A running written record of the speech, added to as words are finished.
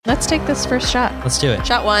Let's take this first shot. Let's do it.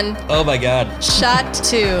 Shot 1. Oh my God. Shot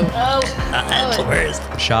 2.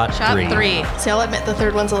 Shot Shot 3. 3. See, I'll admit the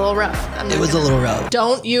third one's a little rough. It was a little rough.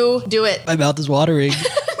 Don't you do it. My mouth is watering.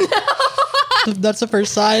 That's the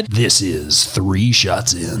first sign. This is 3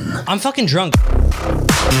 Shots In. I'm fucking drunk.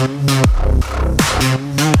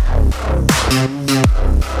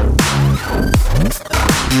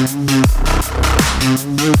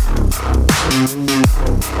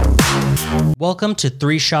 Welcome to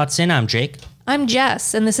 3 Shots In. I'm Jake. I'm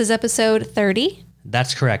Jess, and this is episode 30.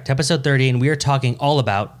 That's correct. Episode 30, and we are talking all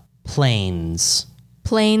about planes.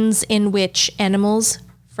 Planes in which animals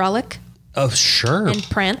frolic Oh, sure. and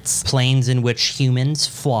prance. Planes in which humans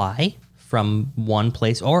fly from one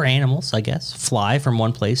place, or animals, I guess, fly from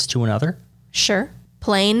one place to another. Sure.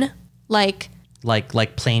 Plane, like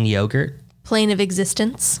Like plain yogurt. plane of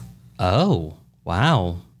existence. Oh,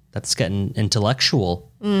 wow. That's getting intellectual.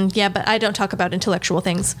 Yeah, but I don't talk about intellectual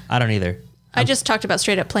things. I don't either. I just talked about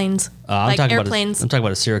straight up planes. I'm like talking airplanes. I'm talking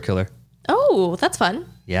about a serial killer. Oh, that's fun.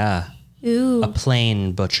 Yeah. Ooh. A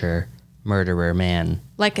plane butcher, murderer, man.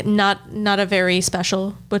 Like not a very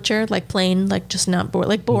special butcher, like plain, like just not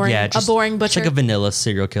like boring. Yeah, a boring butcher. Just like a vanilla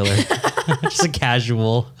serial killer. Just a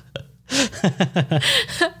casual.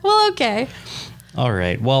 Well, okay. All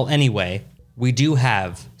right. Well, anyway, we do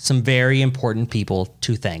have some very important people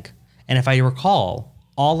to thank. And if I recall,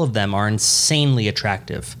 all of them are insanely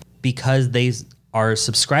attractive because they are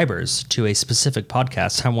subscribers to a specific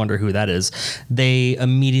podcast. I wonder who that is. They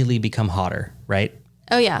immediately become hotter, right?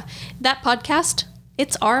 Oh yeah, that podcast.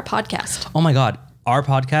 It's our podcast. Oh my God. Our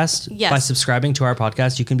podcast, Yes. by subscribing to our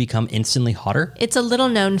podcast, you can become instantly hotter. It's a little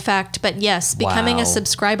known fact, but yes, becoming Wow. a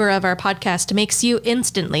subscriber of our podcast makes you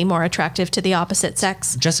instantly more attractive to the opposite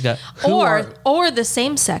sex. Jessica, who are... or the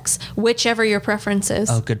same sex, whichever your preference is.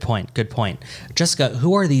 Oh, good point. Good point. Jessica,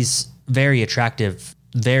 who are these very attractive,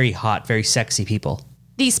 very hot, very sexy people?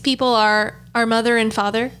 These people are our mother and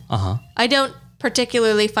father. Uh-huh. I don't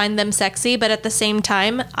particularly find them sexy, but at the same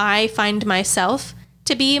time, I find myself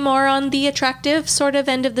to be more on the attractive sort of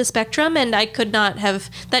end of the spectrum, and I could not have,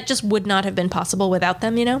 that just would not have been possible without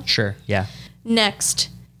them, you know? Sure. Yeah. Next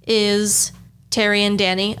is Terry and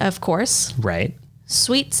Danny, of course. Right.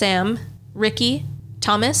 Sweet Sam, Ricky,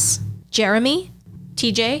 Thomas, Jeremy,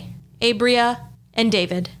 TJ, Abria, and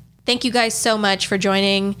David. Thank you guys so much for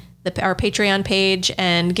joining our Patreon page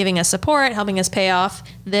and giving us support, helping us pay off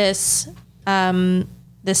this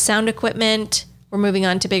sound equipment. We're moving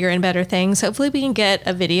on to bigger and better things. Hopefully we can get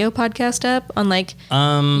a video podcast up on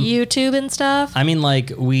YouTube and stuff. I mean,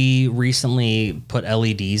 like, we recently put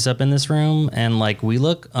LEDs up in this room and like we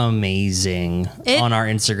look amazing on our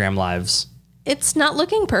Instagram lives. It's not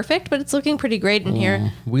looking perfect, but it's looking pretty great in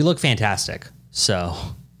here. We look fantastic. So,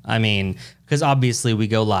 I mean, because obviously we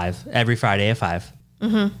go live every Friday at 5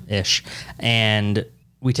 ish, and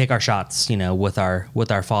we take our shots, you know, with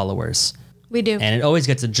our followers. We do. And it always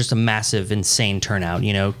gets just a massive, insane turnout,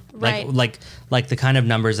 you know, Right. like the kind of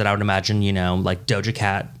numbers that I would imagine, you know, like Doja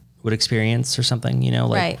Cat would experience or something, you know,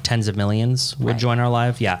 like Right. tens of millions would Right. join our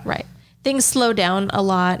live. Yeah. Right. Things slow down a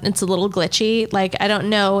lot. It's a little glitchy. Like, I don't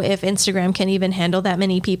know if Instagram can even handle that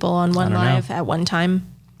many people on one don't know. live at one time.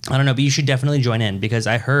 I don't know, but you should definitely join in because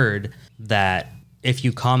I heard that if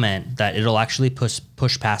you comment that it'll actually push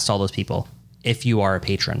past all those people if you are a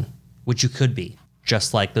patron, which you could be,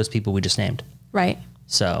 just like those people we just named. Right.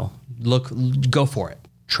 So go for it.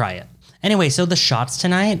 Try it. Anyway, so the shots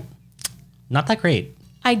tonight, not that great.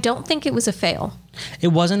 I don't think it was a fail. It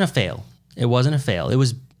wasn't a fail. It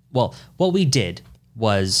was, well, what we did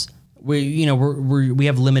was we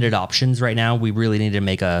have limited options right now. We really need to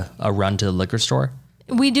make a run to the liquor store.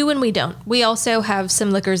 We do and we don't. We also have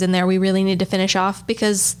some liquors in there we really need to finish off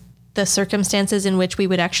because the circumstances in which we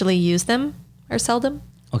would actually use them are seldom.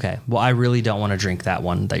 Okay. Well, I really don't want to drink that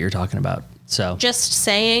one that you're talking about. So Just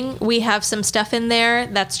saying, we have some stuff in there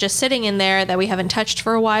that's just sitting in there that we haven't touched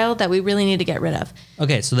for a while that we really need to get rid of.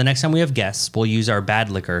 okay. So the next time we have guests, we'll use our bad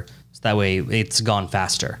liquor. So that way it's gone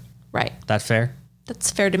faster. Right. That fair?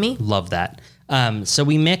 That's fair to me. Love that. So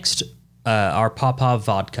we mixed our Popov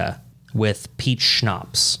vodka with peach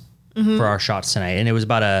schnapps for our shots tonight. And it was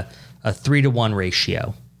about a 3-to-1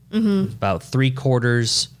 ratio. It was about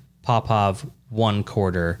 3/4 Popov,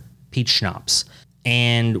 1/4 peach schnapps.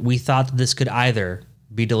 And we thought that this could either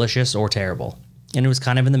be delicious or terrible. And it was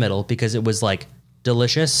kind of in the middle because it was like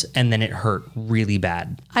delicious and then it hurt really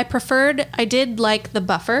bad. I did like the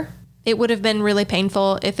buffer. It would have been really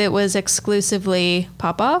painful if it was exclusively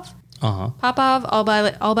Popov. Popov all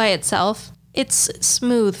by itself. It's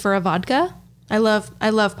smooth for a vodka. I love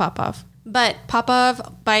Popov. But Popov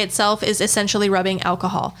by itself is essentially rubbing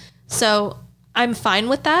alcohol. So I'm fine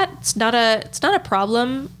with that. It's not a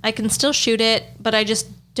problem. I can still shoot it, but I just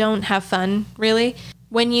don't have fun, really.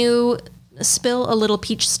 When you spill a little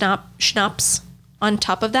peach schnapps on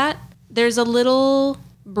top of that, there's a little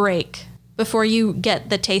break before you get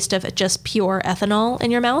the taste of just pure ethanol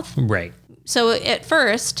in your mouth. Right. So at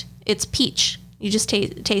first, it's peach. You just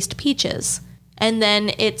taste peaches. And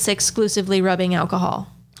then it's exclusively rubbing alcohol.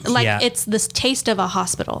 Like, it's this taste of a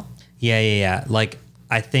hospital. Yeah. Like,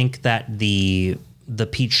 I think that the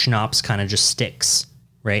peach schnapps kind of just sticks,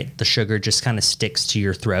 right? The sugar just kind of sticks to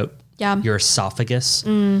your throat, your esophagus,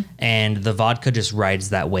 and the vodka just rides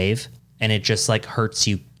that wave, and it just like hurts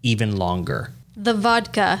you even longer. The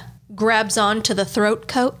vodka grabs onto the throat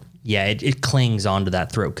coat. Yeah, it clings onto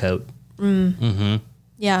that throat coat.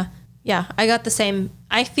 Yeah, I got the same.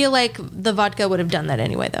 I feel like the vodka would have done that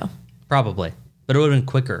anyway, though. Probably, but it would have been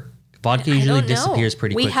quicker. Vodka usually disappears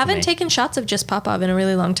pretty quick. We haven't taken shots of just Popov in a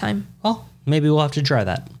really long time. Well, maybe we'll have to try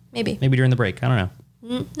that. Maybe during the break. I don't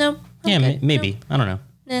know. No. Yeah, maybe. No. I don't know.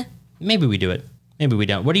 Nah. Maybe we do it. Maybe we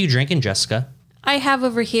don't. What are you drinking, Jessica? I have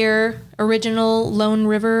over here original Lone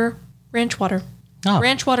River ranch water. Oh.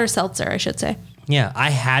 Ranch water seltzer, I should say. Yeah, I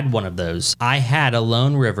had one of those. I had a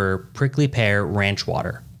Lone River prickly pear ranch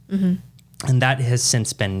water. And that has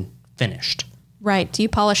since been finished. Right. You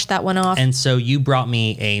polished that one off. And so you brought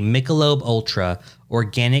me a Michelob Ultra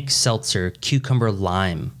organic seltzer cucumber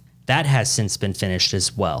lime. That has since been finished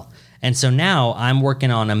as well. And so now I'm working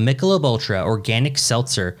on a Michelob Ultra organic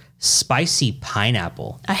seltzer spicy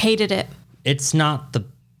pineapple. I hated it. It's not the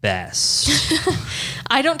best.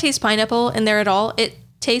 I don't taste pineapple in there at all. It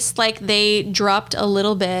tastes like they dropped a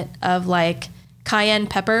little bit of like cayenne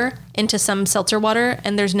pepper into some seltzer water,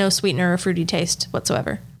 and there's no sweetener or fruity taste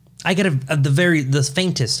whatsoever. I get the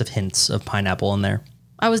faintest of hints of pineapple in there.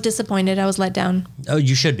 I was disappointed. I was let down. Oh,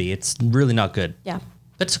 you should be. It's really not good. Yeah.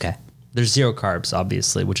 But it's okay. There's 0 carbs,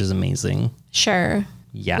 obviously, which is amazing. Sure.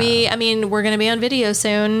 Yeah. We're going to be on video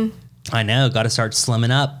soon. I know. Got to start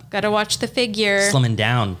slimming up. Got to watch the figure. Slimming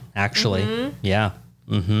down, actually. Yeah.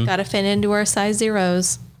 Got to fit into our size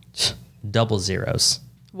zeros. Double zeros.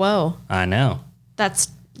 Whoa. I know.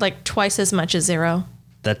 That's like twice as much as 0.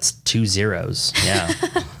 That's 2 zeros. Yeah.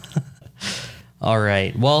 All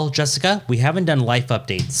right. Well, Jessica, we haven't done life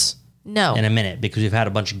updates No. in a minute because we've had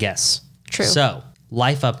a bunch of guests. True. So,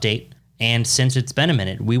 life update. And since it's been a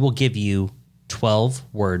minute, we will give you 12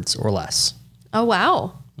 words or less. Oh,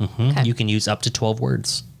 wow. Okay. You can use up to 12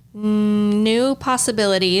 words. New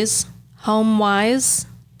possibilities, home-wise,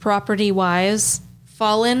 property-wise,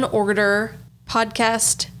 fallen order,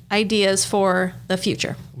 podcast ideas for the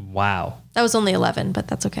future. Wow. That was only 11, but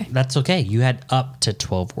that's okay. That's okay. You had up to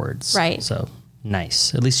 12 words. Right. So,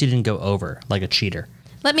 nice. At least you didn't go over like a cheater.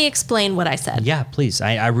 Let me explain what I said. Yeah, please.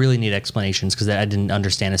 I really need explanations because I didn't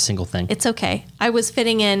understand a single thing. It's okay. I was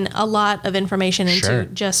fitting in a lot of information into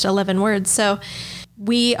just 11 words. So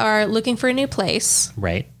we are looking for a new place.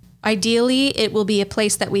 Right. Ideally, it will be a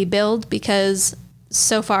place that we build because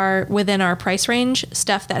so far within our price range,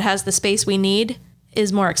 stuff that has the space we need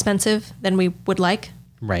is more expensive than we would like.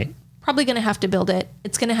 Right. Probably going to have to build it.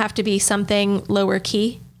 It's going to have to be something lower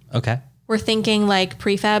key. Okay. We're thinking like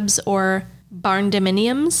prefabs or barn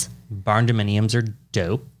dominiums. Barn dominiums are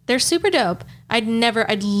dope. They're super dope. I'd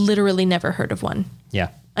literally never heard of one Yeah.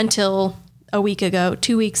 until a week ago,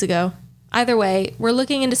 2 weeks ago. Either way, we're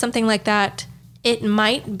looking into something like that. It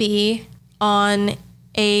might be on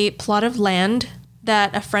a plot of land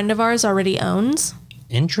that a friend of ours already owns.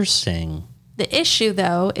 Interesting. The issue,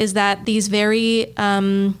 though, is that these very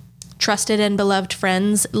trusted and beloved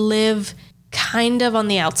friends live kind of on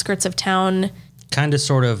the outskirts of town. Kind of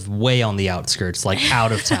sort of way on the outskirts, like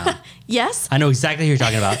out of town. Yes. I know exactly who you're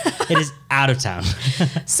talking about. It is out of town.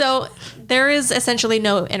 So there is essentially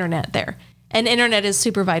no internet there. And internet is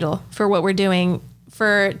super vital for what we're doing.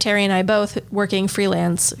 For Terry and I both working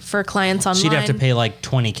freelance for clients online. So you'd have to pay like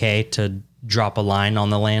 $20K to drop a line on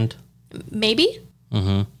the land? Maybe.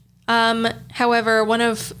 However,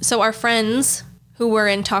 our friends who we're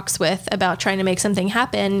in talks with about trying to make something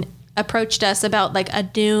happen approached us about like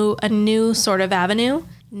a new sort of avenue,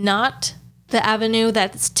 not the avenue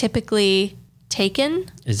that's typically taken.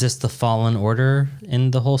 Is this the Fallen Order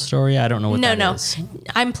in the whole story? I don't know what that is. No.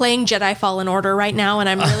 I'm playing Jedi Fallen Order right now, and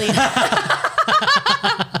I'm really,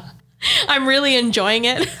 I'm really enjoying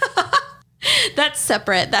it. That's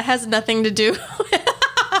separate. That has nothing to do.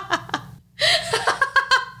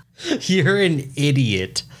 You're an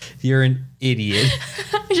idiot. You're an idiot.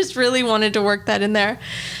 I just really wanted to work that in there.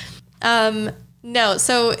 No,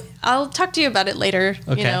 so I'll talk to you about it later.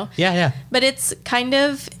 Okay. You know? Yeah. But it's kind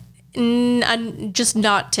of just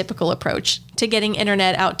not typical approach to getting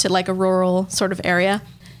internet out to like a rural sort of area.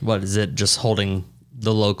 What is it? Just holding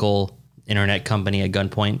the local internet company at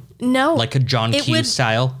gunpoint? No. Like a John Q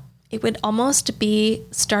style? It would almost be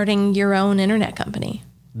starting your own internet company.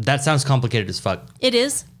 That sounds complicated as fuck. It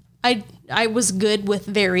is. I was good with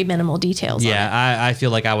very minimal details. Yeah, on it. I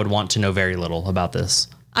feel like I would want to know very little about this.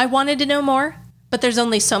 I wanted to know more, but there's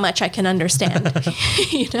only so much I can understand,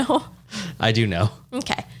 you know? I do know.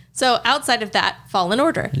 Okay. So outside of that, Fallen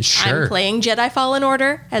Order. Sure. I'm playing Jedi Fallen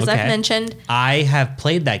Order, as Okay. I've mentioned. I have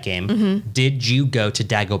played that game. Mm-hmm. Did you go to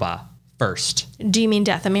Dagobah first? Do you mean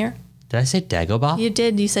Dathomir? Did I say Dagobah? You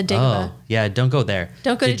did. You said Dagobah. Oh, yeah, don't go there.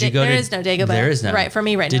 Don't go to there is no Dagobah. There is none. Right, for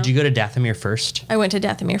me right now. Did you go to Dathomir first? I went to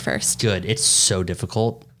Dathomir first. Good. It's so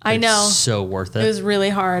difficult. I know. It's so worth It it. was really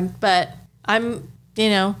hard, but I'm,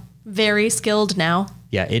 very skilled now.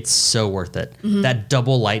 Yeah, it's so worth it. Mm-hmm. That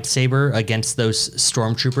double lightsaber against those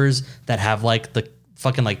stormtroopers that have like the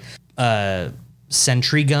fucking like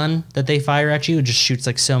sentry gun that they fire at you. It just shoots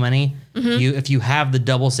like so many. Mm-hmm. If you have the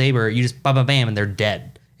double saber, you just bam, bam, bam, and they're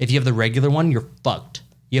dead. If you have the regular one, you're fucked.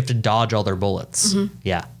 You have to dodge all their bullets. Mm-hmm.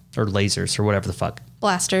 Yeah, or lasers or whatever the fuck.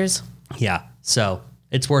 Blasters. Yeah, so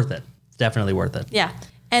it's worth it. It's definitely worth it. Yeah.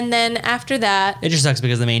 And then after that, It just sucks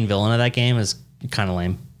because the main villain of that game is kind of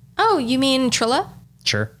lame. oh, you mean Trilla?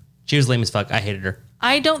 Sure, she was lame as fuck. I hated her.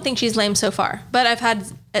 I don't think she's lame so far, but I've had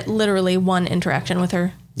literally one interaction with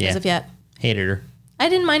her as of yet. Hated her. I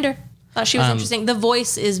didn't mind her. Thought she was interesting. The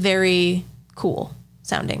voice is very cool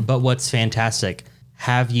sounding. But what's fantastic,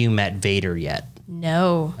 have you met Vader yet?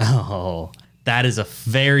 No. Oh, that is a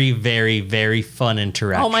very, very, very fun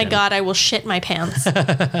interaction. Oh my God, I will shit my pants.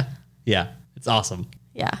 Yeah, it's awesome.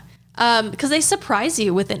 Yeah. Because they surprise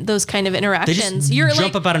you with those kind of They interactions. just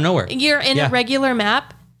jump up out of nowhere. You're in Yeah. a regular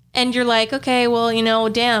map and you're like, okay, well,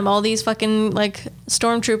 damn, all these fucking like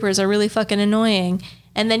stormtroopers are really fucking annoying.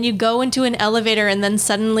 And then you go into an elevator and then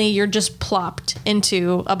suddenly you're just plopped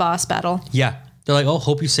into a boss battle. Yeah. They're like, oh,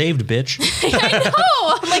 hope you saved, bitch. I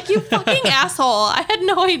know. I'm like, you fucking asshole. I had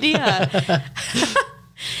no idea.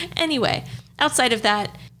 Anyway, outside of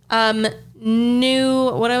that,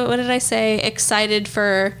 new, what did I say? Excited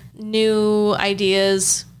for new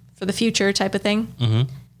ideas for the future type of thing.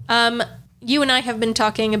 Mm-hmm. You and I have been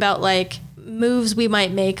talking about like moves we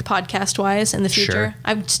might make podcast wise in the future.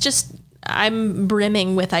 Sure. I'm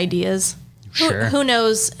brimming with ideas. Sure. Who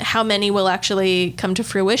knows how many will actually come to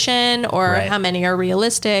fruition or Right. how many are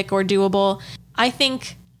realistic or doable. I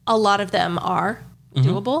think a lot of them are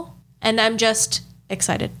doable, and I'm just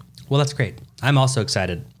excited. Well, that's great. I'm also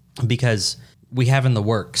excited because we have in the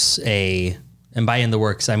works and by in the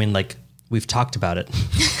works, I mean like we've talked about it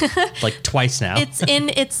like twice now. It's in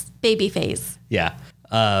its baby phase. Yeah.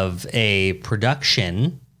 Of a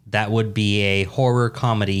production that would be a horror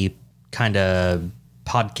comedy kind of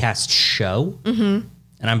podcast show. Mm-hmm.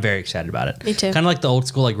 And I'm very excited about it. Me too. Kind of like the old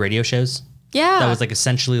school like radio shows. Yeah. That was like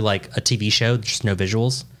essentially like a TV show, just no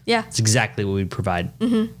visuals. Yeah. It's exactly what we'd provide.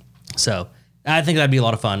 Mm-hmm. So I think that'd be a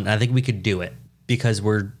lot of fun. I think we could do it because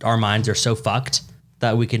our minds are so fucked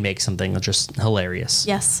that we can make something just hilarious.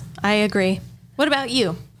 Yes, I agree. What about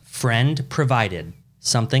you? Friend provided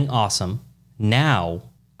something awesome. Now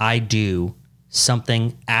I do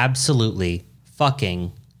something absolutely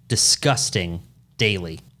fucking disgusting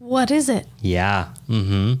daily. What is it? Yeah.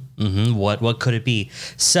 What could it be?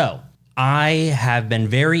 So I have been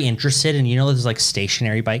very interested in, those like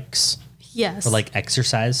stationary bikes Yes. for like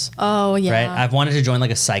exercise. Oh, yeah. Right. I've wanted to join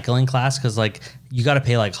like a cycling class because like you got to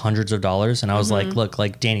pay like hundreds of dollars. And I was Mm-hmm. like, look,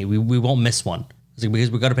 like Danny, we won't miss one. It's like,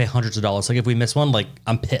 because we got to pay hundreds of dollars. Like if we miss one, like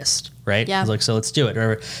I'm pissed. Right. Yeah. I was like, so let's do it.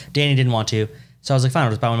 Or Danny didn't want to. So I was like, fine, I'll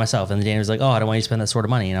just buy one myself. And Danny was like, oh, I don't want you to spend that sort of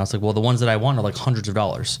money. And I was like, well, the ones that I want are like hundreds of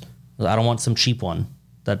dollars. I don't want some cheap one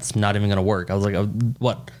that's not even going to work. I was like,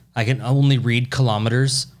 what? I can only read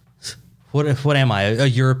kilometers. What am I? A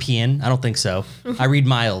European? I don't think so. I read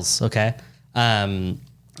miles. Okay. And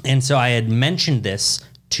so I had mentioned this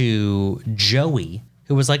to Joey,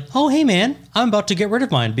 who was like, oh, hey man, I'm about to get rid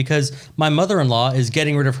of mine because my mother-in-law is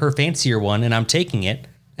getting rid of her fancier one and I'm taking it.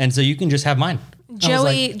 And so you can just have mine. I was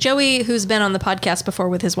like, Joey, who's been on the podcast before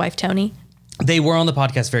with his wife, Tony. they were on the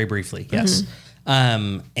podcast very briefly. Yes.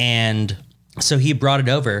 And so he brought it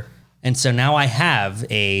over. And so now I have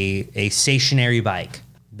a stationary bike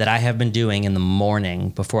that I have been doing in the morning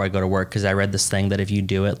before I go to work. Cause I read this thing that if you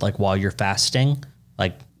do it like while you're fasting,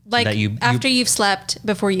 like that after you've slept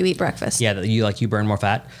before you eat breakfast. yeah, that you burn more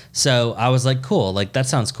fat. So I was like, cool, like that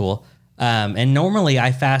sounds cool. And normally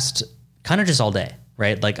I fast kind of just all day,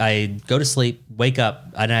 right? Like I go to sleep, wake up,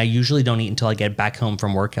 and I usually don't eat until I get back home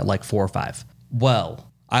from work at like 4 or 5. Well,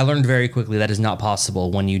 I learned very quickly that is not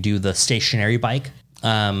possible when you do the stationary bike.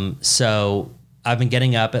 So I've been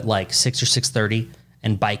getting up at like 6 or 6:30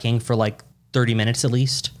 and biking for like 30 minutes at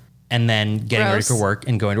least, and then getting ready for work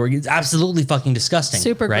and going to work. It's absolutely fucking disgusting.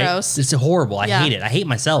 Super right? gross. It's horrible. I Yeah. hate it. I hate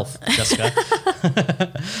myself, Jessica.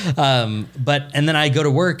 And then I go to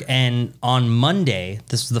work, and on Monday,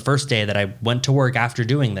 this was the first day that I went to work after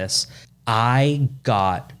doing this, I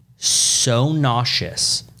got so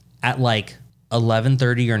nauseous at like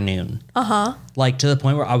 11:30 or noon. Like to the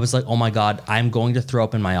point where I was like, oh my God, I'm going to throw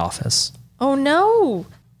up in my office. Oh no.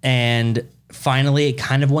 And finally it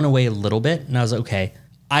kind of went away a little bit. And I was like, okay,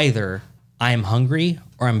 either I am hungry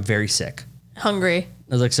or I'm very sick. Hungry.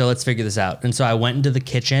 I was like, so let's figure this out. And so I went into the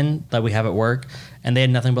kitchen that we have at work, and they had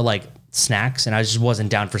nothing but like snacks, and I just wasn't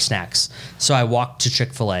down for snacks. So I walked to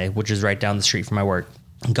Chick-fil-A, which is right down the street from my work,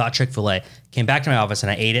 and got Chick-fil-A, came back to my office,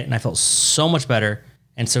 and I ate it, and I felt so much better.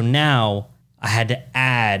 And so now I had to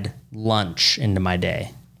add lunch into my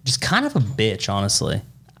day. Just kind of a bitch, honestly.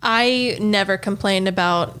 I never complained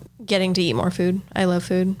about getting to eat more food. I love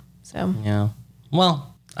food. So Yeah.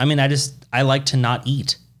 Well, I mean, I like to not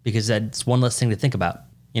eat because that's one less thing to think about,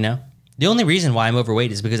 you know? The only reason why I'm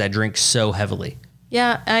overweight is because I drink so heavily.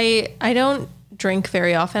 yeah, I don't drink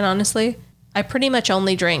very often, honestly. I pretty much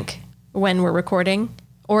only drink when we're recording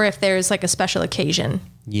or if there's like a special occasion.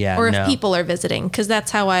 Yeah. Or if no. people are visiting, because that's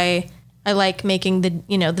how I like making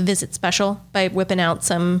the visit special by whipping out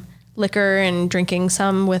some liquor and drinking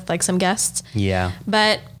some with like some guests. Yeah.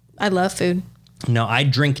 But I love food. No, I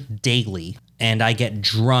drink daily and I get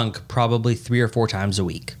drunk probably 3 or 4 times a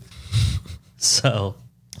week. So,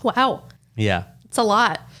 Wow. yeah. It's a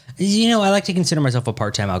lot. You know, I like to consider myself a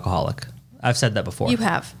part-time alcoholic. I've said that before. You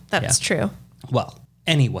have. That's true. Well,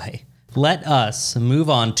 anyway, let us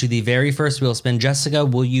move on to the very first wheel spin. Jessica,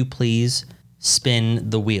 will you please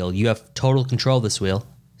spin the wheel? You have total control of this wheel.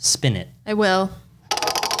 Spin it. I will.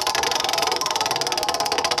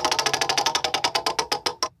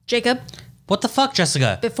 Jacob, What the fuck,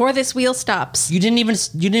 Jessica? before this wheel stops, You didn't even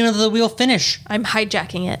let the wheel finish. I'm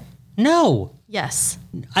hijacking it. No. Yes.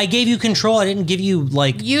 I gave you control. I didn't give you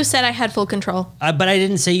like, You said I had full control. but I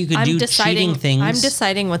didn't say you could do cheating things. I'm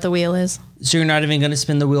deciding what the wheel is. So you're not even going to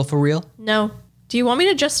spin the wheel for real? No. Do you want me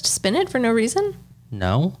to just spin it for no reason?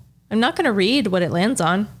 No. I'm not going to read what it lands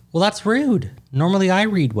on. Well, that's rude. Normally I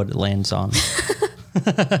read what it lands on.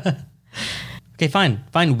 Okay, fine.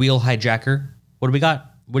 Fine, wheel hijacker. What do we got?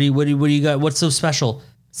 What do you got? What's so special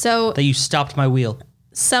So that you stopped my wheel?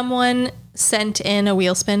 someone sent in a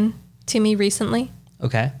wheel spin to me recently.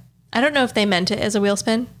 Okay. I don't know if they meant it as a wheel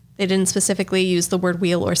spin. They didn't specifically use the word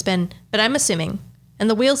wheel or spin, but I'm assuming. And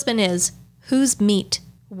the wheel spin is, whose meat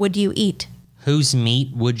would you eat? Whose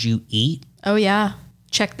meat would you eat? Oh yeah.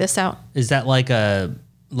 Check this out. Is that like a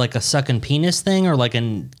sucking penis thing or like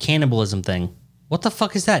a cannibalism thing? What the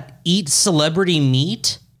fuck is that? Eat celebrity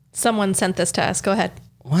meat? Someone sent this to us. Go ahead.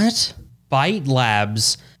 What? Bite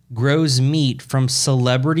Labs grows meat from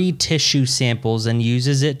celebrity tissue samples and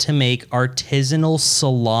uses it to make artisanal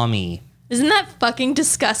salami. Isn't that fucking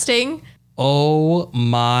disgusting? Oh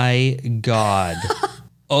my God.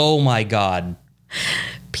 Oh my God.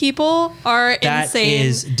 People are That insane.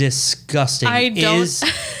 is disgusting. I don't-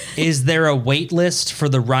 Is there a wait list for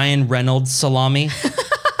the Ryan Reynolds salami?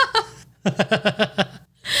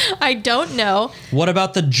 I don't know. What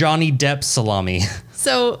about the Johnny Depp salami?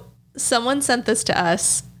 So someone sent this to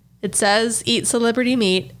us. It says eat celebrity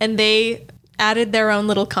meat, and they added their own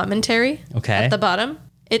little commentary Okay. at the bottom.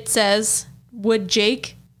 It says, would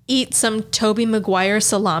Jake eat some Tobey Maguire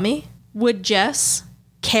salami? Would Jess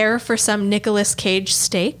care for some Nicolas Cage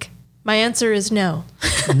steak? My answer is no.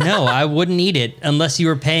 No, I wouldn't eat it unless you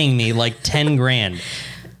were paying me like 10 grand.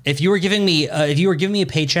 If you were giving me a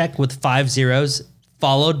paycheck with 5 zeros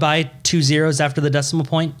followed by 2 zeros after the decimal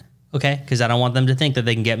point, okay, because I don't want them to think that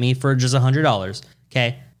they can get me for just $100.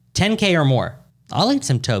 Okay, 10K or more, I'll eat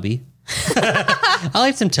some Toby. I'll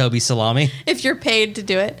eat some Toby salami. If you're paid to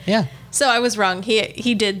do it. Yeah. So I was wrong.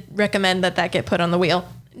 He did recommend that get put on the wheel.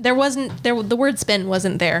 The word spin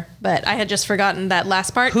wasn't there, but I had just forgotten that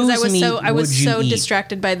last part because I was so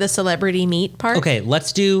distracted by the celebrity meat part. Okay,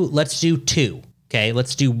 let's do 2. Okay,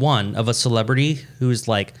 let's do one of a celebrity who's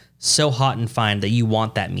like so hot and fine that you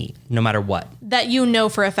want that meat no matter what. That you know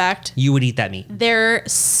for a fact. You would eat that meat. Their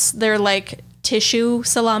like tissue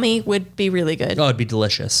salami would be really good. Oh, it'd be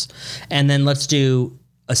delicious. And then let's do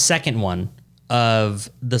a second one of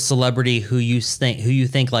the celebrity who you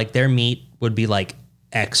think like their meat would be like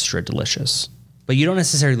extra delicious, but you don't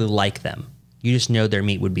necessarily like them. You just know their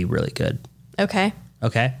meat would be really good. Okay.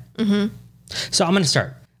 Okay. Mm-hmm. So I'm going to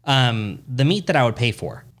start. The meat that I would pay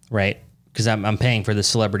for, right? because I'm paying for the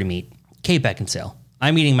celebrity meat. Kate Beckinsale.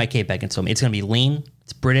 I'm eating my Kate Beckinsale meat. It's going to be lean.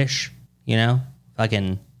 It's British, you know?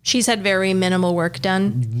 Fucking She's had very minimal work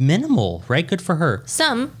done. minimal, right? Good for her.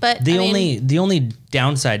 Some, but The only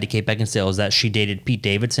downside to Kate Beckinsale is that she dated Pete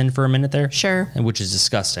Davidson for a minute there. Sure. And which is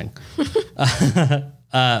disgusting.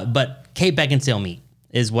 But Kate Beckinsale meat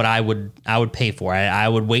is what I would pay for. I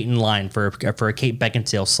would wait in line for a Kate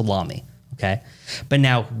Beckinsale salami. Okay. But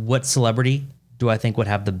now, what celebrity do I think would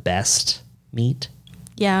have the best meat?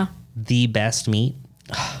 Yeah. The best meat?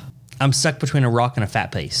 I'm stuck between a rock and a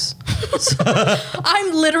fat face.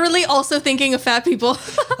 I'm literally also thinking of fat people.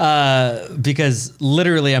 Because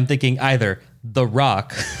literally I'm thinking either The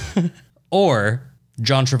Rock or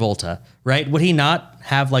John Travolta, right? Would he not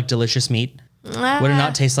have like delicious meat? Would it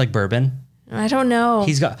not taste like bourbon? I don't know.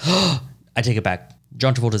 He's got, I take it back.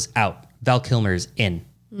 John Travolta's out. Val Kilmer's in.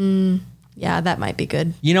 Yeah, that might be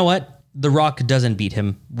good. You know what? The Rock doesn't beat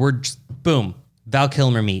him. We're just, boom, Val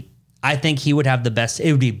Kilmer meat. I think he would have the best. It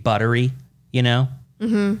would be buttery, you know?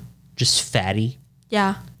 Mm-hmm. Just fatty,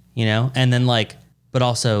 Yeah. you know? And then like, but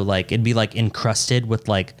also like, it'd be like encrusted with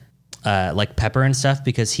like pepper and stuff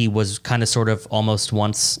because he was kind of sort of almost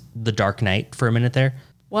once the Dark Knight for a minute there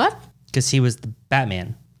What? because he was the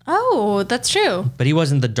Batman. Oh, that's true. But he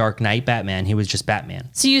wasn't the Dark Knight Batman. He was just Batman.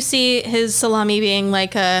 So you see his salami being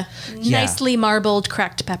like a nicely marbled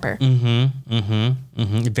cracked pepper.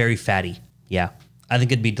 Very fatty. Yeah. I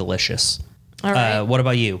think it'd be delicious. All right. What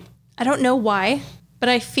about you? I don't know why, but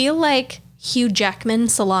I feel like Hugh Jackman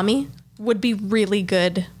salami would be really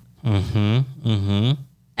good. And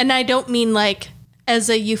I don't mean like as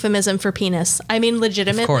a euphemism for penis. I mean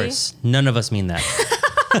legitimately. Of course. None of us mean that.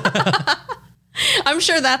 I'm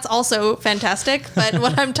sure that's also fantastic, but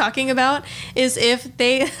what I'm talking about is if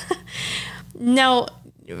they... Now,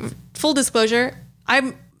 full disclosure,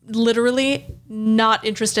 I'm literally not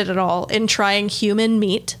interested at all in trying human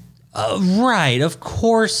meat. Right. Of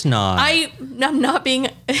course not. I'm not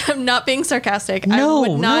being sarcastic. I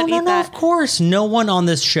would not eat that. Of course. No one on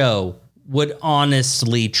this show would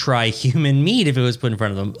honestly try human meat if it was put in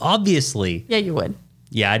front of them. Obviously. Yeah, you would.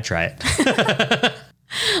 Yeah, I'd try it.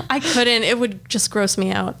 I couldn't. It would just gross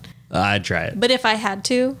me out. I'd try it. But if I had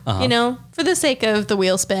to, you know, for the sake of the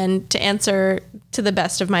wheel spin, to answer to the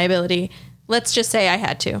best of my ability, let's just say I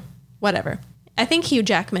had to. Whatever. I think Hugh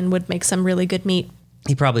Jackman would make some really good meat.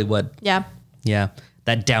 He probably would. Yeah. Yeah.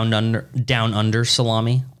 That down under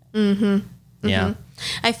salami. Mm-hmm. Yeah.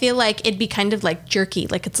 I feel like it'd be kind of like jerky,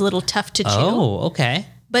 like it's a little tough to chew. Oh, okay.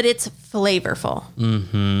 But it's flavorful.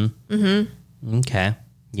 Okay.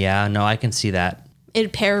 Yeah, no, I can see that.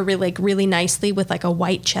 It'd pair really nicely with like a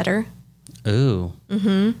white cheddar. Ooh.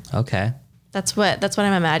 Mm-hmm. Okay. That's what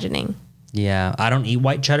I'm imagining. Yeah. I don't eat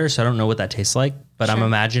white cheddar, so I don't know what that tastes like. But I'm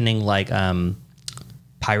imagining like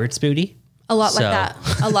pirate's booty. A lot like that.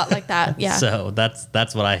 A lot like that. Yeah. So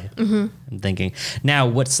that's what I am thinking. Now,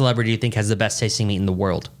 what celebrity do you think has the best tasting meat in the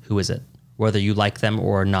world? Who is it? Whether you like them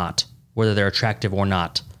or not, whether they're attractive or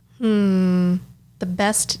not. The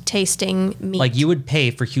best tasting meat. Like you would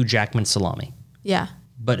pay for Hugh Jackman salami, Yeah.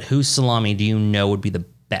 but whose salami do you know would be the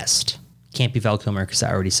best? Can't be Val Kilmer because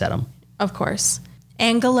I already said him. Of course.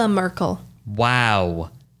 Angela Merkel.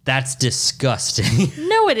 Wow, that's disgusting.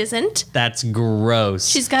 No, it isn't. That's gross.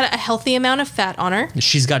 She's got a healthy amount of fat on her.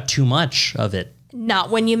 She's got too much of it, Not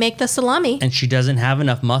when you make the salami. and she doesn't have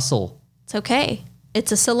enough muscle. It's okay.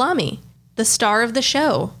 It's a salami. The star of the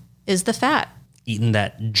show is the fat. Eating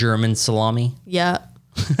that German salami. Yeah.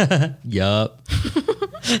 Yup.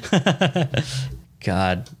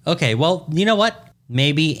 God. Okay, well, you know what?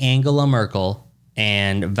 Maybe Angela Merkel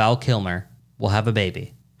and Val Kilmer will have a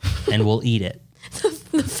baby and we'll eat it.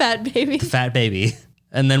 The fat baby. Fat baby.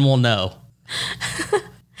 And then we'll know.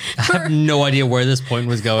 I have no idea where this point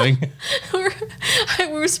was going. We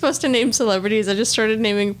were supposed to name celebrities. I just started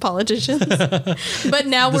naming politicians. But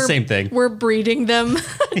now The same thing. We're breeding them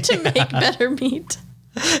to make better meat.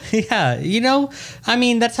 Yeah, you know, I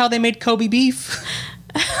mean, that's how they made Kobe beef.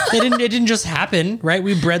 It didn't just happen, right?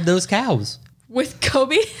 We bred those cows. With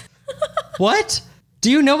Kobe? What?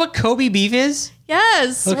 Do you know what Kobe beef is?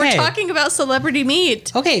 Yes. We're Okay. talking about celebrity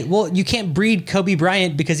meat. Okay, well, you can't breed Kobe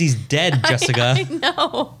Bryant because he's dead, Jessica. I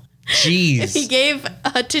know. Jeez. He gave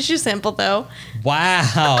a tissue sample, though.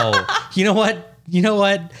 Wow. You know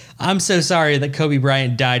what? I'm so sorry that Kobe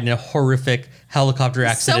Bryant died in a horrific helicopter So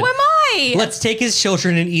accident. am I. Let's take his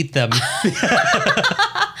children and eat them.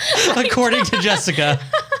 According to Jessica.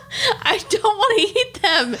 I don't want to eat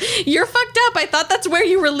them. You're fucked up. I thought that's where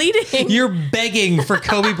you were leading. You're begging for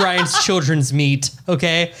Kobe Bryant's children's meat,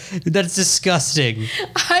 okay? That's disgusting.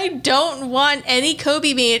 I don't want any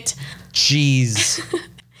Kobe meat. Jeez.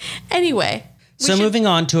 Anyway. So moving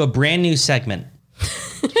on to a brand new segment.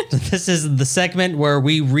 This is the segment where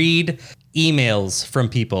we read emails from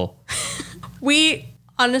people. We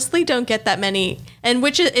honestly don't get that many. And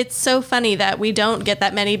it's so funny that we don't get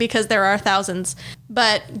that many because there are thousands.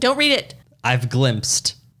 But don't read it. I've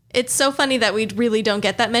glimpsed. It's so funny that we really don't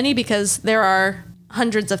get that many because there are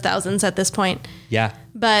hundreds of thousands at this point. Yeah.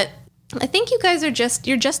 But I think you guys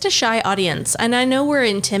you're just a shy audience. And I know we're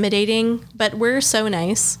intimidating, but we're so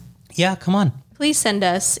nice. Yeah, come on. Please send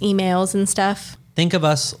us emails and stuff. Think of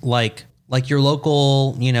us like your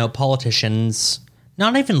local, politicians.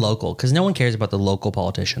 Not even local, because no one cares about the local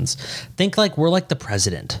politicians. Think like we're like the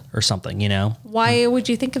president or something, Why would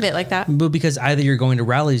you think of it like that? But because either you're going to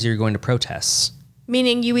rallies or you're going to protests.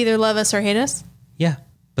 Meaning you either love us or hate us? Yeah,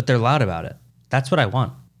 but they're loud about it. That's what I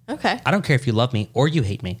want. Okay. I don't care if you love me or you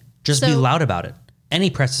hate me. Just be loud about it. Any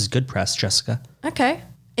press is good press, Jessica. Okay.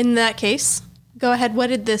 In that case, go ahead. What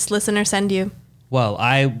did this listener send you? Well,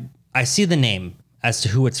 I see the name as to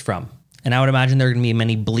who it's from. And I would imagine there are going to be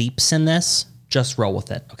many bleeps in this. Just roll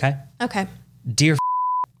with it, okay? Okay. Dear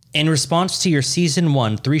in response to your season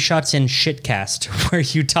 1 3 Shots In shitcast, where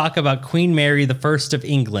you talk about Queen Mary I of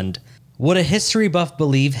England, would a history buff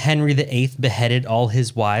believe Henry VIII beheaded all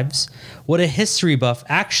his wives? Would a history buff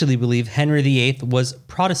actually believe Henry VIII was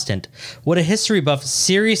Protestant? Would a history buff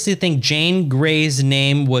seriously think Jane Grey's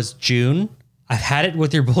name was June? I've had it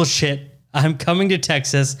with your bullshit. I'm coming to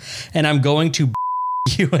Texas, and I'm going to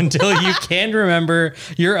you until you can remember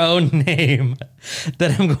your own name.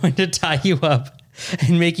 Then I'm going to tie you up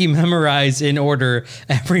and make you memorize in order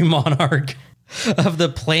every monarch of the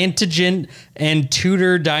Plantagenet and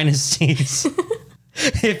Tudor dynasties.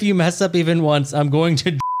 If you mess up even once, I'm going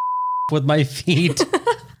to with my feet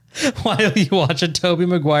while you watch a Tobey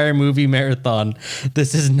Maguire movie marathon.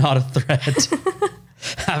 This is not a threat.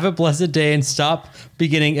 Have a blessed day and stop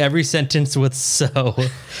beginning every sentence with so.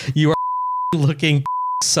 You are looking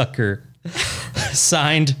sucker.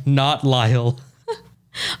 Signed, not Lyle.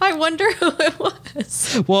 I wonder who it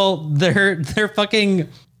was. Well, their fucking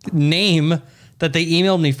name that they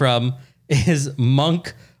emailed me from is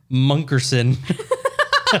Monk Munkerson.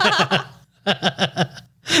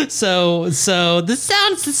 So this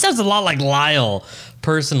sounds a lot like Lyle,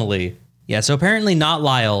 personally. Yeah, so apparently not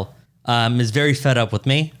Lyle is very fed up with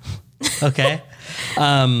me. Okay.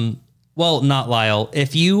 Well, not Lyle.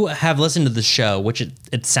 If you have listened to the show, which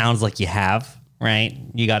it sounds like you have, right?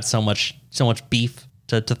 You got so much beef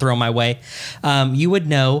to throw my way. You would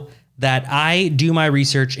know that I do my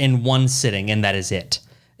research in one sitting, and that is it.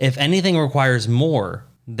 If anything requires more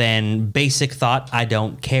than basic thought, I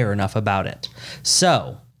don't care enough about it.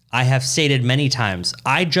 So I have stated many times,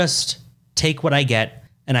 I just take what I get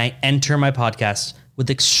and I enter my podcast with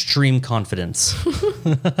extreme confidence.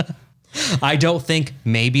 I don't think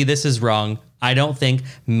maybe this is wrong. I don't think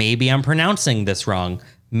maybe I'm pronouncing this wrong.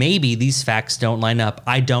 Maybe these facts don't line up.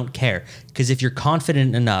 I don't care. Because if you're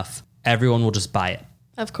confident enough, everyone will just buy it.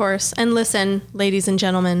 Of course. And listen, ladies and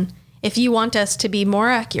gentlemen, if you want us to be more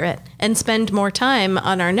accurate and spend more time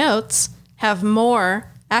on our notes, have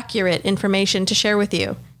more accurate information to share with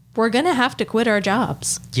you, we're going to have to quit our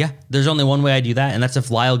jobs. Yeah, there's only one way I do that, and that's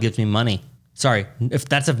if Lyle gives me money. Sorry, if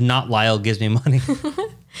not Lyle gives me money.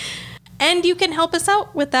 And you can help us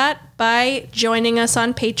out with that by joining us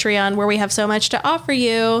on Patreon, where we have so much to offer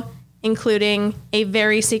you, including a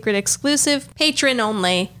very secret exclusive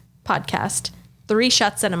patron-only podcast, 3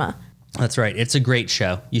 Shot Cinema. That's right. It's a great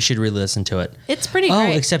show. You should really listen to it. It's pretty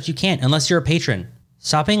great. Oh, except you can't unless you're a patron.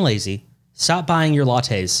 Stop being lazy. Stop buying your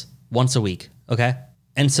lattes once a week, okay?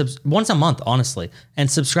 And once a month, honestly.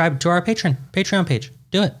 And subscribe to our Patreon page.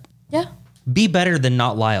 Do it. Yeah. Be better than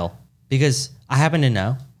Not Lyle, because I happen to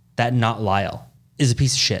know that Not Lyle is a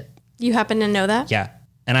piece of shit. You happen to know that? Yeah.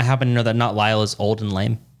 And I happen to know that Not Lyle is old and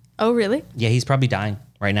lame. Oh, really? Yeah, he's probably dying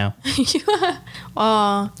right now.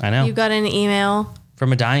 Aw. I know. You got an email.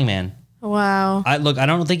 From a dying man. Wow. I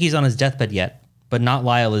don't think he's on his deathbed yet, but Not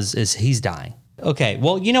Lyle is he's dying. Okay,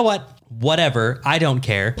 well, you know what? Whatever. I don't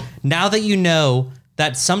care. Now that you know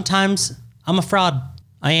that sometimes I'm a fraud.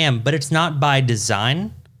 I am, but it's not by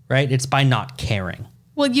design, right? It's by not caring.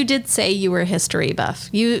 Well, you did say you were a history buff.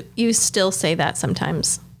 You still say that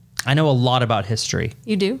sometimes. I know a lot about history.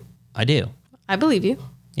 You do? I do. I believe you.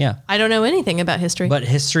 Yeah. I don't know anything about history. But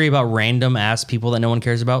history about random ass people that no one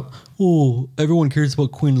cares about. Oh, everyone cares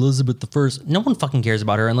about Queen Elizabeth I. No one fucking cares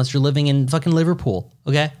about her unless you're living in fucking Liverpool,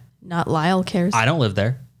 okay? Not Lyle cares. I don't live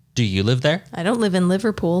there. Do you live there? I don't live in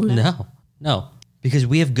Liverpool. No. Because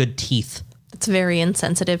we have good teeth. It's very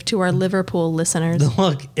insensitive to our Liverpool listeners.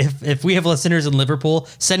 Look, if we have listeners in Liverpool,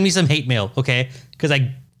 send me some hate mail, okay? Because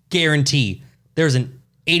I guarantee there's an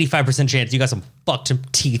 85% chance you got some fucked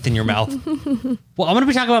teeth in your mouth. Well, I'm going to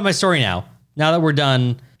be talking about my story now. Now that we're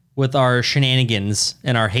done with our shenanigans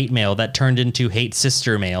and our hate mail that turned into hate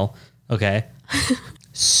sister mail. Okay.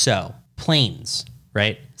 So, planes,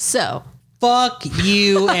 right? So, Fuck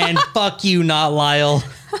you and fuck you, not Lyle.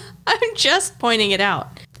 I'm just pointing it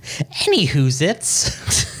out. Anywho's it's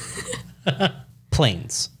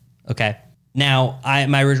planes. Okay. Now,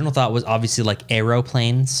 my original thought was obviously like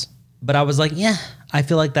aeroplanes, but I was like, yeah, I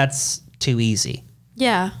feel like that's too easy.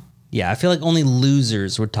 Yeah. Yeah, I feel like only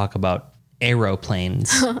losers would talk about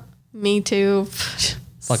aeroplanes. Me too.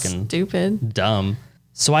 Fucking stupid. dumb.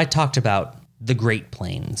 So I talked about the Great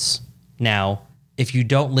Plains. Now, if you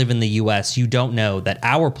don't live in the US, you don't know that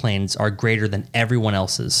our plains are greater than everyone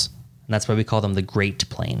else's. And that's why we call them the Great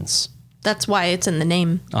Plains. That's why it's in the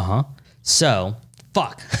name. Uh-huh. So,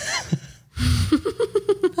 fuck.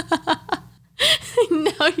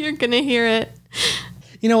 Now you're going to hear it.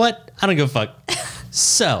 You know what? I don't give a fuck.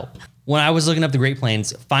 So, when I was looking up the Great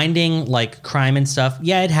Plains, finding like crime and stuff,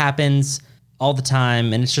 yeah, it happens all the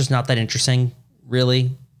time. And it's just not that interesting,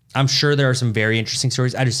 really. I'm sure there are some very interesting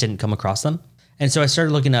stories. I just didn't come across them. And so I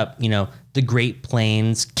started looking up, the Great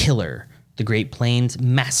Plains Killer, the Great Plains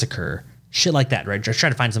Massacre, shit like that, right? Just try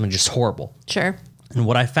to find something just horrible. Sure. And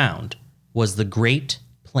what I found was the Great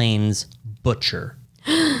Plains Butcher.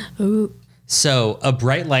 Ooh. So a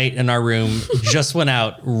bright light in our room just went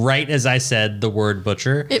out right as I said the word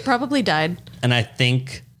butcher. It probably died. And I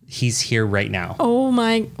think he's here right now.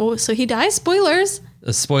 Oh, so he dies? Spoilers.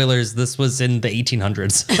 Spoilers, this was in the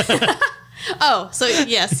 1800s. Oh, so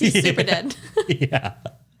yes, he's super dead. Yeah.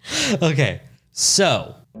 Okay.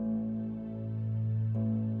 So,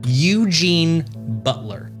 Eugene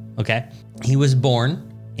Butler, okay? He was born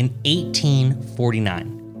in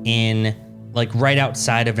 1849 in right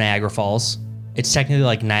outside of Niagara Falls. It's technically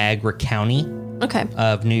like Niagara County Okay.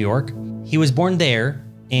 of New York. He was born there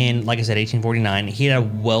in, like I said, 1849. He had a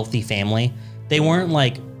wealthy family. They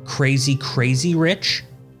weren't crazy rich,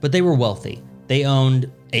 but they were wealthy. They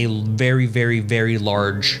owned a very, very, very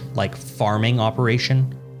large farming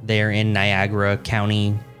operation there in Niagara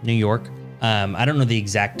County, New York. I don't know the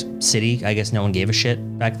exact city. I guess no one gave a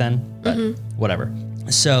shit back then, but whatever.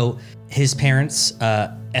 So his parents,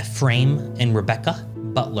 Ephraim and Rebecca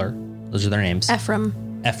Butler, those are their names.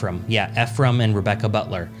 Ephraim, yeah, Ephraim and Rebecca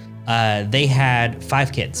Butler. They had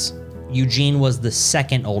 5 kids. Eugene was the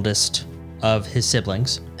second oldest of his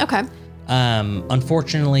siblings. Okay.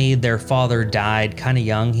 Unfortunately, their father died kind of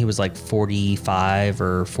young. He was 45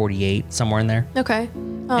 or 48, somewhere in there. Okay.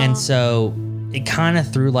 Oh. And so it kind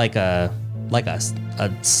of threw a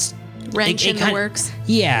Wrench in the works.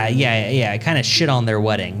 Yeah. It kind of shit on their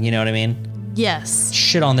wedding. You know what I mean? Yes.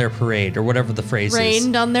 Shit on their parade or whatever the phrase is.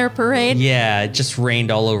 Rained on their parade. Yeah, it just rained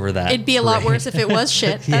all over that. It'd be a lot worse if it was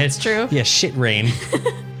shit. That's true. Yeah, shit rain.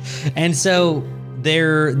 And so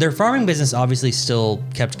their farming business obviously still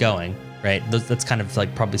kept going, right? That's kind of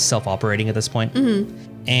probably self-operating at this point.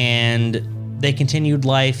 Mm-hmm. And they continued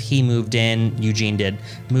life. Eugene did,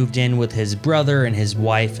 moved in with his brother and his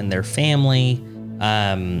wife and their family,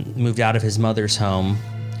 moved out of his mother's home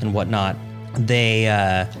and whatnot.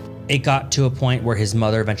 It got to a point where his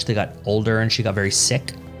mother eventually got older and she got very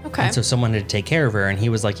sick. Okay. And so someone had to take care of her, and he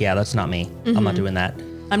was like, yeah, that's not me. Mm-hmm. I'm not doing that.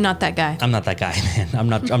 I'm not that guy. I'm not that guy,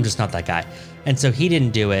 man. I'm just not that guy. And so he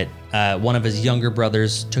didn't do it. One of his younger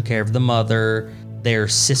brothers took care of the mother. Their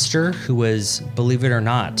sister, who was, believe it or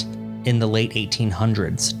not, in the late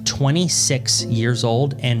 1800s, 26 years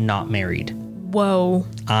old and not married. Whoa.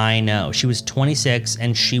 I know. She was 26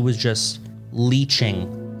 and she was just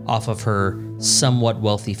leeching off of her somewhat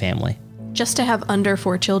wealthy family. Just to have under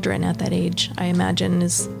 4 children at that age, I imagine,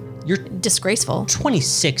 is You're disgraceful.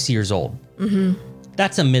 26 years old. Mm-hmm.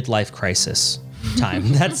 That's a midlife crisis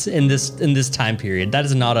time. That's in this time period. That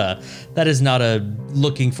is not a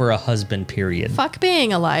looking for a husband period. Fuck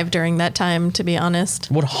being alive during that time, to be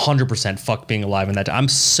honest. 100% fuck being alive in that time. I'm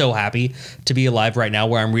so happy to be alive right now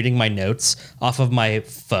where I'm reading my notes off of my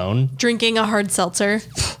phone. Drinking a hard seltzer.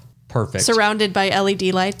 Perfect. Surrounded by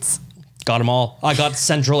LED lights. Got them all. I got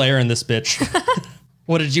central air in this bitch.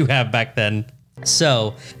 What did you have back then?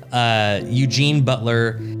 So, Eugene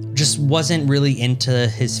Butler just wasn't really into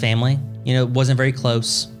his family. Wasn't very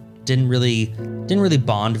close. Didn't really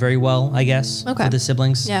bond very well, I guess, with his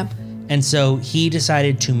siblings. Yeah. And so he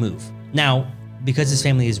decided to move. Now, because his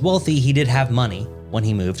family is wealthy, he did have money when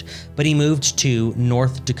he moved, but he moved to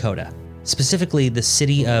North Dakota, specifically the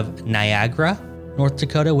city of Niagara, North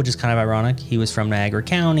Dakota, which is kind of ironic. He was from Niagara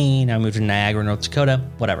County, now moved to Niagara, North Dakota,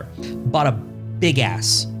 whatever. Bought a big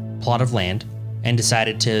ass plot of land and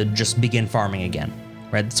decided to just begin farming again.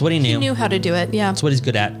 right? That's what he knew. He knew how to do it, yeah. That's what he's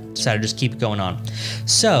good at. Decided to just keep going on.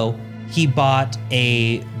 So he bought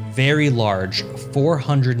a very large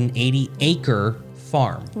 480-acre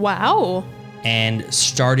farm Wow. and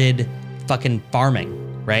started fucking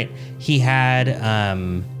farming, right? He had,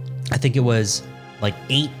 I think it was like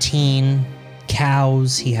 18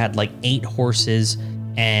 cows. He had like 8 horses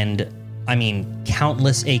and, I mean,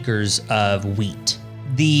 countless acres of wheat.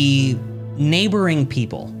 The neighboring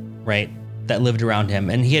people, right, that lived around him,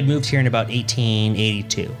 and he had moved here in about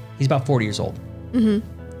 1882. He's about 40 years old.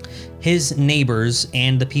 His neighbors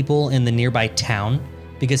and the people in the nearby town,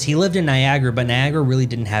 because he lived in Niagara, but Niagara really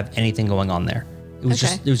didn't have anything going on there. It was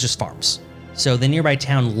just farms. So the nearby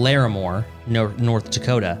town Larimore, North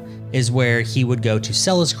Dakota, is where he would go to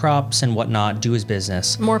sell his crops and whatnot, do his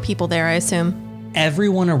business. More people there, I assume.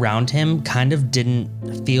 Everyone around him kind of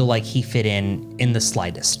didn't feel like he fit in the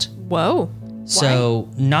slightest. Whoa. So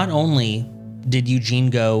not only did Eugene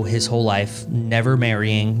go his whole life never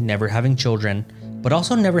marrying, never having children, but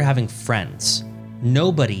also never having friends.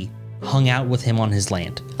 Nobody hung out with him on his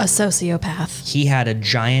land. A sociopath. He had a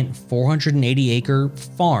giant 480-acre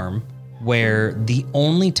farm where the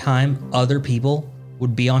only time other people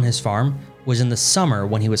would be on his farm was in the summer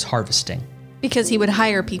when he was harvesting. Because he would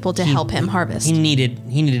hire people to help him harvest. He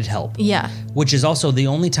needed help. Yeah. Which is also the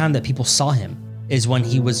only time that people saw him is when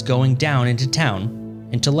he was going down into town,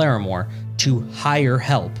 into Larimore, to hire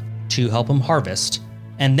help to help him harvest.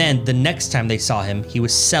 And then the next time they saw him, he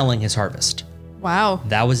was selling his harvest. Wow.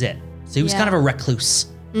 That was it. So he was kind of a recluse,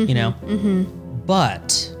 you know?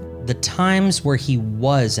 But the times where he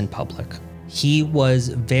was in public, he was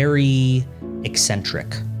very eccentric,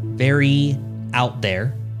 very out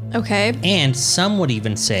there, Okay. and some would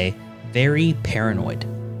even say very paranoid.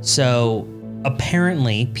 So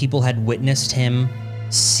apparently people had witnessed him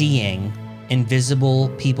seeing invisible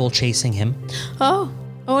people chasing him. Oh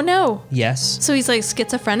no. Yes, So he's like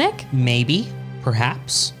schizophrenic? maybe,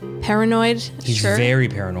 perhaps. Paranoid? He's sure. very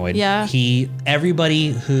paranoid. Yeah.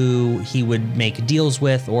 Everybody who he would make deals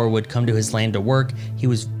with or would come to his land to work, he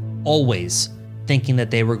was always thinking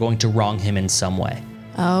that they were going to wrong him in some way,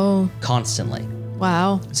 Oh, constantly.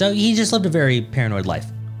 wow. So he just lived a very paranoid life.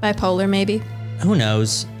 Bipolar, maybe? Who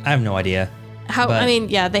knows? I have no idea. But- I mean,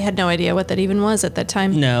 yeah, they had no idea what that even was at that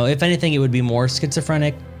time. No, if anything, it would be more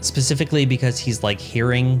schizophrenic, specifically because he's like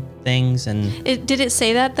hearing things and Did it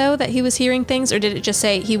say that, though, that he was hearing things? Or did it just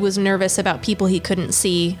say he was nervous about people he couldn't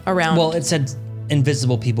see around? well, it said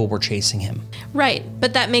invisible people were chasing him. Right.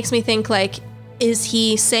 But that makes me think, like, is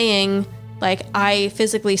he saying, like, I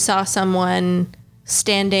physically saw someone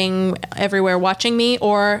standing everywhere watching me,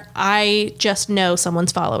 or I just know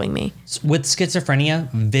someone's following me? With schizophrenia,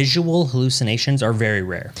 visual hallucinations are very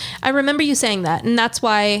rare. I remember you saying that, and that's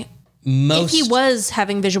why Most if he was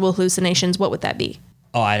having visual hallucinations, what would that be?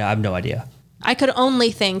 Oh, I have no idea. I could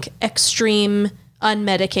only think extreme,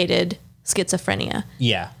 unmedicated schizophrenia.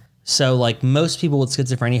 Yeah. So like most people with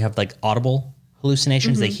schizophrenia have like audible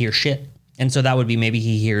hallucinations. They hear shit. And so that would be maybe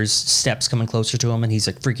he hears steps coming closer to him and he's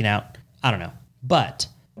like freaking out. I don't know. But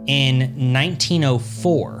in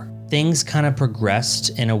 1904, things kind of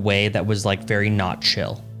progressed in a way that was like very not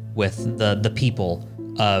chill with the people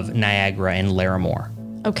of Niagara and Larimore.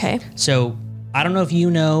 Okay. So I don't know if you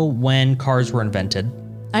know when cars were invented,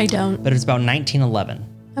 I don't. but it's about 1911.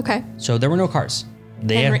 Okay. So there were no cars.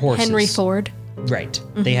 They had horses. Henry Ford. Right.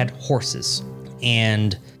 They had horses.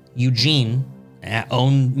 And Eugene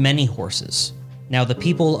owned many horses. Now, the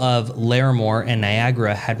people of Larimore and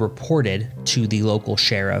Niagara had reported to the local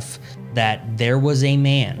sheriff that there was a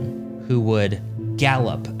man who would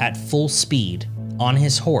gallop at full speed on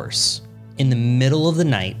his horse in the middle of the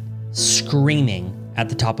night, screaming at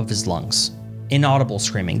the top of his lungs. Inaudible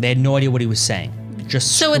screaming. They had no idea what he was saying.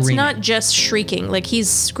 Just So screaming. it's not just shrieking, like he's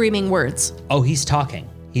screaming words. Oh, he's talking.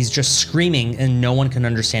 He's just screaming and no one can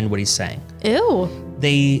understand what he's saying. Ew.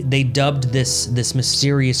 They dubbed this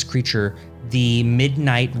mysterious creature the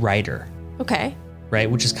Midnight Rider, Okay. right?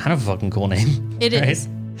 Which is kind of a fucking cool name. It right? is.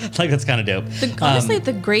 Like that's kind of dope. Honestly,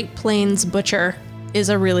 the Great Plains Butcher is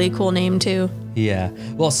a really cool name too. Yeah.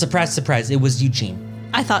 Well, surprise, surprise, it was Eugene.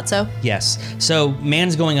 I thought so. Yes. So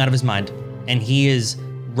man's going out of his mind and he is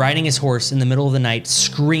riding his horse in the middle of the night,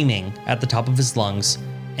 screaming at the top of his lungs.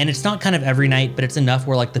 And it's not kind of every night, but it's enough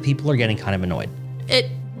where like the people are getting kind of annoyed.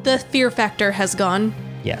 The fear factor has gone.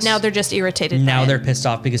 Yes. Now they're just irritated. Now by they're it. pissed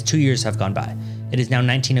off because 2 years have gone by. It is now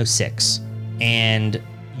 1906. And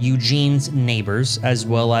Eugene's neighbors, as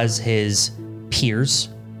well as his peers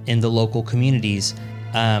in the local communities,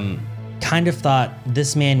 kind of thought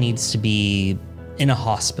this man needs to be in a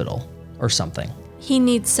hospital or something. He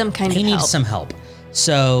needs some kind He of needs help. some help.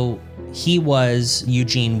 So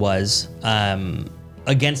Eugene was,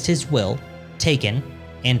 against his will, taken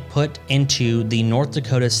and put into the North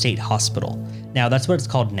Dakota State Hospital. Now, that's what it's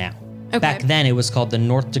called now. Okay. Back then, it was called the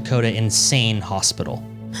North Dakota Insane Hospital.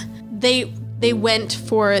 They went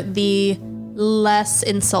for the less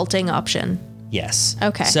insulting option. Yes.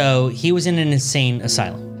 Okay. So he was in an insane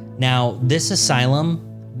asylum. Now, this asylum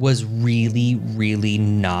was really, really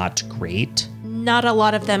not great. Not a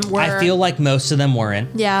lot of them were. I feel like most of them weren't.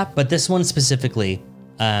 Yeah. But this one specifically,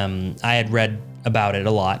 I had read about it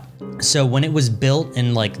a lot. So when it was built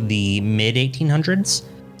in like the mid 1800s,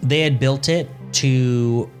 they had built it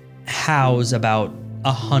to house about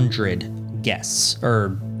 100 guests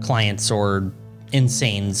or clients or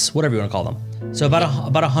insanes, whatever you want to call them. So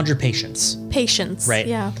about 100 patients. Patients. Right.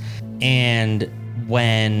 Yeah. And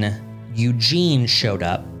when Eugene showed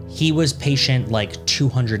up, he was patient like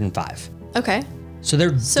 205. Okay. So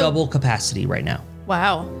they're double capacity right now.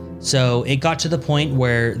 Wow. So it got to the point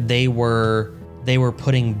where they were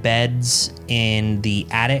putting beds in the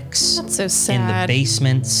attics, That's so in the sad.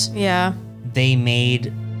 basements. Yeah. They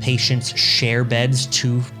made patients share beds,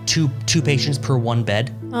 two patients per one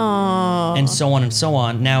bed. Oh. And so on and so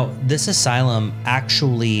on. Now, this asylum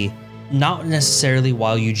actually, not necessarily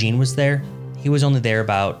while Eugene was there, he was only there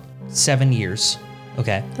about 7 years.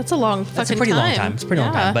 Okay. That's a long fucking time. That's a pretty long time. It's a pretty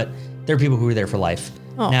long time, but there are people who were there for life.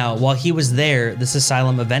 Oh. Now, while he was there, this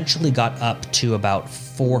asylum eventually got up to about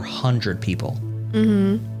 400 people.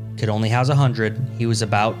 Mm-hmm. Could only house 100. He was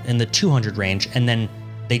about in the 200 range, and then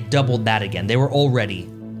they doubled that again. They were already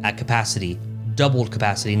at capacity, doubled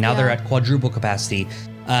capacity. Now they're at quadruple capacity.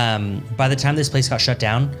 By the time this place got shut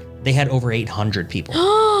down, they had over 800 people.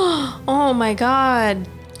 Oh my God.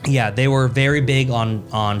 Yeah, they were very big on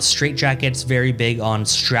straitjackets, very big on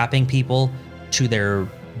strapping people to their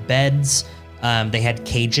beds. They had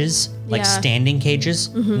cages, like standing cages,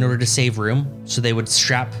 in order to save room. So they would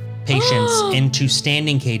strap patients into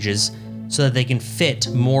standing cages so that they can fit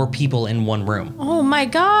more people in one room. Oh my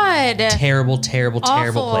God. Terrible, terrible,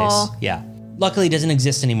 terrible Awful. place. Yeah. Luckily, it doesn't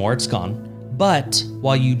exist anymore. It's gone. But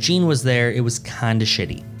while Eugene was there, it was kind of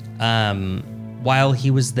shitty. While he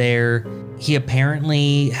was there, he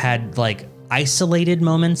apparently had like isolated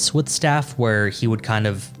moments with staff where he would kind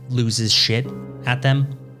of lose his shit at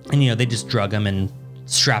them. And, they just drug him and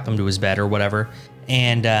strap him to his bed or whatever.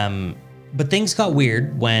 And, but things got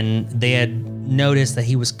weird when they had noticed that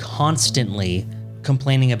he was constantly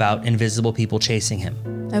complaining about invisible people chasing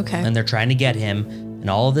him. Okay. And they're trying to get him and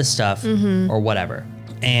all of this stuff or whatever.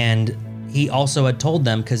 And he also had told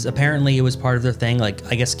them, because apparently it was part of their thing, like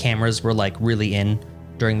I guess cameras were like really in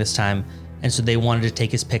during this time. And so they wanted to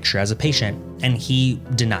take his picture as a patient, and he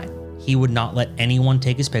denied. He would not let anyone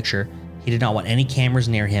take his picture. He did not want any cameras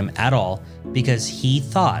near him at all because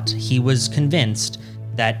he was convinced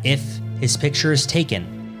that if his picture is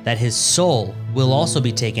taken, that his soul will also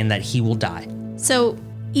be taken, that he will die. So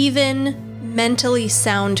even mentally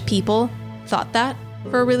sound people thought that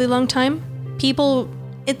for a really long time.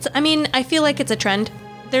 I feel like it's a trend.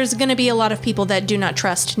 There's going to be a lot of people that do not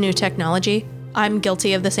trust new technology. I'm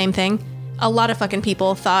guilty of the same thing. A lot of fucking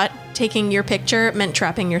people thought taking your picture meant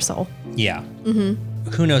trapping your soul. Yeah. Mm-hmm.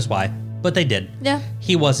 Who knows why, but they did. Yeah.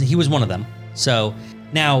 He was one of them. So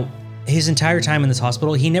now his entire time in this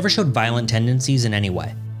hospital, he never showed violent tendencies in any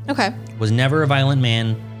way. Okay. Was never a violent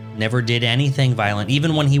man, never did anything violent.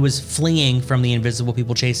 Even when he was fleeing from the invisible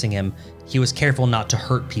people chasing him, he was careful not to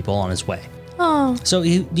hurt people on his way. Oh. So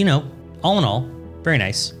he, all in all, very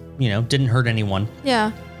nice. Didn't hurt anyone.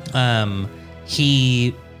 Yeah.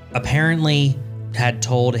 He apparently had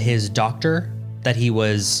told his doctor that he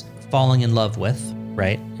was falling in love with,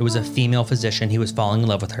 right? It was a female physician. He was falling in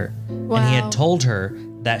love with her. Wow. And he had told her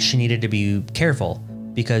that she needed to be careful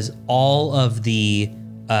because all of the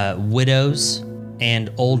widows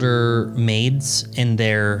and older maids in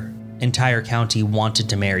their entire county wanted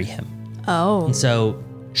to marry him. Oh. And so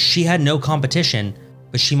she had no competition,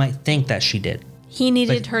 but she might think that she did. He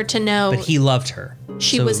needed her to know But he loved her.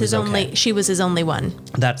 she so was it his only okay. she was his only one.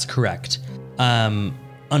 That's correct.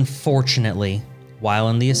 Unfortunately, while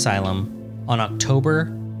in the asylum, on October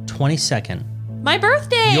 22nd, My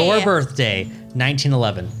birthday. your birthday,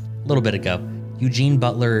 1911, a little bit ago, Eugene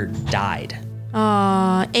Butler died.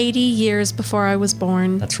 80 years before I was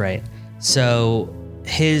born. That's right. So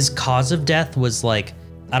his cause of death was like,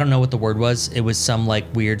 I don't know what the word was. It was some like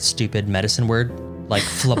weird, stupid medicine word, like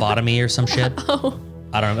phlebotomy or some shit. Oh.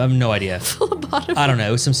 I don't know. I have no idea. Phlebotomy. I don't know.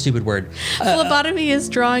 It was some stupid word. Phlebotomy is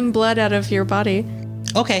drawing blood out of your body.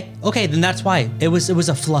 Okay, then that's why it was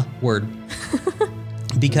a fla word,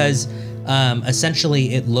 because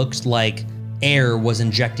essentially it looked like air was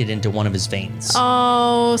injected into one of his veins.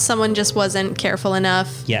 Oh, someone just wasn't careful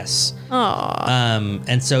enough. Yes. Oh,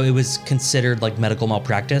 And so it was considered like medical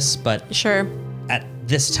malpractice, but sure. at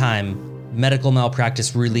this time, medical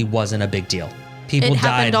malpractice really wasn't a big deal. People It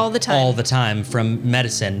happened died all the time. from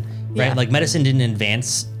medicine, right? Yeah. Like medicine didn't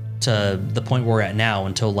advance to the point we're at now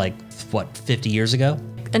until like, what, 50 years ago?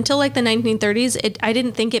 Until like the 1930s, I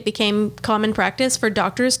didn't think it became common practice for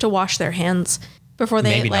doctors to wash their hands before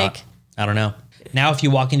they Maybe like. not. I don't know. Now, if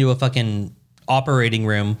you walk into a fucking operating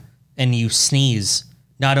room and you sneeze,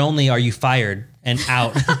 not only are you fired and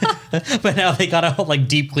out, but now they gotta like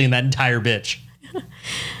deep clean that entire bitch.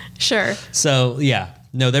 Sure. So yeah,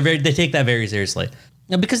 no, they take that very seriously.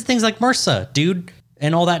 No, because of things like MRSA, dude,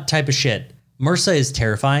 and all that type of shit. MRSA is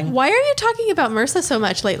terrifying. Why are you talking about MRSA so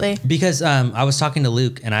much lately? Because I was talking to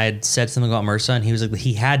Luke and I had said something about MRSA and he was like,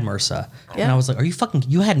 he had MRSA. Yeah. And I was like,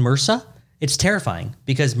 you had MRSA? It's terrifying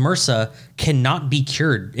because MRSA cannot be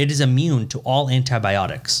cured. It is immune to all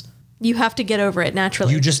antibiotics. You have to get over it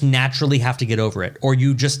naturally. You just naturally have to get over it or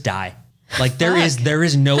you just die. Like there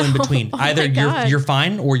is no in between. Oh Either my God. you're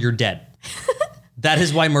fine or you're dead. That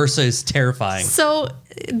is why MRSA is terrifying. So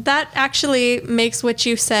that actually makes what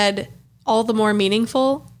you said all the more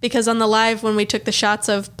meaningful because on the live when we took the shots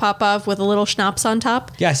of Popov with a little schnapps on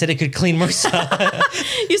top, Yeah, I said it could clean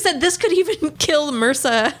MRSA. you said this could even kill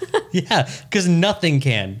MRSA. Yeah, because nothing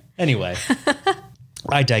can. Anyway,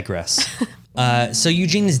 I digress. So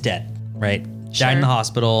Eugene is dead, right? Died in the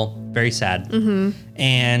hospital. Very sad. Mm-hmm.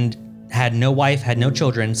 And had no wife, had no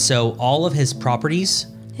children. So all of his properties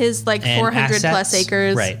His like and 400 assets, plus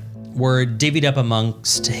acres. right, were divvied up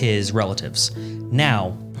amongst his relatives.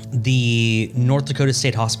 Now, the North Dakota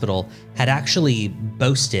State Hospital had actually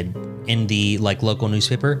boasted in the like local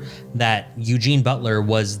newspaper that Eugene Butler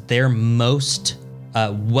was their most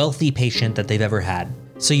wealthy patient that they've ever had.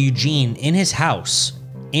 So Eugene, in his house,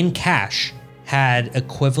 in cash, had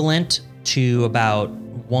equivalent to about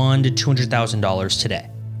 $100,000 to $200,000 today,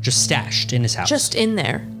 just stashed in his house. Just in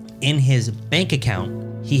there. In his bank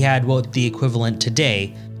account, he had what the equivalent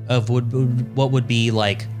today of what would be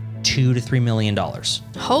like $2 to $3 million.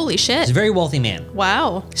 Holy shit. He's a very wealthy man.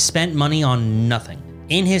 Wow. Spent money on nothing.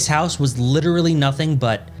 In his house was literally nothing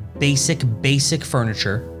but basic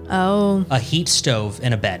furniture, Oh. a heat stove,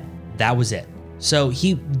 and a bed. That was it. So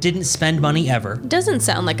he didn't spend money ever. Doesn't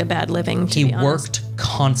sound like a bad living, to He be honest. worked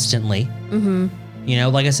constantly. Mm-hmm. You know,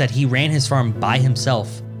 like I said, he ran his farm by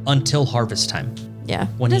himself until harvest time Yeah.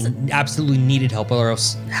 when he absolutely needed help, or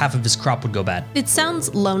else half of his crop would go bad. It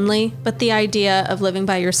sounds lonely, but the idea of living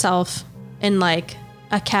by yourself in like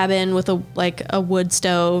a cabin with a wood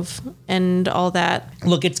stove and all that.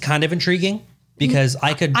 Look, it's kind of intriguing because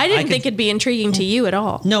I didn't think it'd be intriguing to you at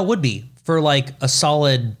all. No, it would be for like a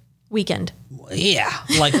solid, Weekend. yeah,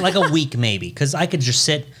 like a week maybe, because I could just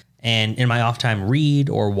sit and in my off time read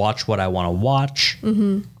or watch what I want to watch,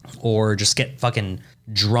 or just get fucking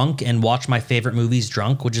drunk and watch my favorite movies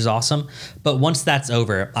drunk, which is awesome. But once that's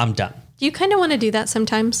over, I'm done. Do you kind of want to do that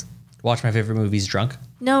sometimes? Watch my favorite movies drunk?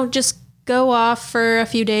 No, just go off for a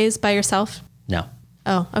few days by yourself. No,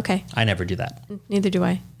 Oh, okay. I never do that. Neither do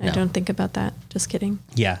I. I No. don't think about that. Just kidding.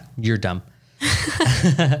 Yeah, you're dumb.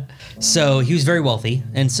 So he was very wealthy,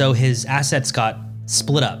 and so his assets got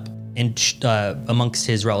split up in amongst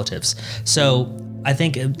his relatives. So I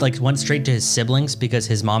think it like went straight to his siblings because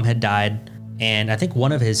his mom had died, and I think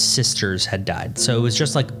one of his sisters had died. So it was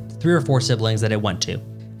just like 3 or 4 siblings that it went to.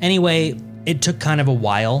 Anyway, it took kind of a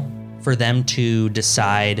while for them to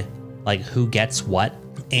decide like who gets what,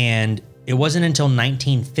 and it wasn't until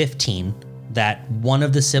 1915 that one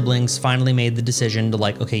of the siblings finally made the decision to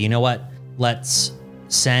like, okay, you know what? Let's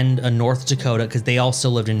send a North Dakota, because they all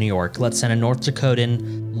still lived in New York. Let's send a North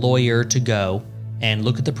Dakotan lawyer to go and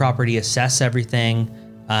look at the property, assess everything,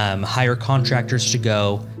 hire contractors to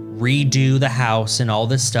go, redo the house and all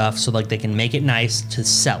this stuff so like they can make it nice to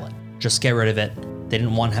sell it. Just get rid of it. They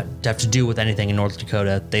didn't want to have to do with anything in North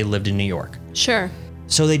Dakota. They lived in New York. Sure.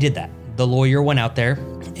 So they did that. The lawyer went out there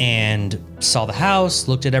and saw the house,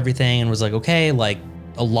 looked at everything, and was like, okay, like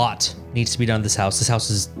a lot needs to be done to this house. This house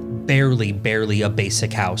is barely a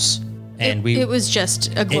basic house. And it was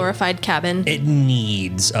just a glorified cabin. it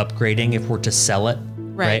needs upgrading if we're to sell it.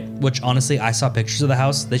 Right. Which honestly, I saw pictures of the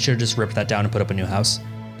house. They should have just ripped that down and put up a new house.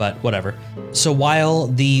 But whatever. So while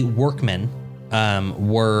the workmen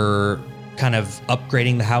were kind of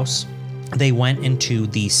upgrading the house, they went into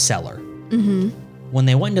the cellar. Mm-hmm. When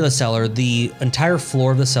they went into the cellar, the entire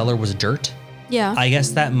floor of the cellar was dirt. Yeah. I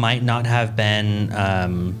guess that might not have been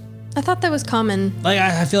I thought that was common. Like,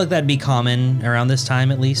 I feel like that'd be common around this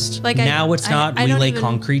time at least. Like, now it's not. I We don't lay even-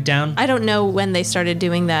 concrete down. I don't know when they started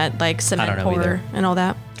doing that, like cement don't know pour either. and all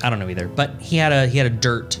that. I don't know either. But he had a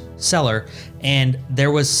dirt cellar, and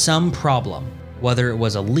there was some problem, whether it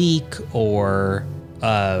was a leak or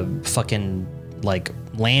a fucking like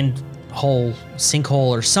land hole, sinkhole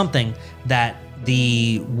or something, that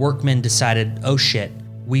the workmen decided, oh shit,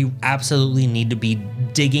 we absolutely need to be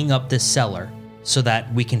digging up this cellar so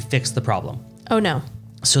that we can fix the problem. Oh no.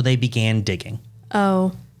 So they began digging,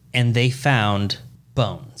 Oh, and they found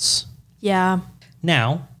bones. yeah.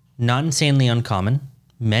 Now, not insanely uncommon,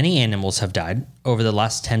 many animals have died over the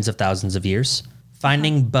last tens of thousands of years.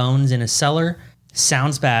 Finding bones in a cellar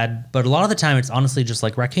sounds bad, but a lot of the time it's honestly just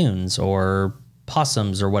like raccoons or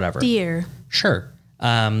possums or whatever. Deer. Sure.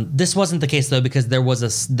 This wasn't the case though, because there was a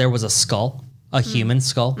skull, a human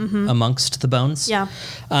skull amongst the bones. Yeah.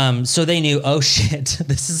 So they knew, oh shit,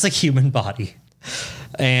 this is a human body,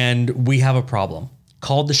 and we have a problem.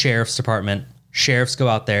 Called the sheriff's department. Sheriffs go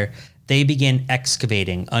out there. They begin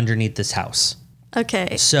excavating underneath this house.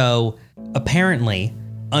 Okay. So apparently,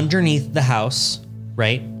 underneath the house,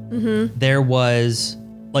 right? There was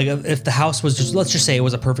like, if the house was just, let's just say it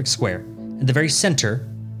was a perfect square. At the very center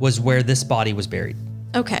was where this body was buried.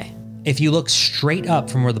 Okay. If you look straight up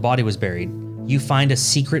from where the body was buried, you find a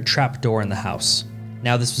secret trap door in the house.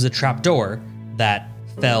 Now, this was a trap door that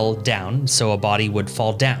fell down, so a body would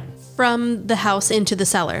fall down. From the house into the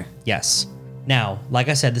cellar. Yes. Now, like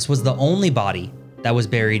I said, this was the only body that was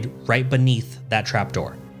buried right beneath that trap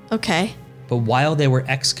door. Okay. But while they were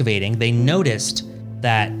excavating, they noticed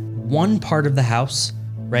that one part of the house,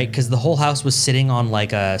 right, because the whole house was sitting on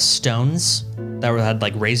like stones that had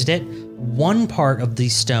like raised it, one part of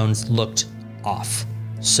these stones looked off.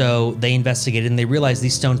 So they investigated and they realized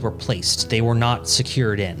these stones were placed. They were not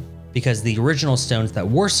secured in, because the original stones that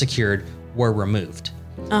were secured were removed.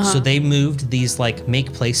 So they moved these like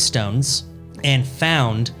make place stones and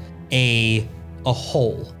found a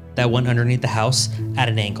hole that went underneath the house at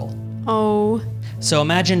an angle. Oh. So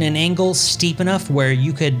imagine an angle steep enough where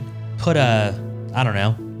you could put I don't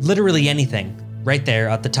know, literally anything right there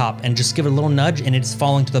at the top and just give it a little nudge, and it's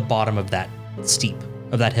falling to the bottom of that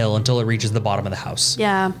hill until it reaches the bottom of the house.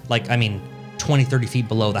 Yeah. Like, I mean, 20, 30 feet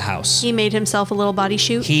below the house. He made himself a little body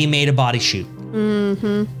chute. He made a body chute.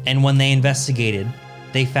 And when they investigated,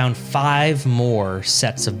 they found 5 more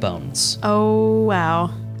sets of bones. Oh, wow.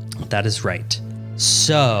 That is right.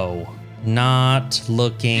 So, not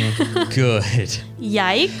looking good.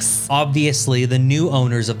 Yikes. Obviously, the new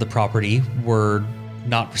owners of the property were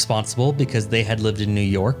not responsible because they had lived in New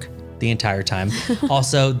York the entire time.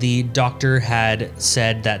 Also, the doctor had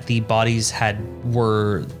said that the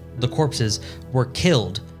corpses were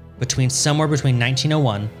killed somewhere between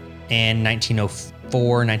 1901 and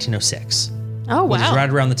 1904, 1906. Oh, wow. Which is right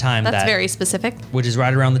around the time That's very specific. which is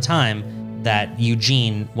right around the time that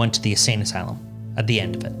Eugene went to the insane asylum at the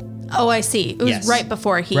end of it. Oh, I see. It was Yes. right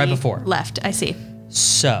before he left. I see.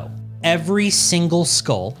 So every single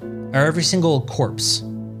skull or every single corpse,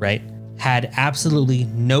 right, had absolutely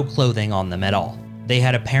no clothing on them at all. They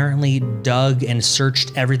had apparently dug and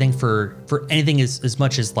searched everything for anything as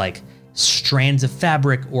much as like strands of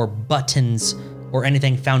fabric or buttons or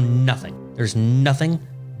anything, found nothing. There's nothing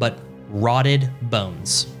but rotted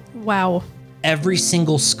bones. Wow. Every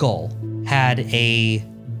single skull had a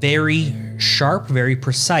very sharp, very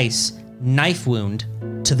precise knife wound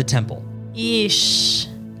to the temple. Yeesh.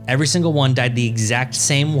 Every single one died the exact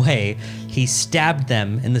same way. He stabbed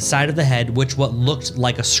them in the side of the head, which what looked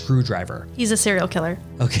like a screwdriver. He's a serial killer.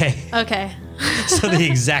 Okay. Okay. So the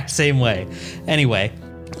exact same way. Anyway,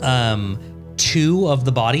 2 of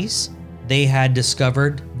the bodies, they had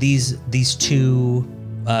discovered these 2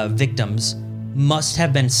 victims must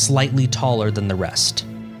have been slightly taller than the rest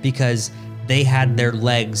because they had their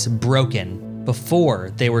legs broken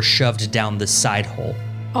before they were shoved down the side hole.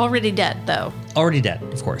 Already dead, though. Already dead,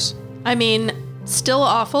 of course. I mean, still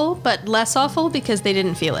awful, but less awful because they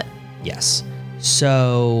didn't feel it. Yes.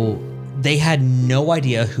 So they had no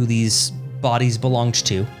idea who these bodies belonged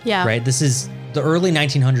to. Yeah. Right? This is the early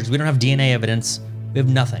 1900s. We don't have DNA evidence. We have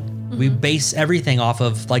nothing. We base everything off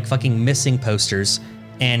of like fucking missing posters,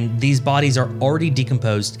 and these bodies are already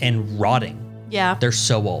decomposed and rotting. Yeah. They're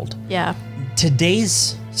so old. Yeah.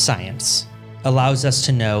 Today's science allows us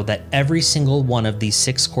to know that every single one of these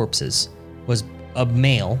 6 corpses was a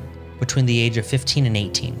male between the age of 15 and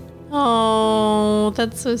 18. Oh,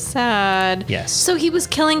 that's so sad. Yes. So he was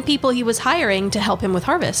killing people he was hiring to help him with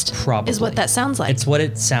harvest. Probably. Is what that sounds like. It's what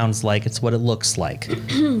it sounds like. It's what it looks like.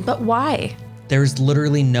 But why? There's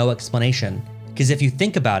literally no explanation. Because if you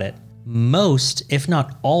think about it, most, if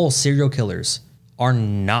not all, serial killers are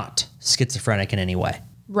not schizophrenic in any way.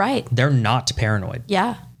 Right. They're not paranoid.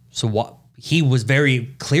 Yeah. So what? He was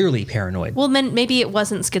very clearly paranoid. Well, then maybe it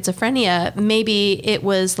wasn't schizophrenia. Maybe it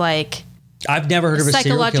was like I've never heard of a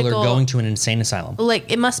serial killer psychological- going to an insane asylum.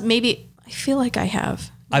 it must maybe. I feel like I have.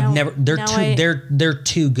 I've Now- never. They're now too. They're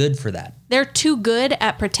too good for that. They're too good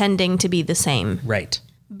at pretending to be the same. Right.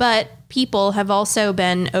 But people have also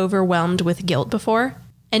been overwhelmed with guilt before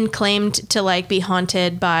and claimed to like be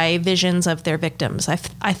haunted by visions of their victims.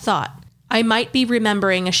 I thought I might be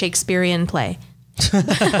remembering a Shakespearean play,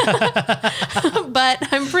 but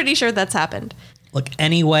I'm pretty sure that's happened. Look,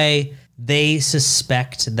 anyway, they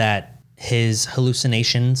suspect that his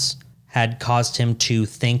hallucinations had caused him to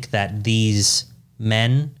think that these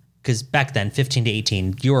men, because back then, 15 to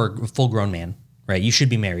 18, you're a full-grown man, right? You should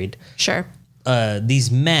be married. Sure.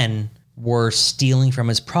 These men were stealing from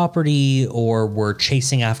his property or were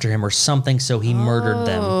chasing after him or something, so he murdered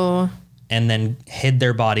them and then hid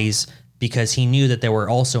their bodies because he knew that there were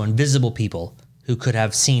also invisible people who could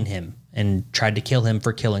have seen him and tried to kill him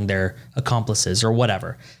for killing their accomplices or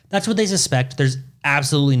whatever. That's what they suspect. There's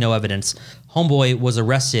absolutely no evidence. Homeboy was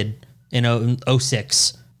arrested in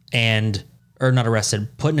 06 or not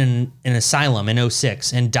arrested, put in an asylum in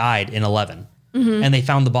 06 and died in 11. And they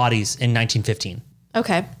found the bodies in 1915.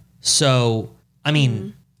 Okay. So, I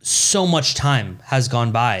mean, so much time has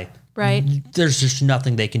gone by. Right. There's just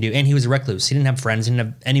nothing they can do. And he was a recluse. He didn't have friends. He didn't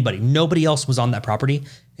have anybody. Nobody else was on that property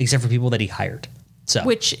except for people that he hired. So,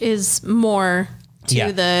 Which is more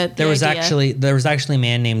to the there was idea. actually a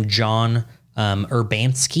man named John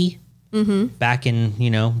Urbanski back in,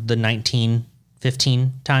 the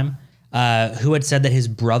 1915 time, who had said that his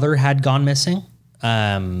brother had gone missing.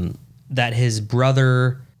 That his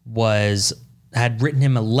brother had written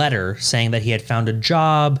him a letter saying that he had found a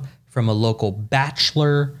job from a local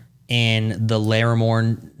bachelor in the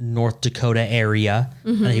Larimore, North Dakota area,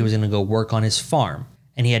 and that he was going to go work on his farm.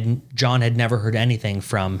 And John had never heard anything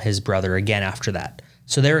from his brother again after that.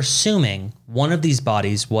 So they're assuming one of these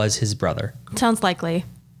bodies was his brother. Sounds likely.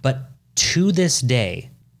 But to this day,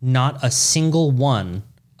 not a single one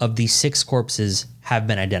of these 6 corpses have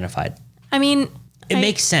been identified. I mean, It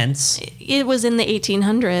makes sense. it was in the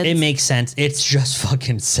 1800s. It makes sense. It's just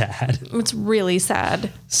fucking sad. It's really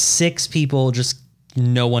sad. 6 people, just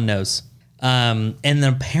no one knows. And then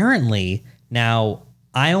apparently, now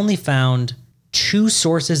I only found 2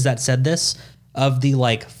 sources that said this. Of the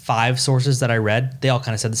 5 sources that I read, they all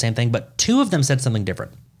kind of said the same thing, but 2 of them said something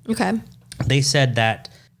different. Okay. They said that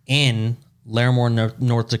in Larimore,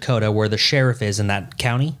 North Dakota, where the sheriff is in that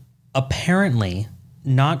county, apparently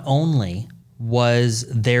not only was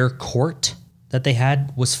their court that they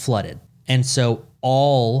had was flooded. And so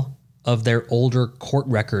all of their older court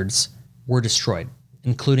records were destroyed,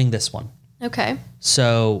 including this one. Okay.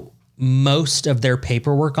 So most of their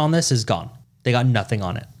paperwork on this is gone. They got nothing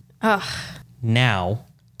on it. Ugh. Now,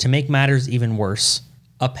 to make matters even worse,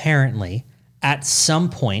 apparently at some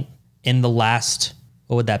point in the last,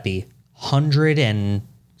 what would that be,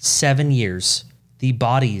 107 years, the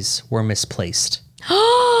bodies were misplaced.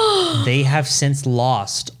 They have since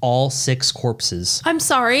lost all 6 corpses. I'm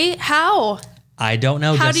sorry. How? I don't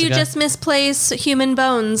know, How Jessica. do you just misplace human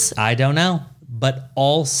bones? I don't know, but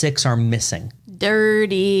all 6 are missing.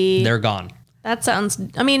 Dirty. They're gone. That sounds,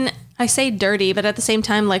 I mean, I say dirty, but at the same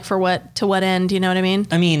time, to what end? You know what I mean?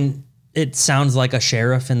 I mean, it sounds like a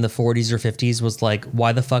sheriff in the 40s or 50s was like,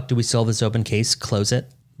 why the fuck do we still have this open case? Close it.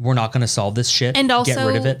 We're not going to solve this shit. And also get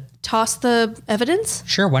rid of it. toss the evidence?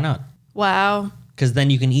 Sure, why not? Wow. Because then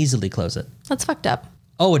you can easily close it. That's fucked up.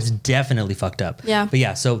 Oh, it's definitely fucked up. Yeah. But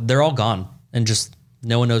yeah, so they're all gone and just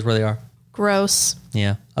no one knows where they are. Gross.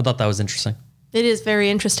 Yeah, I thought that was interesting. It is very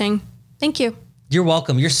interesting. Thank you. You're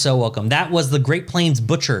welcome. You're so welcome. That was the Great Plains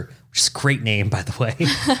Butcher, which is a great name, by the way.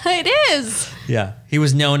 It is. Yeah. He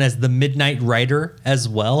was known as the Midnight Rider as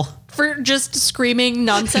well. For just screaming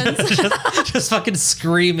nonsense. Just fucking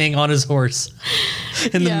screaming on his horse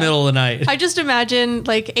in the Yeah. middle of the night. I just imagine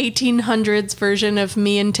 1800s version of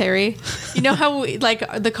me and Terry. You know how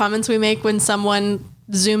the comments we make when someone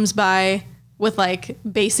zooms by with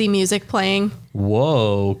bassy music playing?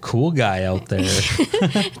 Whoa, cool guy out there.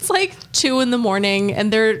 It's 2 a.m.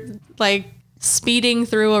 and they're speeding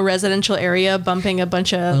through a residential area, bumping a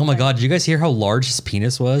bunch of, Oh my God, did you guys hear how large his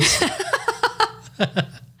penis was?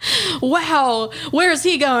 wow, where is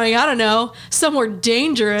he going? I don't know. Somewhere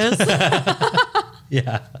dangerous.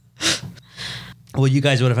 Yeah. Well, you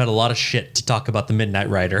guys would have had a lot of shit to talk about the Midnight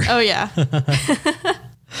Rider. Oh, yeah. But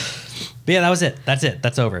yeah, that was it. That's it.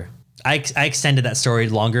 That's over. I extended that story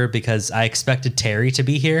longer because I expected Terry to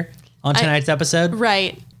be here on tonight's episode.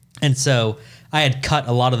 Right. And so I had cut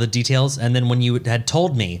a lot of the details. And then when you had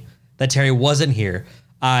told me that Terry wasn't here,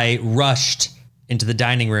 I rushed into the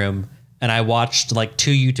dining room and I watched like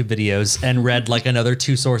 2 YouTube videos and read like another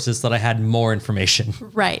 2 sources that I had more information.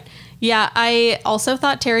 Right. Yeah. I also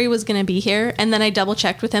thought Terry was going to be here. And then I double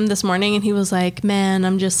checked with him this morning and he was like, man,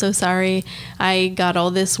 I'm just so sorry. I got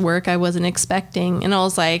all this work I wasn't expecting. And I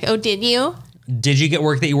was like, oh, did you? Did you get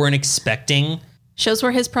work that you weren't expecting? Shows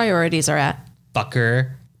where his priorities are at.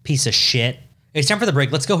 Fucker. Piece of shit. It's time for the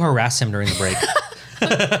break. Let's go harass him during the break.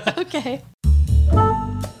 Okay.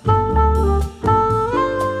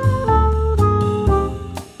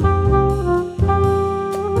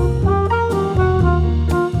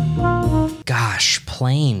 Gosh,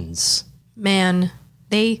 planes. Man,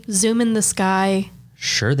 they zoom in the sky.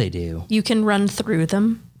 Sure they do. You can run through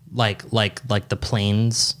them. Like the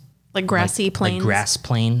planes. Like grassy plains. Like grass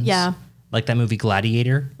planes. Yeah. Like that movie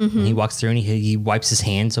Gladiator. And he walks through and he wipes his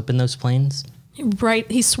hands up in those planes. Right.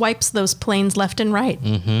 He swipes those planes left and right.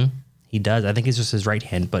 He does. I think it's just his right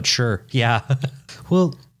hand, but sure. Yeah.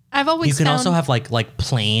 Well, I've always you can found, also have like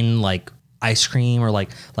plain like ice cream or like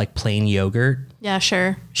plain yogurt. Yeah,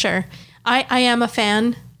 sure. I am a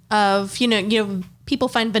fan of, you know, people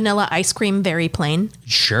find vanilla ice cream very plain.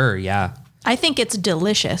 Sure, yeah. I think it's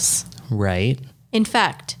delicious. Right. In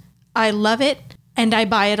fact, I love it and I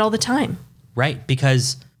buy it all the time. Right,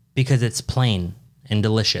 because it's plain and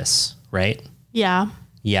delicious, right? Yeah.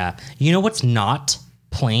 Yeah. You know what's not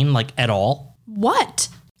plain like at all? What?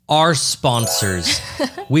 Our sponsors.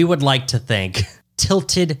 We would like to thank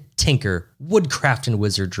Tilted Tinker, Woodcraft and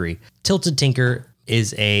Wizardry. Tilted Tinker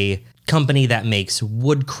is a company that makes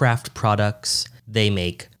woodcraft products. They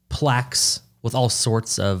make plaques with all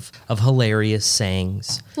sorts of hilarious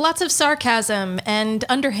sayings. Lots of sarcasm and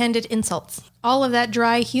underhanded insults. All of that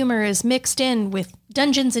dry humor is mixed in with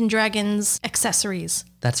Dungeons and Dragons accessories.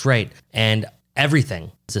 That's right. And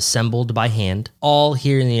everything is assembled by hand, all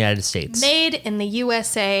here in the United States. Made in the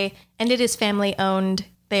USA, and it is family owned.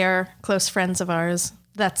 They are close friends of ours.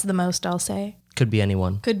 That's the most I'll say. Could be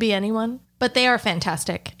anyone. Could be anyone. But they are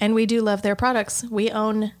fantastic, and we do love their products. We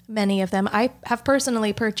own many of them. I have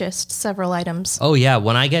personally purchased several items. Oh yeah,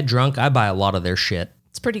 when I get drunk, I buy a lot of their shit.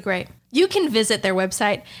 It's pretty great. You can visit their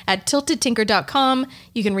website at tiltedtinker.com.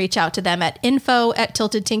 You can reach out to them at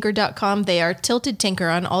info@tiltedtinker.com. They are Tilted Tinker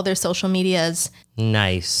on all their social medias.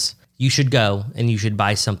 Nice. You should go and you should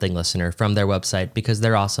buy something, listener, from their website because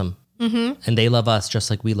they're awesome. And they love us just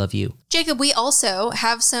like we love you. Jacob, we also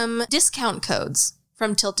have some discount codes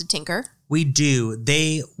from Tilted Tinker. We do.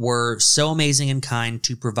 They were so amazing and kind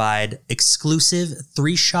to provide exclusive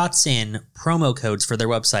 3 Shots In promo codes for their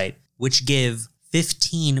website, which give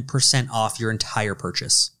 15% off your entire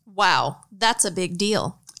purchase. Wow, that's a big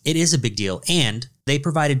deal. It is a big deal. And they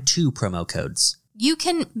provided 2 promo codes. You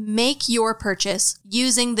can make your purchase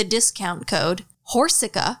using the discount code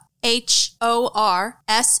HORSICA, HORSEICA.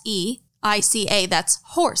 That's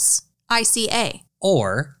horse, ICA.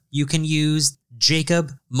 Or you can use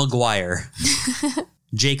Jacob Maguire.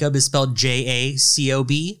 Jacob is spelled Jacob,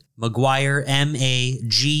 Maguire, Maguire.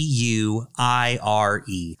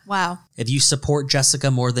 Wow. If you support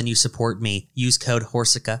Jessica more than you support me, use code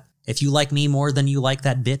HORSICA. If you like me more than you like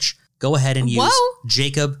that bitch, go ahead and use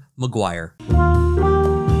Jacob Maguire.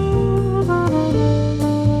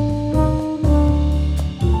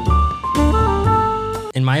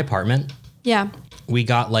 In my apartment, Yeah. we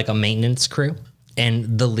got like a maintenance crew,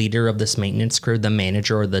 and the leader of this maintenance crew, the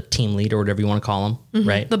manager or the team leader, or whatever you want to call him,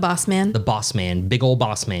 right? The boss man. The boss man, big old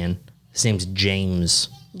boss man. His name's James.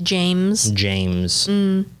 James.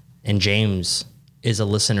 And James is a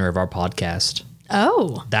listener of our podcast.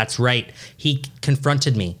 Oh. That's right. He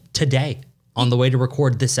confronted me today on the way to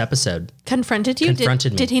record this episode. Confronted you?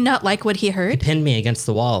 Confronted me. Did he not like what he heard? Pinned me against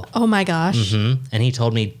the wall. Oh my gosh. And he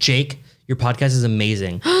told me, Jake, your podcast is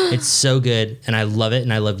amazing. It's so good, and I love it,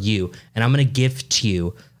 and I love you. And I'm going to gift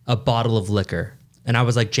you a bottle of liquor. And I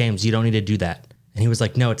was like, James, you don't need to do that. And he was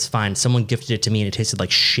like, no, it's fine. Someone gifted it to me, and it tasted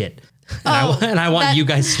like shit. And I want you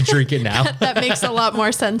guys to drink it now. That makes a lot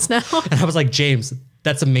more sense now. And I was like, James,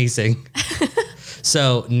 that's amazing.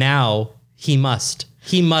 So now he must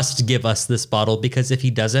give us this bottle, because if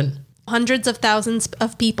he doesn't, Hundreds of thousands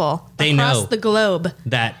of people They across know. the globe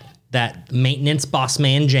that maintenance boss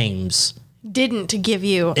man James, didn't give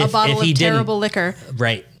you a If bottle he of didn't- terrible liquor.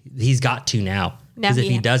 right, he's got to now. Now Because if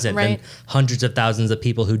he- he doesn't, right. then hundreds of thousands of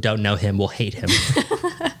people who don't know him will hate him.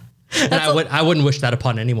 And I wouldn't wish that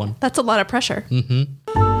upon anyone. That's a lot of pressure.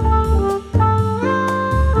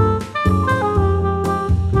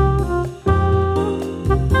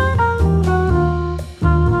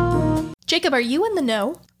 Jacob, are you in the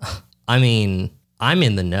know? I mean, I'm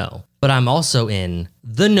in the know, but I'm also in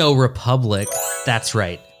the No Republic. That's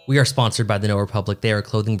right. We are sponsored by the No Republic. They are a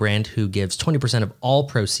clothing brand who gives 20% of all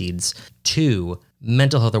proceeds to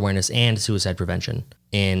mental health awareness and suicide prevention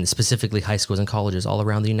in specifically high schools and colleges all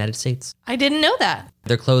around the United States. I didn't know that.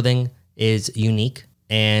 Their clothing is unique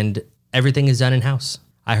and everything is done in-house.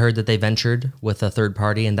 I heard that they ventured with a third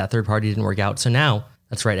party and that third party didn't work out. So now,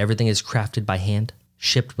 that's right, everything is crafted by hand,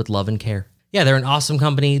 shipped with love and care. Yeah, they're an awesome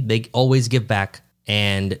company. They always give back.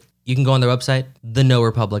 And you can go on their website, The No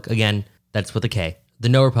Republic. Again, that's with a K,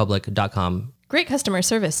 thenorepublic.com. Great customer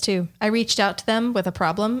service, too. I reached out to them with a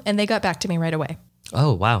problem, and they got back to me right away.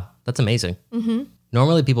 Oh, wow. That's amazing. Mm-hmm.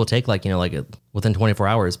 Normally people take within 24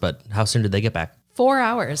 hours, but how soon did they get back? 4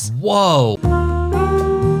 hours. Whoa.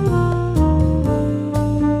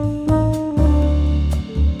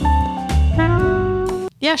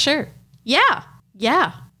 Yeah, sure. Yeah.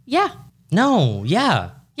 No,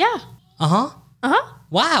 yeah. Uh-huh.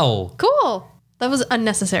 Wow. Cool. That was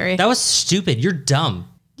unnecessary. That was stupid. You're dumb.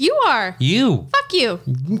 You are. You. Fuck you.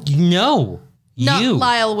 No. No, You.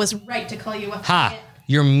 Lyle was right to call you a Ha.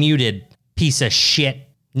 You're muted, piece of shit.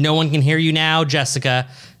 No one can hear you now, Jessica.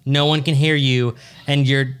 No one can hear you. And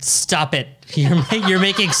stop it. You're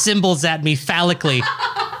making symbols at me phallically.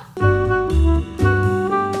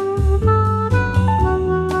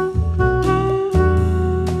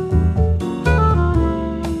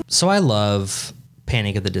 So I love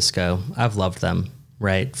Panic at the Disco. I've loved them,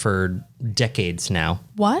 right, for decades now.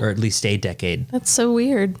 What? Or at least a decade. That's so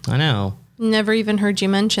weird. I know. Never even heard you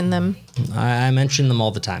mention them. I mention them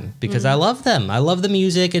all the time because I love them. I love the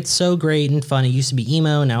music. It's so great and fun. It used to be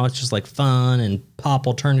emo. Now it's just like fun and pop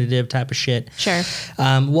alternative type of shit. Sure.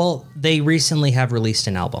 Well, they recently have released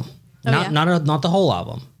an album. Oh, Not the whole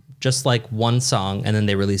album. Just like one song, and then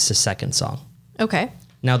they released a second song. Okay.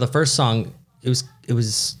 Now the first song, it was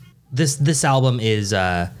this album is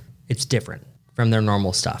it's different from their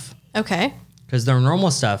normal stuff Okay. because their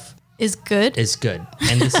normal stuff Is good. is good,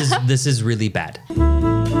 and this is really bad.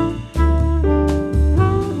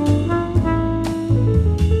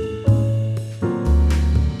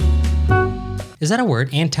 Is that a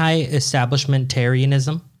word?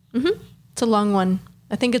 Anti-establishmentarianism? It's a long one.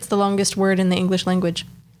 I think it's the longest word in the English language.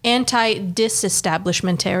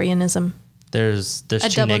 Anti-disestablishmentarianism. There's A two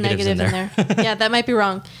double negatives negative in there. Yeah, that might be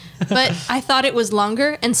wrong. But I thought it was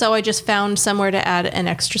longer, and so I just found somewhere to add an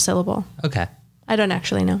extra syllable. Okay. I don't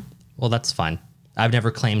actually know. Well, that's fine. I've never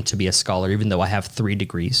claimed to be a scholar, even though I have 3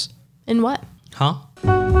 degrees. In what? Huh?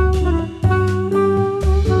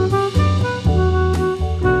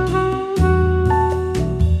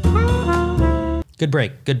 Good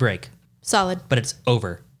break. Good break. Solid. But it's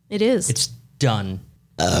over. It is. It's done.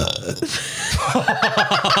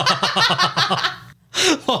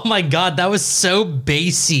 Oh my God, that was so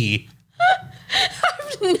bassy.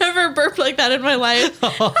 never burped like that in my life.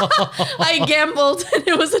 I gambled, and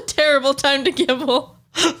it was a terrible time to gamble.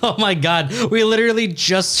 Oh my God. We literally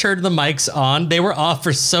just turned the mics on. They were off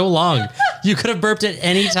for so long. You could have burped at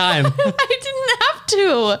any time. I didn't have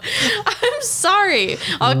to. I'm sorry.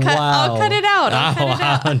 I'll cut it out. I'll cut it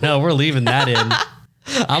out. No, we're leaving that in.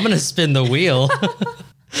 I'm going to spin the wheel.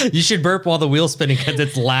 You should burp while the wheel's spinning because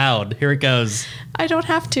it's loud. Here it goes. I don't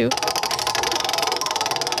have to.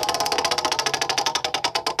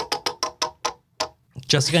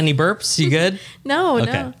 Jessica, any burps? You good? No,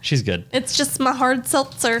 Okay, no. she's good. It's just my hard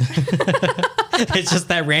seltzer. It's just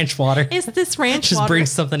that ranch water. It's this ranch Just water.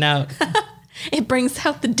 brings something out. It brings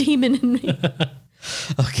out the demon in me.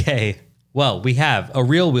 Okay. Well, we have a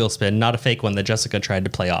real wheel spin, not a fake one that Jessica tried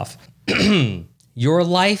to play off. Your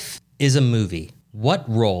life is a movie. What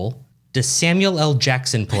role does Samuel L.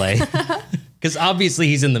 Jackson play? Because obviously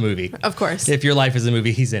he's in the movie. Of course. If your life is a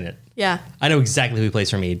movie, he's in it. Yeah. I know exactly who he plays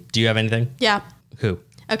for me. Do you have anything? Yeah. Who?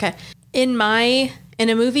 Okay. In a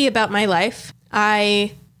movie about my life,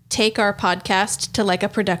 I take our podcast to like a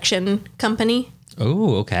production company,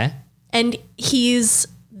 Oh, okay. and he's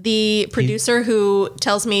the producer who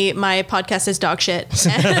tells me my podcast is dog shit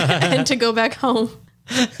and to go back home.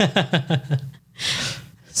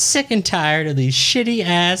 Sick and tired of these shitty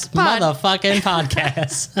ass motherfucking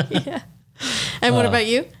podcasts. Yeah. And what about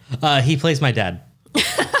you? He plays my dad.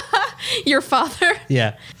 Your father?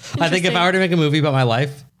 Yeah. I think if I were to make a movie about my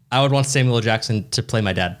life, I would want Samuel L. Jackson to play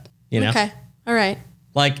my dad. You know? Okay. All right.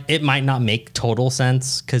 Like, it might not make total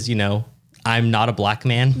sense because, you know, I'm not a black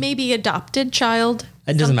man. Maybe adopted child.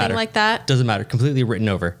 It doesn't something matter. like that. Doesn't matter. Completely written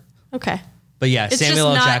over. Okay. But yeah, It's Samuel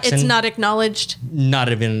L. just not, Jackson. it's not acknowledged. Not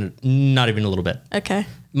even a little bit. Okay.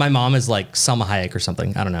 My mom is like Salma Hayek or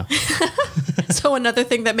something. I don't know. So another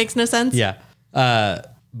thing that makes no sense. Yeah.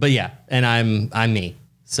 But yeah, and I'm me.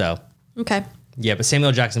 So Okay. Yeah, but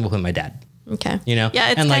Samuel Jackson will play my dad. Okay. You know?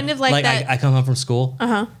 Yeah, it's and kind of like that. I come home from school.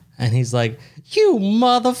 And he's like, "You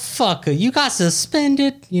motherfucker, you got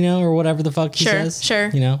suspended," you know, or whatever the fuck he says. Sure.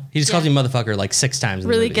 You know, he just calls me motherfucker like 6 times. In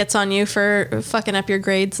Really the movie. gets on you for fucking up your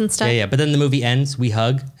grades and stuff. Yeah. But then the movie ends, we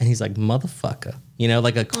hug, and he's like, "Motherfucker," you know,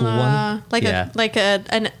 like a cool one. Like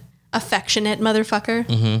an affectionate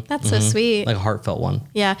motherfucker. That's so sweet. like a heartfelt one.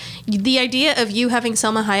 Yeah. The idea of you having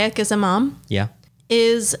Selma Hayek as a mom Yeah.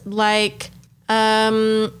 is like,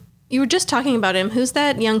 you were just talking about him. Who's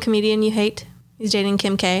that young comedian you hate? He's dating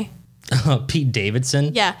Kim K. Pete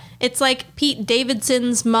Davidson. Yeah. It's like Pete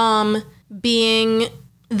Davidson's mom being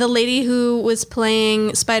the lady who was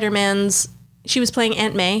playing she was playing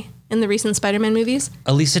Aunt May in the recent Spider-Man movies.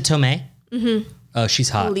 Elisa Tomei. Oh, she's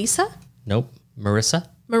hot. Lisa? Nope. Marissa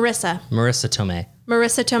Tomei.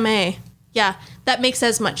 Marissa Tomei. Yeah. That makes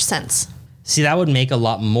as much sense. See, that would make a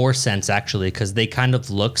lot more sense, actually, because they kind of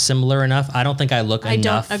look similar enough. I don't think I look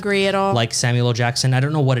enough. Don't agree at all. Like Samuel L. Jackson. I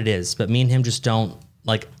don't know what it is, but me and him just don't,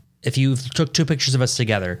 like, if you took 2 pictures of us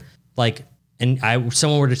together, like, and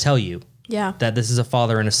someone were to tell you Yeah. that this is a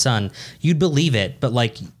father and a son, you'd believe it, but,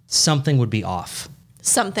 like, something would be off.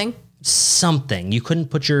 Something. You couldn't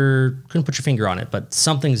put your finger on it, but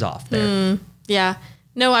something's off there. Yeah.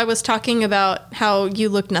 No, I was talking about how you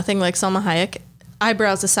look nothing like Selma Hayek,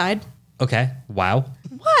 eyebrows aside. Okay. Wow.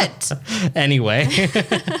 What? Anyway.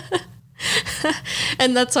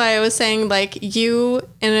 And that's why I was saying, like, you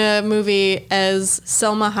in a movie as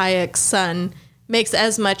Selma Hayek's son makes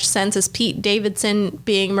as much sense as Pete Davidson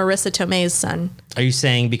being Marissa Tomei's son. Are you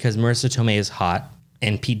saying because Marissa Tomei is hot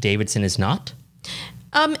and Pete Davidson is not?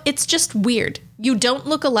 It's just weird. You don't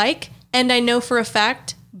look alike, and I know for a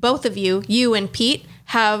fact both of you and Pete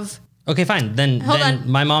have... Okay, fine. Then on.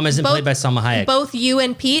 my mom isn't played by Salma Hayek. Both you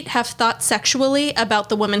and Pete have thought sexually about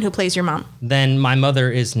the woman who plays your mom. Then my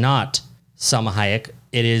mother is not Salma Hayek.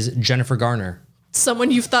 It is Jennifer Garner. Someone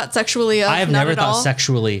you've thought sexually of. I have not never at thought all.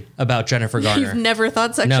 sexually about Jennifer Garner. You've never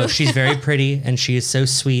thought sexually? No, she's very pretty and she is so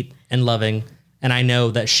sweet and loving. And I know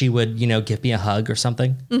that she would, give me a hug or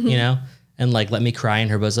something, and like let me cry in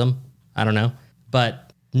her bosom. I don't know,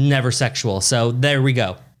 but never sexual. So there we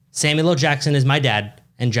go. Samuel L. Jackson is my dad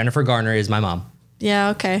and Jennifer Garner is my mom. Yeah,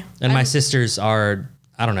 okay. And my sisters are,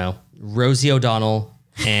 I don't know, Rosie O'Donnell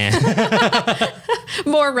and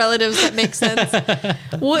More relatives that make sense.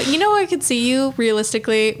 Well, I could see you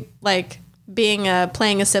realistically like being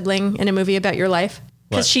playing a sibling in a movie about your life.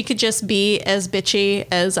 Because What? she could just be as bitchy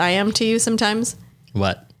as I am to you sometimes.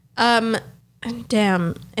 what?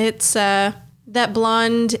 Damn. It's that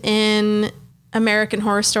blonde in American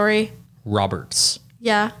Horror Story. Roberts.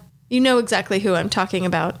 Yeah. You know exactly who I'm talking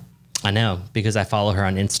about. I know because I follow her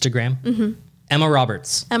on Instagram. Mm-hmm. Emma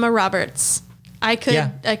Roberts. Emma Roberts. I could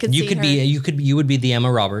You see could her. be you would be the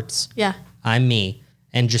Emma Roberts. Yeah. I'm me.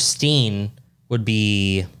 And Justine would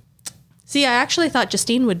be See, I actually thought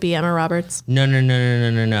Justine would be Emma Roberts. No.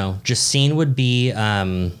 Justine would be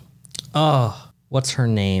what's her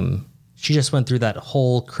name? She just went through that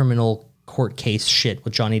whole criminal court case shit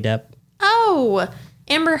with Johnny Depp. Oh,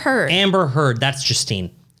 Amber Heard. Amber Heard, that's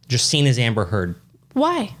Justine. Justine is Amber Heard.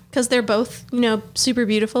 Why? Because they're both, super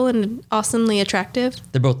beautiful and awesomely attractive.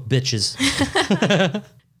 They're both bitches.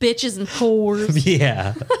 Bitches and whores.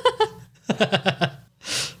 Yeah.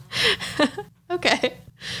 Okay.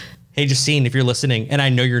 Hey, Justine, if you're listening, and I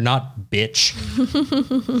know you're not, bitch.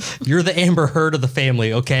 You're the Amber Heard of the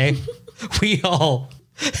family, okay?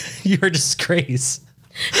 You're a disgrace.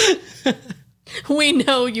 We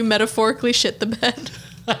know you metaphorically shit the bed.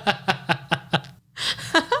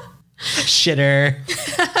 Shitter.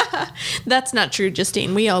 That's not true,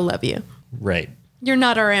 Justine. We all love you. Right. You're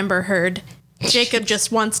not our Amber Heard. Jacob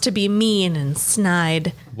just wants to be mean and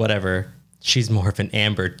snide. Whatever. She's more of an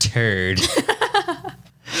Amber Turd.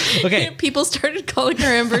 Okay. People started calling her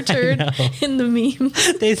Amber Turd in the meme.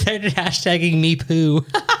 They started hashtagging me poo.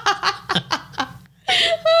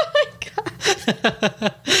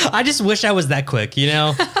 I just wish I was that quick,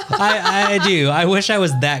 I do. I wish I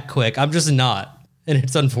was that quick. I'm just not. And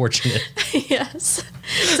it's unfortunate. Yes.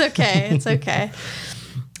 It's okay. It's okay.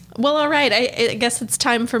 Well, all right. I guess it's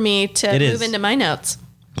time for me to move into my notes.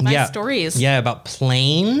 My stories. Yeah, about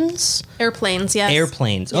planes. Airplanes, yes.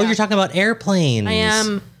 Airplanes. Oh, you're talking about airplanes. I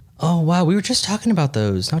am. Oh, wow. We were just talking about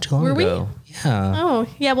those not too long ago. Yeah. Oh,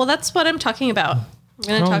 yeah. Well, that's what I'm talking about. I'm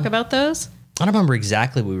going to talk about those. I don't remember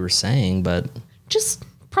exactly what we were saying, but Just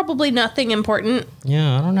probably nothing important.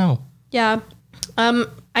 yeah, I don't know. Yeah.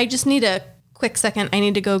 I just need a quick second. I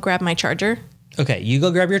need to go grab my charger. Okay, you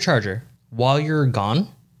go grab your charger. While you're gone,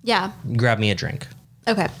 Yeah. grab me a drink.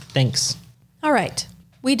 Okay. Thanks. All right.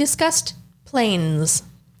 We discussed planes.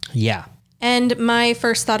 Yeah. And my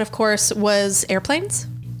first thought, of course, was airplanes.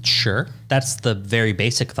 Sure. That's the very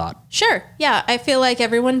basic thought. Sure. Yeah, I feel like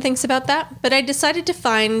everyone thinks about that. But I decided to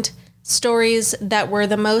find stories that were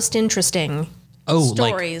the most interesting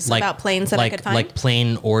stories about planes that I could find. Like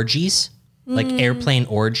plane orgies? Like airplane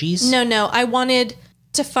orgies? No. I wanted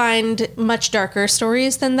to find much darker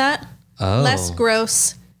stories than that. Oh. Less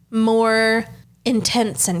gross, more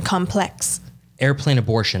intense and complex. Airplane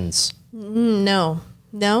abortions. No,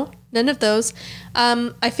 none of those.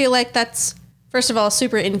 I feel like that's, first of all, a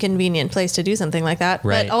super inconvenient place to do something like that.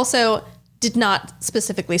 Right. But also did not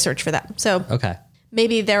specifically search for that. So Okay.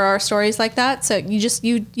 maybe there are stories like that. So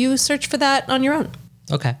you search for that on your own.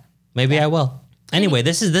 Okay. Maybe I will. Anyway,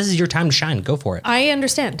 this is your time to shine. Go for it. I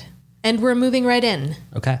understand. And we're moving right in.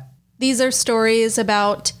 Okay. These are stories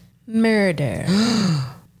about murder.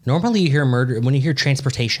 Normally you hear murder, when you hear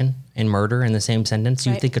transportation and murder in the same sentence,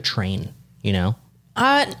 you Right. think a train, you know?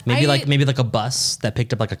 Maybe like a bus that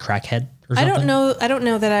picked up like a crackhead or I something. I don't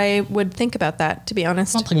know that I would think about that, to be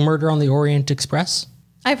honest. Not like Murder on the Orient Express.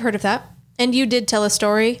 I've heard of that. And you did tell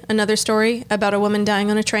another story about a woman dying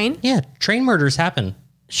on a train. Yeah, train murders happen.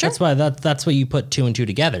 Sure. That's why that's what you put two and two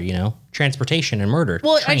together, you know? Transportation and murder.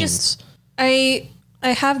 Well, Trains. I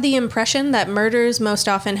have the impression that murders most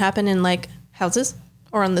often happen in like houses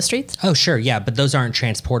or on the streets. Oh, sure, yeah, but those aren't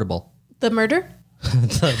transportable. The murder?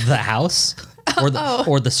 The house or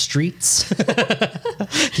the streets.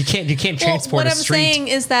 you can't transport what a I'm street. saying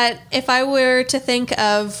is that if I were to think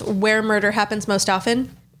of where murder happens most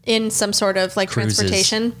often in some sort of like Cruises.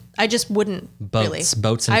 transportation, I just wouldn't Boats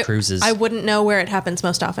really. and cruises. I wouldn't know where it happens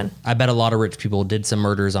most often. I bet a lot of rich people did some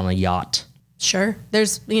murders on a yacht. Sure.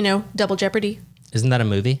 There's, Double Jeopardy. Isn't that a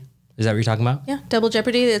movie? Is that what you're talking about? Yeah, Double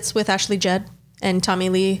Jeopardy. It's with Ashley Judd and Tommy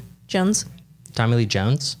Lee Jones. Tommy Lee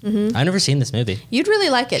Jones? Mm-hmm. I've never seen this movie. You'd really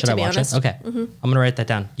like it, Should to I be watch honest. it? Okay. I'm going to write that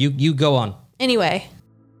down. You go on. Anyway,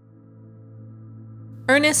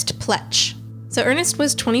 Ernest Pletch. So Ernest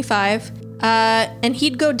was 25, and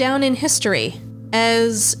he'd go down in history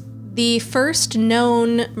as the first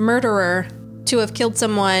known murderer to have killed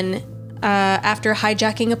someone after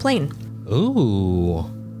hijacking a plane. Ooh.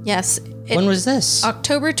 Yes. When was this?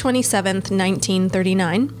 October 27th,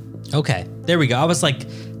 1939. Okay. There we go. I was like,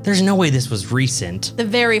 there's no way this was recent. The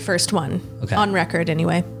very first one. Okay. On record,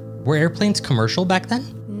 anyway. Were airplanes commercial back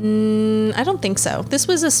then? I don't think so. This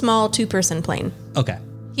was a small two-person plane. Okay.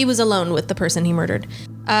 He was alone with the person he murdered.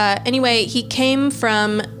 Anyway, he came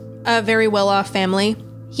from a very well-off family.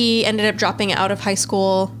 He ended up dropping out of high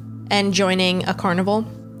school and joining a carnival,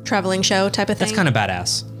 traveling show type of thing. That's kind of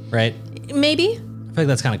badass, right? Maybe. I feel like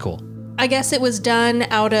that's kind of cool. I guess it was done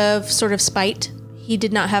out of sort of spite. He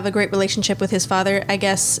did not have a great relationship with his father. I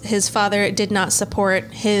guess his father did not support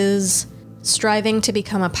his striving to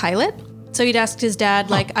become a pilot. So he'd asked his dad,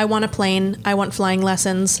 I want a plane. I want flying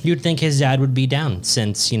lessons. You'd think his dad would be down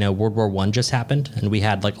since, World War I just happened and we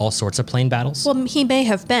had like all sorts of plane battles. Well, he may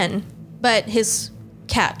have been, but his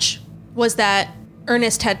catch was that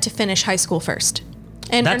Ernest had to finish high school first.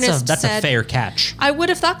 And Ernest that's said, a fair catch. I would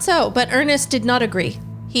have thought so, but Ernest did not agree.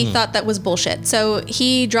 He thought that was bullshit. So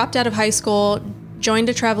he dropped out of high school, joined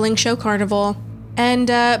a traveling show carnival, and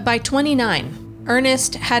by 29,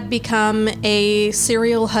 Ernest had become a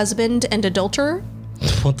serial husband and adulterer,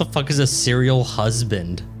 What the fuck is a serial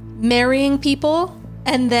husband? marrying people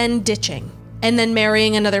and then ditching, and then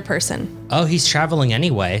marrying another person, Oh, he's traveling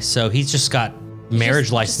anyway, so he's just got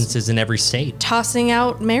marriage licenses in every state. tossing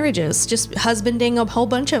out marriages, just husbanding a whole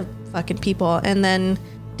bunch of fucking people, and then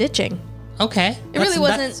ditching. Okay. It really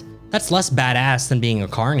wasn't- That's less badass than being a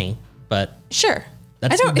carny, but Sure.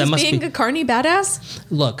 That's- I don't. that Is must being be- a carny badass?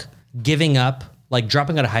 look, giving up, like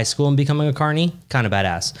dropping out of high school and becoming a carny, kind of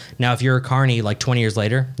badass. Now, if you're a carny like 20 years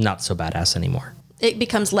later, not so badass anymore. It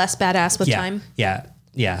becomes less badass with Yeah. time.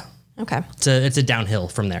 Yeah. Okay. It's a downhill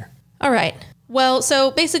from there. All right. Well,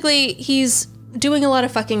 so basically, he's doing a lot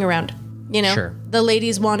of fucking around. Sure. The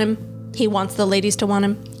ladies want him. He wants the ladies to want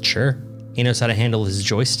him. Sure. He knows how to handle his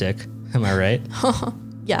joystick. Am I right?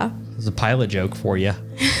 Yeah. It's a pilot joke for you.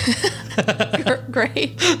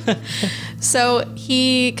 Great. So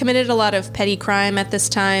he committed a lot of petty crime at this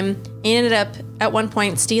time. He ended up at one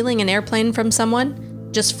point stealing an airplane from someone,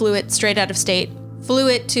 just flew it straight out of state, flew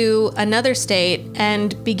it to another state,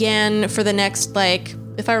 and began for the next,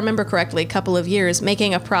 if I remember correctly, couple of years,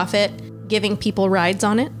 making a profit, giving people rides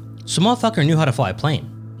on it. So motherfucker knew how to fly a plane.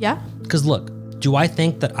 Yeah. Because look, do I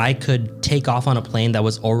think that I could take off on a plane that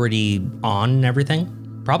was already on and everything?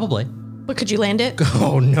 Probably. But could you land it?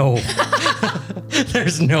 Oh, no.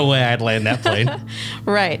 There's no way I'd land that plane.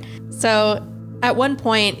 Right. So at one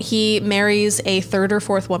point, he marries a third or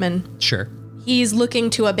fourth woman. Sure. he's looking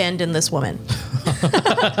to abandon this woman.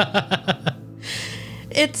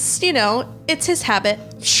 It's, it's his habit.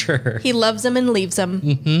 Sure. He loves them and leaves them.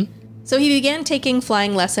 Mm-hmm. So he began taking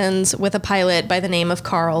flying lessons with a pilot by the name of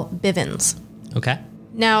Carl Bivens. Okay.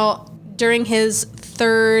 Now, during his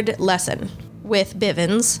third lesson with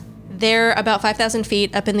Bivens, they're about 5,000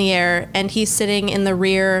 feet up in the air, and he's sitting in the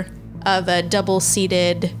rear of a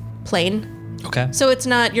double-seated plane. Okay. So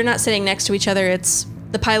you're not sitting next to each other. It's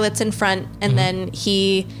the pilot's in front, and then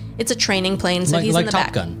it's a training plane, so he's in the Top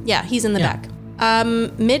back. Gun. Yeah, he's in the back.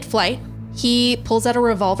 Mid-flight, he pulls out a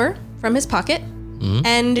revolver from his pocket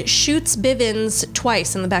and shoots Bivens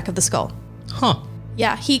twice in the back of the skull. Huh.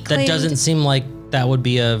 Yeah, he claimed... That doesn't seem like that would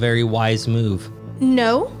be a very wise move.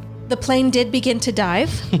 No, the plane did begin to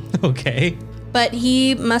dive, Okay. but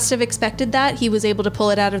he must have expected that. He was able to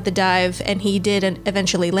pull it out of the dive, and he did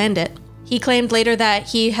eventually land it. He claimed later that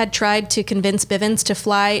he had tried to convince Bivens to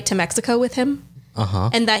fly to Mexico with him,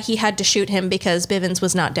 and that he had to shoot him because Bivens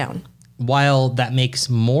was not down. While that makes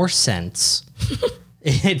more sense,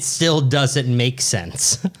 it still doesn't make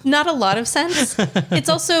sense. Not a lot of sense. It's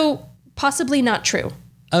also possibly not true.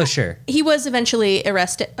 Oh, sure. He was eventually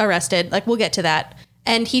arrested. Like, we'll get to that.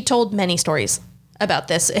 And he told many stories about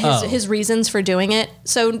this, his reasons for doing it.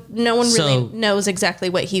 So no one really knows exactly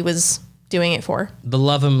what he was doing it for. The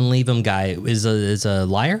love him and leave him guy is a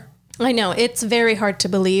liar? I know. It's very hard to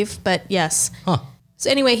believe, but yes. Huh. So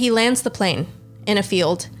anyway, he lands the plane in a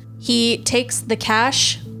field. He takes the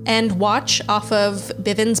cash and watch off of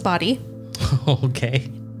Bivens' body, Okay.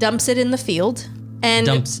 dumps it in the field, and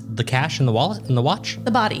Dumps the cash in the wallet and the watch?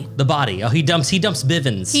 the body. The body. Oh, he dumps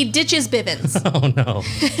Bivens. He ditches Bivens Oh no.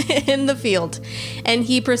 in the field, and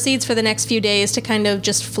he proceeds for the next few days to kind of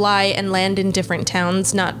just fly and land in different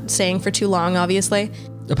towns, not staying for too long, obviously.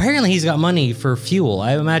 Apparently he's got money for fuel.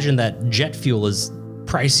 I imagine that jet fuel is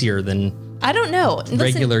pricier than I don't know. Listen,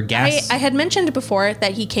 regular gas. I had mentioned before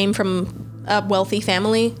that he came from a wealthy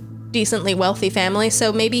family, decently wealthy family,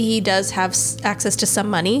 so maybe he does have access to some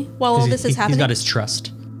money while all this is happening. He's got his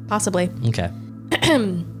trust. Possibly. Okay.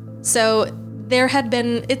 So there had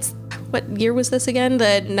been, what year was this again?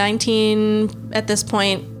 At this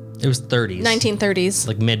point, It was 30s. 1930s,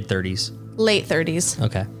 Like mid 30s. late 30s.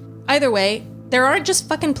 Okay. Either way, there aren't just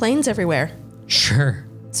fucking planes everywhere. Sure.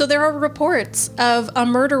 So there are reports of a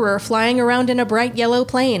murderer flying around in a bright yellow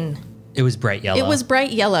plane. It was bright yellow. It was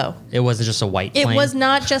bright yellow. It wasn't just a white plane. It was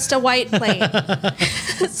not just a white plane.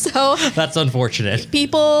 So That's unfortunate.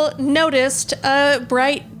 people noticed a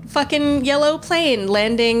bright fucking yellow plane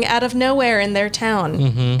landing out of nowhere in their town.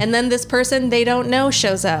 And then this person they don't know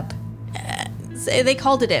shows up. They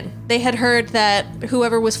called it in. They had heard that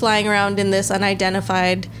whoever was flying around in this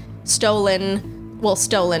unidentified, stolen,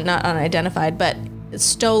 not unidentified, but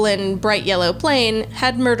stolen bright yellow plane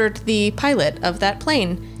had murdered the pilot of that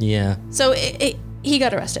plane. Yeah. So he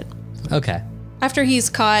got arrested. Okay. After he's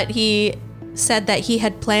caught, he said that he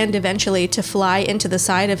had planned eventually to fly into the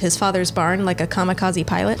side of his father's barn like a kamikaze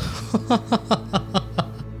pilot.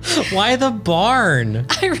 Why the barn?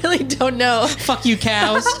 I really don't know. Fuck you,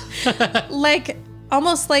 cows. Like,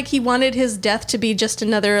 almost like he wanted his death to be just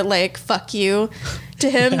another, like, fuck you to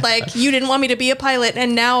him. Like, you didn't want me to be a pilot,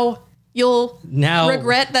 and now you'll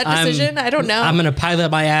regret that decision. I don't know. I'm gonna pilot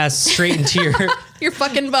my ass straight into your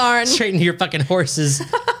fucking barn. straight into your fucking horses.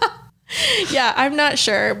 Yeah, I'm not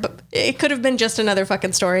sure, but it could have been just another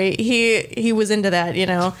fucking story. He was into that,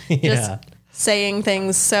 just Yeah. saying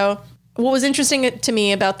things. So what was interesting to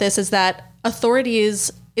me about this is that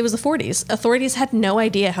authorities, it was the 40s, authorities had no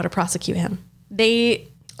idea how to prosecute him.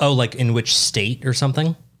 Oh, like in which state or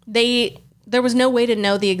something? There was no way to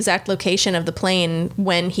know the exact location of the plane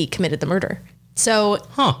when he committed the murder. So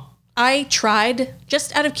I tried,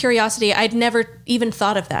 just out of curiosity, I'd never even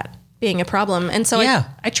thought of that being a problem. And so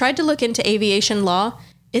I tried to look into aviation law.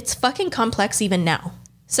 It's fucking complex even now.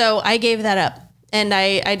 So I gave that up. And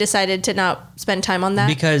I decided to not spend time on that.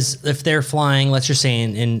 Because if they're flying, let's just say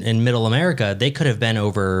in middle America, they could have been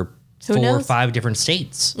over 4 or 5 different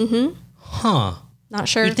states. Mm-hmm. Huh. Not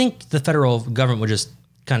sure. You'd think the federal government would just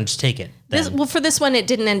kind of just take it. For this one, it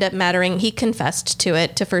didn't end up mattering. He confessed to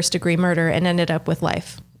it, to first-degree murder, and ended up with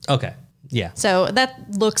life. Okay. Yeah. So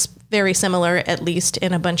that looks very similar, at least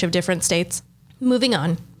in a bunch of different states. Moving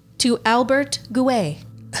on to Albert Gouet.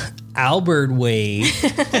 Albert Way.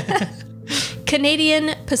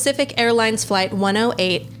 Canadian Pacific Airlines Flight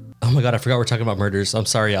 108. Oh my God, I forgot we're talking about murders. I'm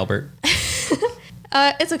sorry, Albert.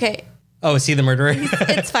 It's okay. Oh, is he the murderer?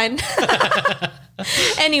 It's fine.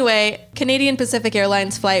 Anyway, Canadian Pacific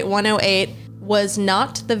Airlines Flight 108 was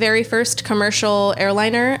not the very first commercial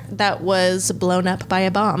airliner that was blown up by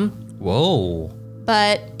a bomb. Whoa.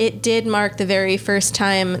 but it did mark the very first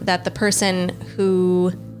time that the person who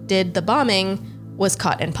did the bombing was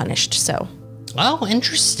caught and punished. So, Oh,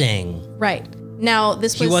 interesting. right. Now,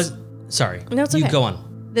 this He was. Sorry. No, it's You okay. go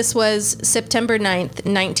on. This was September 9th,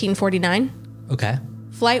 1949. Okay.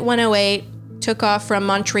 Flight 108 took off from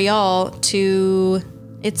Montreal to,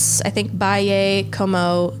 I think,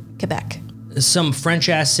 Baie-Comeau, Quebec. Some French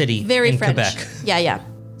ass city Very in French. Quebec. Yeah.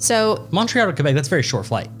 So Montreal to Quebec, that's a very short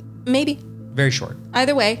flight. maybe. Very short.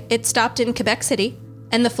 Either way, it stopped in Quebec City,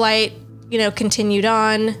 and the flight, continued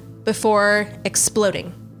on before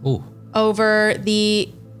exploding Ooh. over the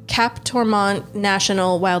Cap Tourmente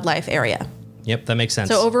National Wildlife Area. Yep, that makes sense.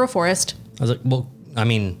 So over a forest. I was like, well, I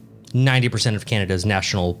mean, 90% of Canada's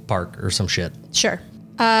national park or some shit. Sure.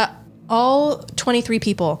 All 23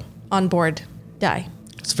 people on board die.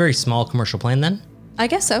 It's a very small commercial plane then? I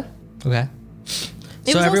guess so. Okay.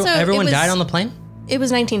 It So was also- everyone it was- died on the plane? It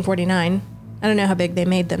was 1949. I don't know how big they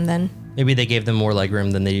made them then. Maybe they gave them more leg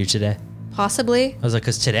room than they do today. Possibly. I was like,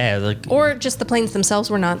 because today, I was like, Or just the planes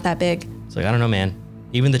themselves were not that big. it's like, I don't know, man.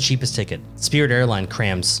 Even the cheapest ticket, Spirit Airline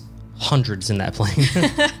crams hundreds in that plane.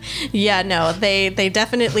 Yeah, no, they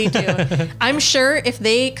definitely do. I'm sure if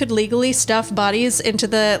they could legally stuff bodies into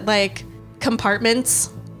the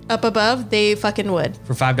compartments up above, they fucking would.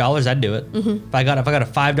 For $5, I'd do it. If I got a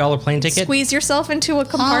 $5 plane ticket, Squeeze yourself into a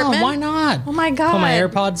compartment. oh, why not? Oh my God. Put my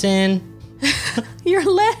AirPods in. Your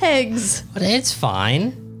legs. But it's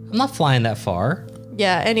fine. I'm not flying that far.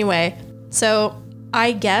 Yeah, anyway. So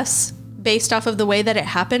I guess based off of the way that it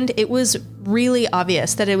happened, it was really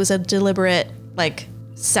obvious that it was a deliberate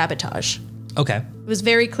sabotage. Okay. It was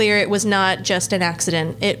very clear it was not just an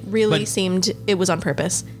accident. It really But- seemed it was on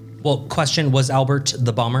purpose. Well, question, was Albert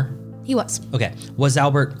the bomber? He was. Okay. Was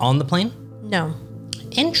Albert on the plane? No.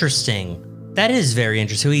 Interesting. That is very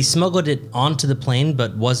interesting. So he smuggled it onto the plane,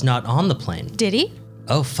 but was not on the plane. Did he?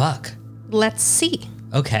 Oh, fuck. Let's see.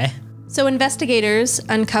 Okay. So investigators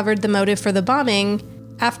uncovered the motive for the bombing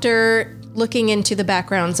after looking into the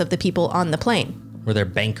backgrounds of the people on the plane. Were there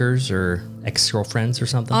bankers or ex-girlfriends or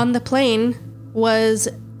something? On the plane was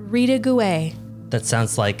Rita Gouet. That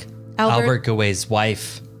sounds like Albert- Albert Gouet's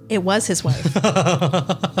wife. It was his wife.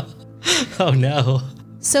 Oh, no.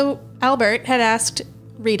 So Albert had asked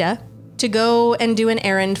Rita to go and do an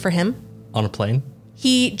errand for him. On a plane?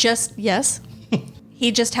 He just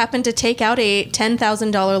happened to take out a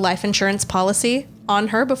 $10,000 life insurance policy on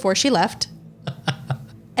her before she left.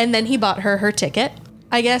 And then he bought her ticket.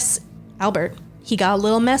 I guess Albert, he got a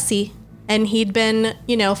little messy and he'd been,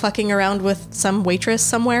 fucking around with some waitress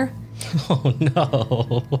somewhere. Oh,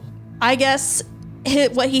 no. I guess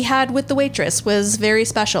what he had with the waitress was very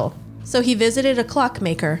special. So he visited a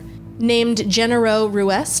clockmaker named Genero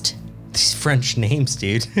Ruest These French names,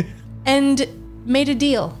 dude. and made a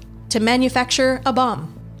deal to manufacture a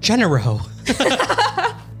bomb. Genero.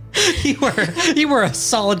 You were a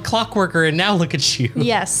solid clock worker, and now look at you.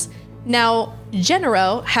 Yes. Now,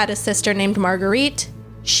 Genero had a sister named Marguerite.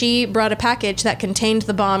 She brought a package that contained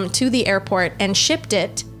the bomb to the airport and shipped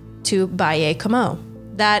it to Baie-Comeau.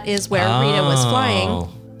 That is where Rita was flying.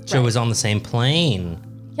 So it was on the same plane.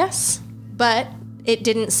 Yes. But it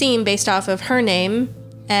didn't seem, based off of her name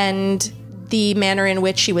and the manner in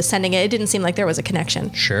which she was sending it, it didn't seem like there was a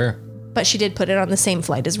connection. Sure. But she did put it on the same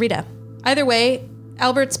flight as Rita. Either way,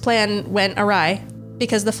 Albert's plan went awry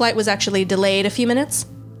because the flight was actually delayed a few minutes.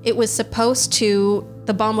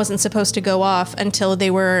 The bomb wasn't supposed to go off until they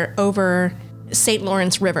were over St.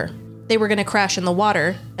 Lawrence River. They were going to crash in the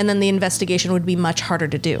water, and then the investigation would be much harder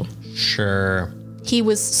to do. Sure. He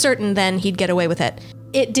was certain then he'd get away with it.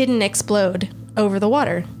 It didn't explode over the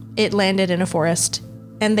water. It landed in a forest,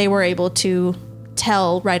 and they were able to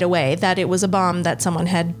tell right away that it was a bomb that someone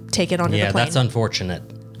had taken onto the Yeah, plane. that's unfortunate.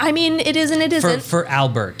 I mean, it is and it isn't. For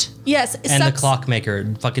Albert Yes, it and sucks. the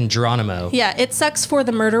clockmaker, fucking Geronimo. Yeah, it sucks for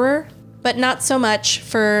the murderer, but not so much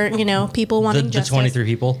for, people wanting The justice. 23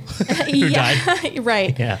 people who died.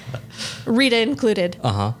 Right. Yeah. Rita included.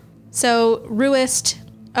 Uh-huh. So Ruist,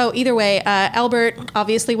 either way, Albert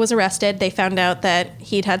obviously was arrested. They found out that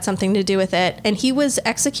he'd had something to do with it, and he was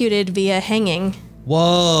executed via hanging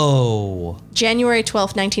Whoa. January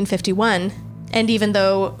 12th, 1951. And even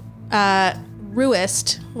though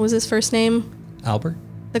Ruist, what was his first name? Albert?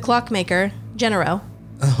 The clockmaker, Genero.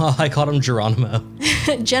 I called him Geronimo.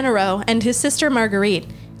 Genero and his sister Marguerite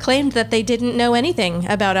claimed that they didn't know anything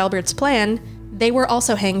about Albert's plan. They were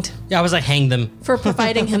also hanged Yeah, I was like, hang them. for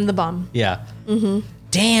providing him the bomb. Yeah. Mm-hmm.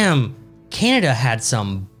 Damn. Canada had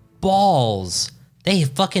some balls. They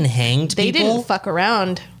fucking hanged They people. didn't fuck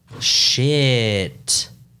around. Shit.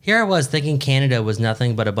 Here I was thinking Canada was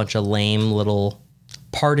nothing but a bunch of lame little,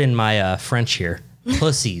 pardon my French here,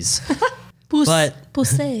 pussies. But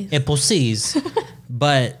pussies.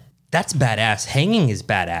 But that's badass. Hanging is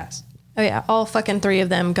badass. Oh yeah, all fucking 3 of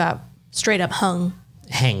them got straight up hung.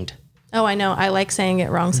 Hanged. Oh, I know. I like saying it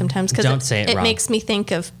wrong sometimes because Don't say it wrong. makes me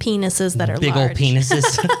think of penises that are Big large. old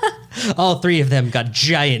penises. All 3 of them got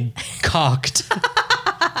giant cocked.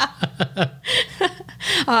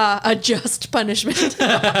 A just punishment.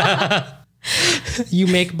 You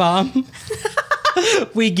make bomb.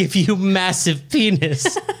 We give you massive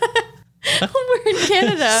penis. We're in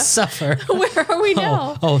Canada. Suffer. Where are we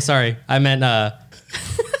now? Oh, sorry. I meant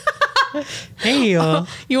hey,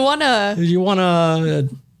 You wanna you wanna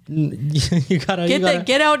you gotta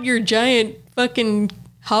get out your giant fucking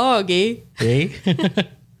hog, eh? Hey?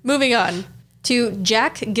 Moving on to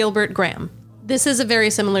Jack Gilbert Graham. This is a very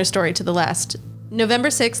similar story to the last. November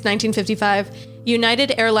 6, 1955,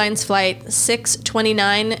 United Airlines flight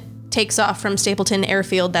 629 takes off from Stapleton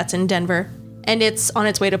Airfield, that's in Denver, and it's on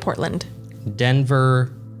its way to Portland.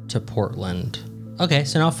 Denver to Portland. Okay,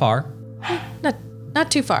 so not far. Not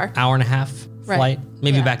too far. Hour and a half Right. flight.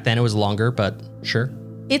 Maybe Yeah. back then it was longer, but sure.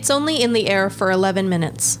 It's only in the air for 11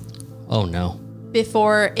 minutes Oh no.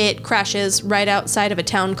 before it crashes right outside of a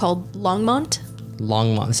town called Longmont.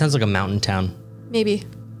 Longmont. It sounds like a mountain town. Maybe.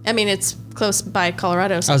 I mean, it's close by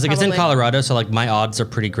Colorado. So I was like, it's in probably- Colorado, so like my odds are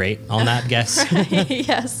pretty great on that guess.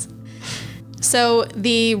 Yes. So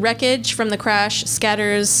the wreckage from the crash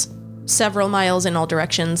scatters several miles in all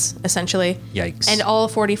directions, essentially. Yikes. And all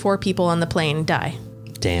 44 people on the plane die.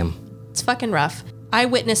 Damn. It's fucking rough.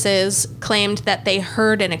 Eyewitnesses claimed that they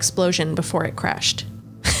heard an explosion before it crashed.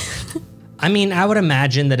 I mean, I would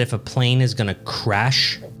imagine that if a plane is going to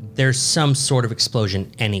crash, there's some sort of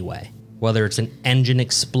explosion anyway. Whether it's an engine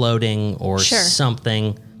exploding or Sure.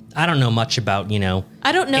 something. I don't know much about, I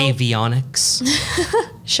don't know. avionics,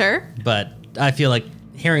 Sure. but I feel like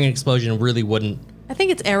hearing an explosion really wouldn't. I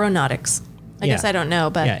think it's aeronautics. I Yeah. guess I don't know,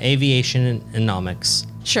 but Yeah, aviation and nomics.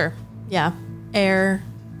 sure. Yeah.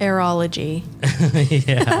 Aerology.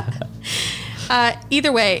 Yeah.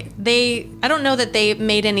 Either way, I don't know that they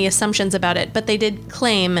made any assumptions about it, but they did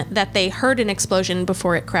claim that they heard an explosion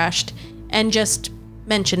before it crashed and just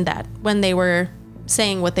mentioned that when they were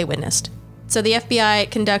saying what they witnessed. So the FBI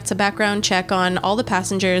conducts a background check on all the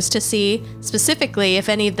passengers to see specifically if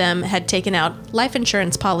any of them had taken out life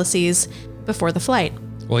insurance policies before the flight.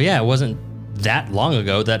 Well, yeah, it wasn't that long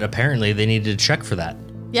ago that apparently they needed to check for that.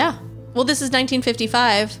 Yeah. Well, this is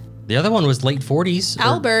 1955. The other one was late 40s. or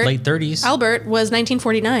Albert. Late 30s. Albert was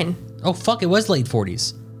 1949. Oh, fuck, it was late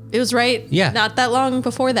 40s. It was right. Yeah. Not that long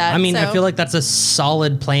before that. I mean, I so- feel like that's a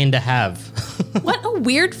solid plan to have. What a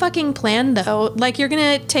weird fucking plan, though. Like, you're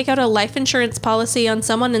gonna take out a life insurance policy on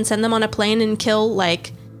someone and send them on a plane and kill,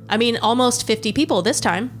 almost 50 people this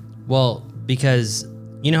time. Well, because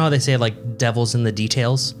you know how they say, like, devil's in the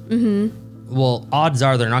details? Mm-hmm. Well, odds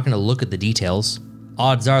are they're not going to look at the details.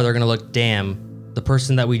 Odds are they're going to look, damn, the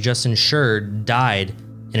person that we just insured died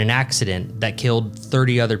in an accident that killed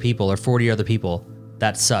 30 other people or 40 other people.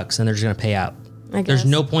 That sucks, and they're just going to pay out. I There's guess.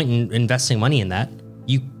 no point in investing money in that.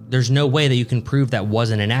 There's no way that you can prove that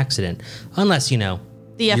wasn't an accident, unless The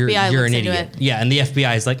FBI you're looks an into idiot. it. Yeah, and the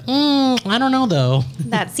FBI is like, I don't know though.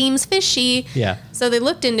 That seems fishy. Yeah. So they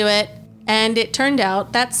looked into it, and it turned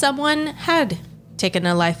out that someone had taken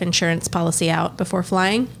a life insurance policy out before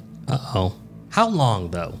flying. Uh-oh. How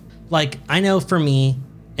long though? Like, I know for me,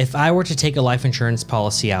 if I were to take a life insurance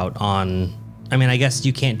policy out on, I guess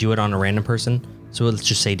you can't do it on a random person. So let's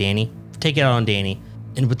just say Danny. Take it out on Danny,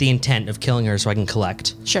 and with the intent of killing her so I can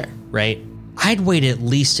collect, Sure. right? I'd wait at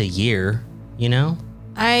least a year,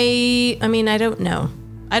 I don't know.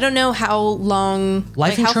 I don't know how long...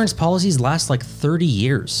 Life how- insurance policies last like 30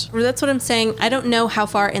 years. That's what I'm saying. I don't know how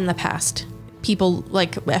far in the past people,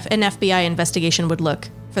 like an FBI investigation would look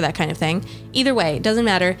for that kind of thing. Either way, it doesn't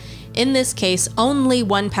matter. In this case, only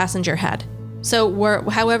one passenger had. So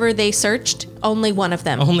however they searched, only one of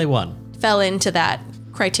them Only one. fell into that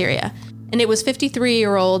criteria. And it was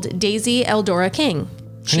 53-year-old Daisy Eldora King.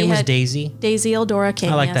 Her name was Daisy. Daisy Eldora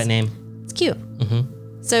King. I like yes. that name. It's cute.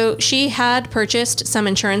 So she had purchased some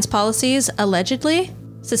insurance policies, allegedly.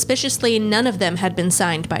 Suspiciously, none of them had been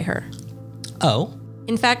signed by her. Oh.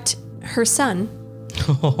 In fact, her son,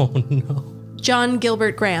 Oh no. John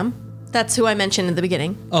Gilbert Graham, that's who I mentioned in the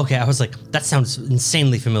beginning. Okay, I was like, that sounds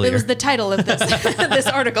insanely familiar. It was the title of this this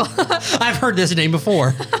article. I've heard this name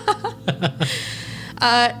before.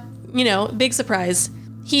 Big surprise.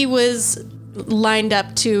 He was lined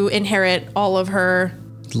up to inherit all of her,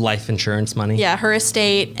 Life insurance money. her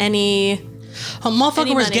estate, any... A motherfucker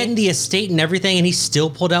Any was money. getting the estate and everything, and he still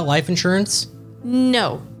pulled out life insurance?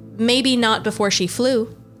 No, maybe not before she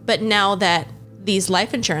flew, but now that these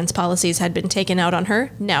life insurance policies had been taken out on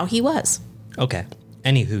her. Now he was. Okay.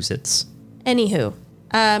 Anywho's it's. Anywho,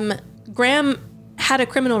 Graham had a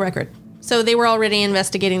criminal record. So they were already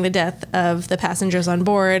investigating the death of the passengers on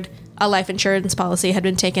board. A life insurance policy had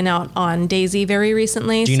been taken out on Daisy very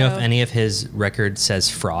recently. Do you know if any of his record says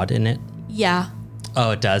fraud in it? Yeah.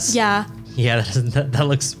 Oh, it does? Yeah. Yeah, that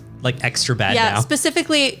looks like extra bad Yeah, now.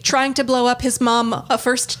 Specifically trying to blow up his mom a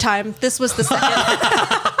first time. This was the second.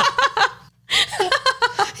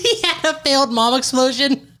 He had a failed mom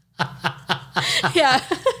explosion. Yeah.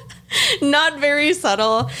 Not very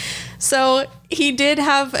subtle. So he did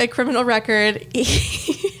have a criminal record.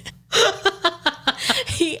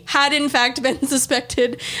 He had, in fact, been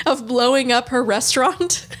suspected of blowing up her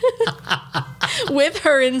restaurant with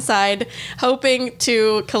her inside, hoping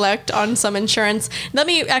to collect on some insurance. Let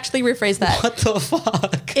me actually rephrase that. What the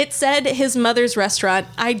fuck? It said his mother's restaurant.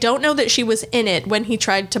 I don't know that she was in it when he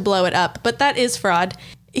tried to blow it up, but that is fraud.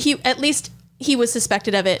 At least he was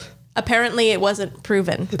suspected of it. Apparently, it wasn't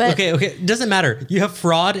proven. But Okay. Doesn't matter. You have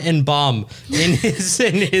fraud and bomb in his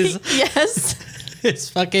yes. his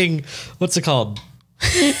fucking, what's it called?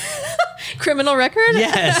 Criminal record?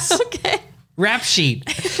 Yes. Okay. Rap sheet.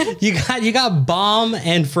 You got bomb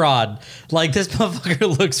and fraud. Like, this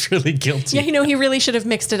motherfucker looks really guilty. Yeah, he really should have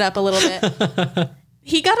mixed it up a little bit.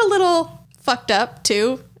 He got a little fucked up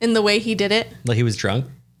too in the way he did it. Like he was drunk?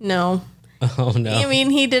 No. Oh no. I mean,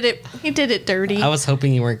 he did it dirty. I was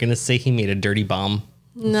hoping you weren't going to say he made a dirty bomb.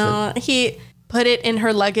 No, he put it in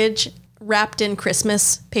her luggage wrapped in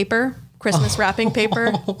Christmas paper, Christmas wrapping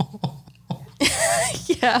paper.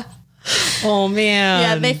 Yeah. Oh man.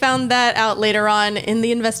 Yeah, they found that out later on in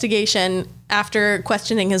the investigation. After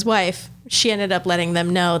questioning his wife, she ended up letting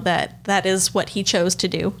them know that that is what he chose to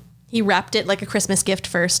do. He wrapped it like a Christmas gift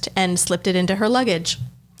first and slipped it into her luggage.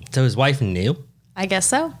 So his wife knew? I guess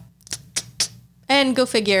so. And go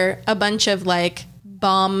figure, a bunch of like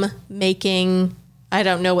bomb making, I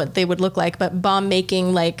don't know what they would look like, but bomb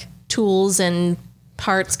making like tools and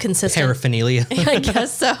parts consistent. Paraphernalia. I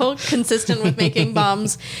guess so. Consistent with making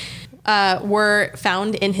bombs were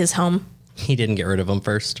found in his home. He didn't get rid of them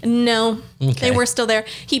first. No, Okay. They were still there.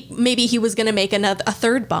 Maybe he was going to make a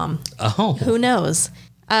third bomb. Oh. Who knows?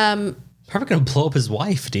 Probably going to blow up his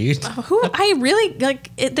wife, dude. I really like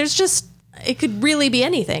it. It could really be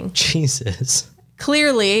anything. Jesus.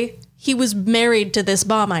 Clearly, he was married to this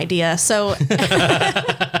bomb idea, so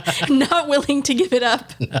not willing to give it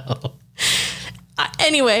up. No.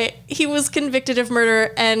 Anyway, he was convicted of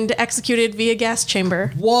murder and executed via gas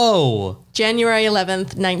chamber. Whoa. January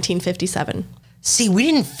 11th, 1957. See, we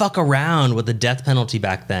didn't fuck around with the death penalty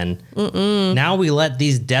back then. Now we let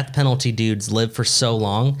these death penalty dudes live for so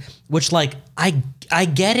long, which, like, I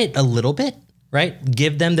get it a little bit, right?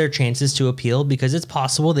 Give them their chances to appeal because it's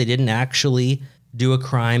possible they didn't actually do a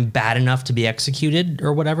crime bad enough to be executed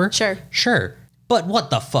or whatever. Sure. But what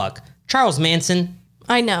the fuck? Charles Manson.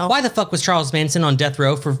 I know. Why the fuck was Charles Manson on death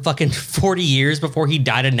row for fucking 40 years before he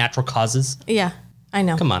died of natural causes? Yeah, I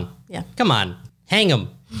know. Come on. Yeah. Come on. Hang him.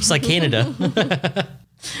 It's like Canada.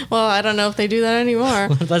 Well, I don't know if they do that anymore.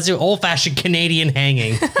 Let's do old-fashioned Canadian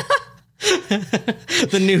hanging.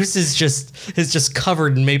 The noose is just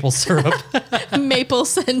covered in maple syrup. Maple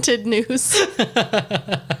scented noose.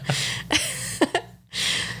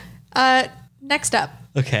 Next up,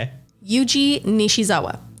 Okay. Yuji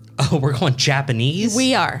Nishizawa. Oh, we're going Japanese?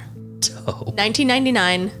 We are. Dope.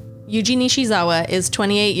 1999, Yuji Nishizawa is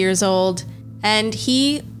 28 years old, and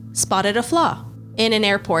he spotted a flaw in an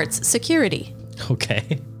airport's security.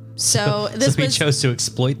 Okay. So So he chose to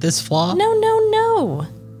exploit this flaw? No.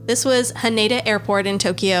 This was Haneda Airport in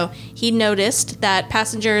Tokyo. He noticed that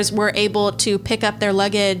passengers were able to pick up their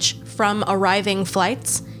luggage from arriving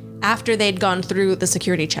flights after they'd gone through the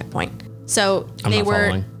security checkpoint. So I'm not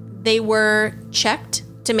following. they were checked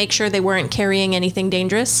to make sure they weren't carrying anything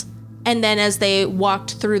dangerous. And then as they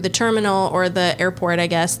walked through the terminal or the airport, I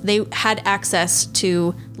guess, they had access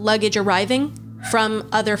to luggage arriving from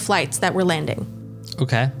other flights that were landing.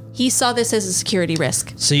 Okay. He saw this as a security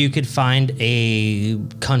risk. So you could find a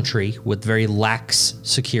country with very lax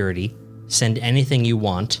security, send anything you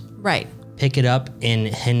want, Right. pick it up in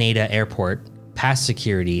Haneda Airport, pass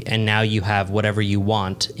security, and now you have whatever you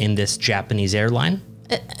want in this Japanese airline?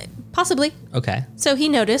 Possibly. Okay. So he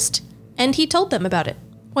noticed, and he told them about it,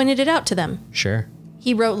 pointed it out to them. Sure.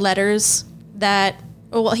 He wrote letters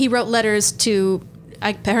to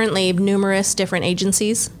apparently numerous different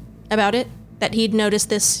agencies about it, that he'd noticed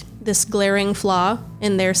this glaring flaw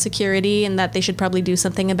in their security and that they should probably do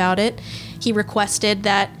something about it. He requested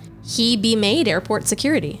that he be made airport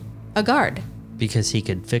security, a guard, Because he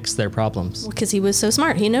could fix their problems. because he was so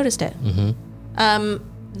smart. He noticed it.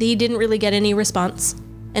 He didn't really get any response.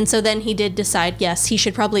 And so then he did decide, yes, he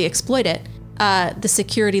should probably exploit it. The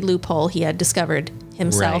security loophole he had discovered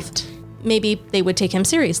himself. Right. Maybe they would take him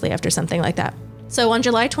seriously after something like that. So on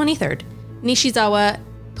July 23rd, Nishizawa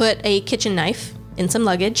put a kitchen knife in some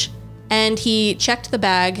luggage, and he checked the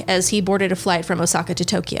bag as he boarded a flight from Osaka to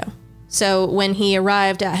Tokyo. So when he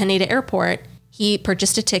arrived at Haneda Airport, he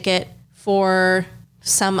purchased a ticket for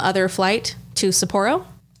some other flight to Sapporo.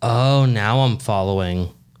 Oh, now I'm following.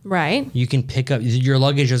 Right. You can pick up your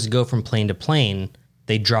luggage, doesn't go from plane to plane.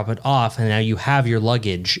 They drop it off, and now you have your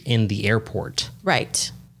luggage in the airport.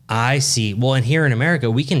 Right. I see. Well, and here in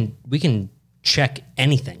America, we can check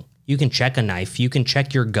anything. You can check a knife. You can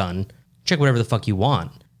check your gun. Check whatever the fuck you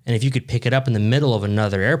want. And if you could pick it up in the middle of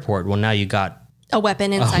another airport, well, now you got A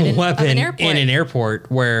weapon inside a weapon of an airport. in an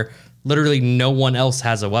airport where literally no one else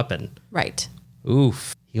has a weapon. Right.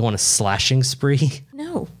 Oof. You want a slashing spree?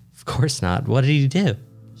 No. Of course not. What did he do?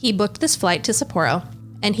 He booked this flight to Sapporo,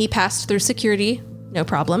 and he passed through security, no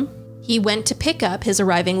problem. He went to pick up his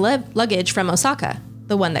arriving luggage from Osaka,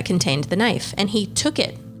 the one that contained the knife, and he took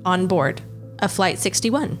it on board of Flight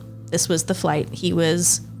 61. This was the flight he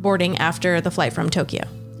was boarding after the flight from Tokyo,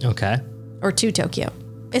 Okay. or to Tokyo.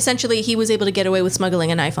 Essentially, he was able to get away with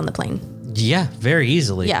smuggling a knife on the plane. Yeah, very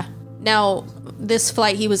easily. Yeah. Now, this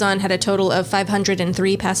flight he was on had a total of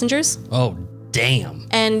 503 passengers Oh, damn.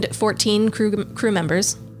 and 14 crew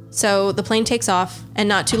members. So the plane takes off, and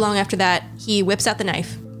not too long after that, he whips out the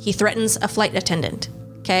knife. He threatens a flight attendant,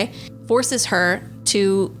 okay? Forces her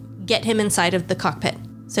to get him inside of the cockpit.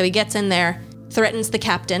 So he gets in there, threatens the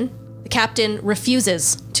captain. The captain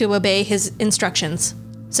refuses to obey his instructions.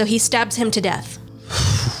 So he stabs him to death.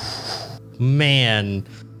 Man.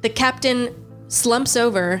 The captain slumps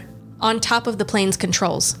over on top of the plane's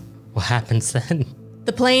controls. What happens then?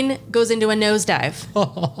 The plane goes into a nosedive,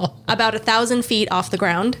 about 1,000 feet off the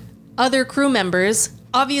ground. Other crew members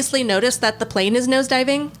obviously notice that the plane is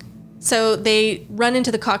nosediving, so they run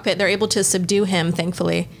into the cockpit. They're able to subdue him,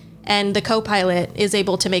 thankfully, and the co-pilot is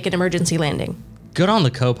able to make an emergency landing. Good on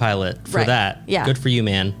the co-pilot for Right. that. Yeah. Good for you,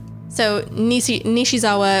 man. So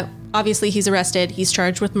Nishizawa, obviously he's arrested. He's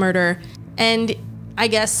charged with murder, and I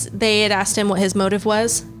guess they had asked him what his motive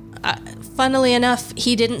was. Funnily enough,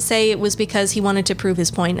 he didn't say it was because he wanted to prove his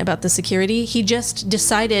point about the security. He just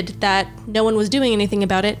decided that no one was doing anything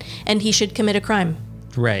about it and he should commit a crime.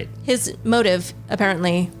 Right. His motive,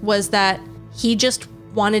 apparently, was that he just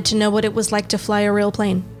wanted to know what it was like to fly a real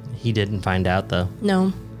plane. He didn't find out, though.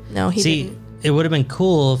 No, he See, didn't. it would have been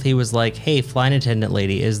cool if he was like, hey, flight attendant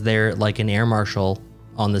lady, is there like an air marshal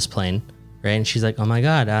on this plane? Right? And she's like, oh my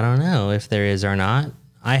God, I don't know if there is or not.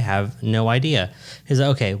 I have no idea. He's like,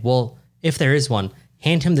 okay, well, if there is one,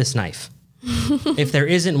 hand him this knife. If there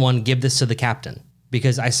isn't one, give this to the captain.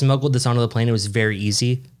 Because I smuggled this onto the plane. It was very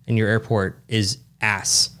easy. And your airport is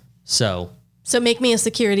ass. So make me a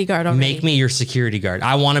security guard already. make me your security guard.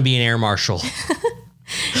 I want to be an air marshal.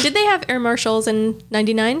 Did they have air marshals in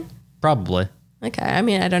 99? Probably. Okay, I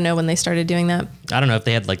mean, I don't know when they started doing that. I don't know if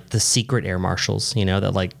they had like the secret air marshals, you know,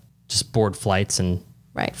 that like just board flights and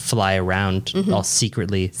Right. fly around all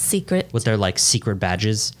secretly Secret. with their like secret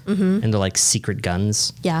badges and their like secret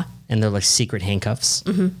guns Yeah, and their like secret handcuffs.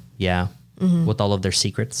 Yeah. With all of their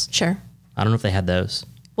secrets. sure. I don't know if they had those.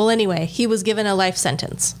 Well, anyway, he was given a life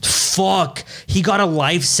sentence. Fuck. He got a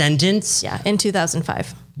life sentence? Yeah, in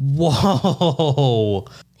 2005. Whoa.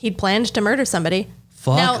 He'd planned to murder somebody.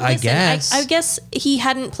 Fuck, Now, I listen, guess. I guess he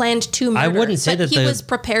hadn't planned to murder. I wouldn't say but that he the- was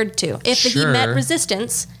prepared to. If he met Sure.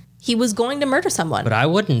 resistance, he was going to murder someone. But I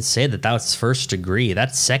wouldn't say that that's first degree.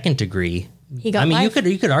 That's second degree. He got I mean, life.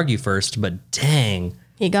 you could argue first, but dang,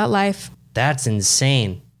 He got life. that's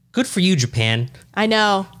insane. Good for you, Japan. I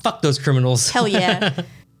know. Fuck those criminals. Hell yeah.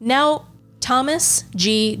 Now, Thomas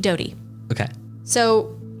G. Doty. Okay.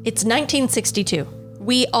 So it's 1962.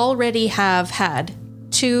 We already have had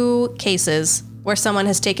 2 cases where someone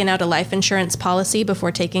has taken out a life insurance policy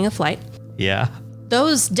before taking a flight. Yeah.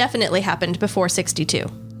 Those definitely happened before 62.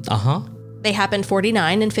 Uh-huh. They happened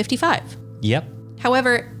 49 and 55. Yep.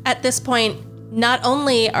 However, at this point, not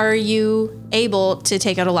only are you able to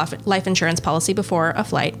take out a life insurance policy before a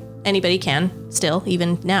flight, anybody can still,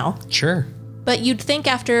 even now, Sure. but you'd think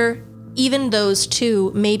after even those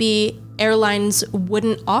 2, maybe airlines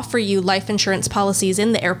wouldn't offer you life insurance policies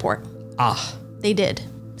in the airport. Ah. They did,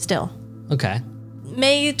 still. Okay.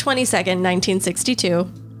 May 22nd, 1962,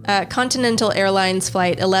 Continental Airlines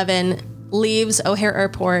Flight 11 leaves O'Hare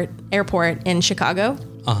Airport in Chicago.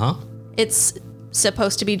 Uh-huh. It's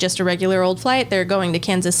supposed to be just a regular old flight. They're going to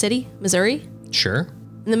Kansas City, Missouri. Sure.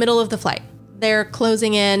 In the middle of the flight, they're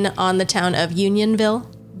closing in on the town of Unionville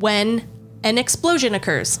when An explosion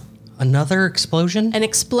occurs. Another explosion? An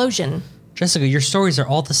explosion. Jessica, your stories are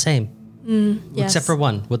all the same. Yes. Except for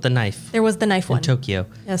one with the knife There was the knife in one. Tokyo.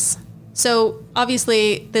 Yes. So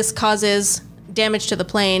obviously, this causes damage to the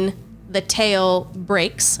plane. The tail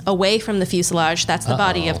breaks away from the fuselage. That's the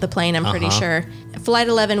body of the plane, I'm pretty sure. Flight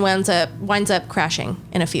 11 winds up crashing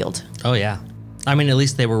in a field. Oh, yeah. I mean, at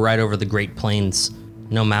least they were right over the Great Plains.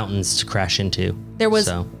 No mountains to crash into. There was,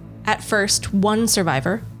 So, at first, one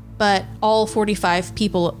survivor, but all 45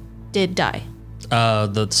 people did die.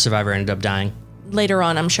 the survivor ended up dying. Later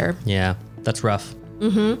on, I'm sure. Yeah, that's rough.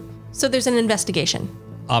 So there's an investigation,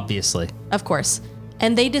 Obviously. of course.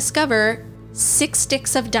 And they discover 6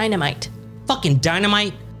 sticks of dynamite. Fucking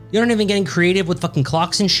dynamite? You're not even getting creative with fucking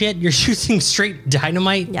clocks and shit? You're using straight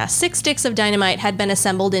dynamite? Yeah, 6 sticks of dynamite had been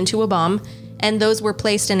assembled into a bomb, and those were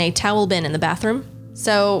placed in a towel bin in the bathroom.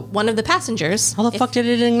 So one of the passengers, How the fuck did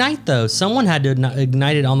it ignite, though? Someone had to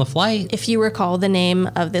ignite it on the flight. if you recall the name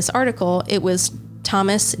of this article, it was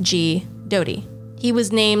Thomas G. Doty. He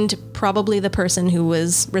was named probably the person who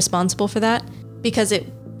was responsible for that because it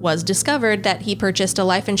was discovered that he purchased a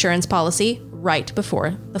life insurance policy right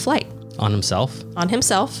before the flight. On himself? On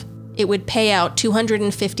himself, it would pay out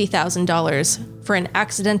 $250,000 for an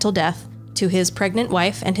accidental death to his pregnant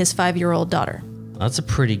wife and his 5-year-old daughter. That's a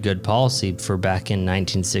pretty good policy for back in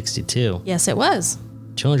 1962. Yes, it was.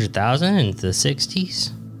 200,000 in the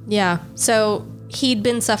 60s? Yeah, so he'd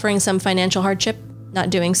been suffering some financial hardship, not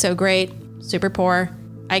doing so great, super poor.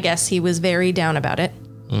 I guess he was very down about it.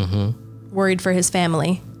 Worried for his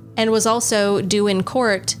family. And was also due in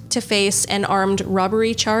court to face an armed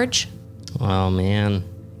robbery charge. Oh, man.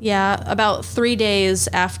 Yeah, about 3 days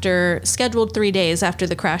after, scheduled 3 days after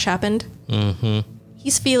the crash happened.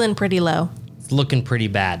 He's feeling pretty low. It's looking pretty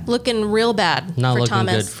bad. Looking real bad Not for looking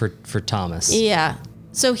Thomas. good for Thomas. Yeah.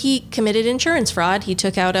 So he committed insurance fraud. He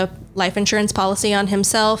took out a life insurance policy on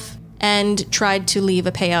himself and tried to leave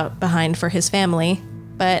a payout behind for his family.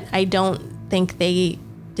 But I don't think they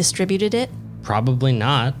distributed it Probably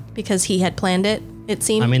not. because he had planned it, it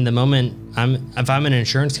seemed. I mean, the moment if I'm an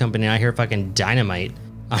insurance company and I hear fucking dynamite,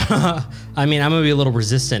 I mean, I'm going to be a little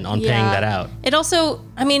resistant on paying that out. It also,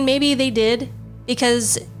 I mean, maybe they did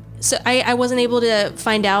because I wasn't able to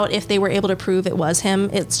find out if they were able to prove it was him.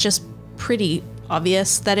 It's just pretty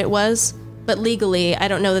obvious that it was. But legally, I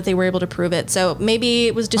don't know that they were able to prove it. So maybe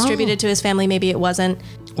it was distributed to his family, maybe it wasn't.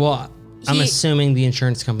 Well, I'm He- assuming the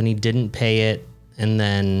insurance company didn't pay it and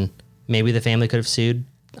then maybe the family could have sued.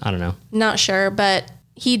 I don't know. Not sure, but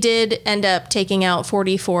he did end up taking out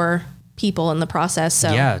 44 people in the process.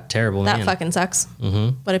 So Yeah, terrible, that man. fucking sucks.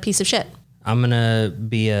 Mm-hmm. What a piece of shit. I'm going to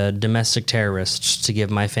be a domestic terrorist to give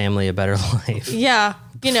my family a better life. Yeah.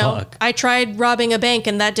 You know, Fuck. I tried robbing a bank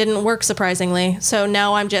and that didn't work surprisingly. So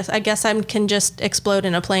now I guess I can just explode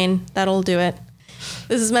in a plane. That'll do it.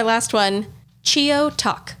 This is my last one. Chio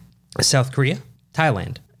Tak, South Korea?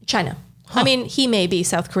 Thailand. China. I mean, he may be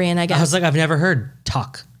South Korean, I guess. I was like, I've never heard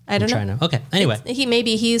talk. I don't know. China. Okay. Anyway,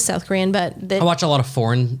 He's South Korean, but I watch a lot of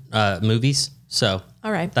foreign movies, so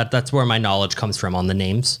all right. that's where my knowledge comes from on the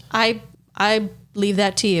names. I leave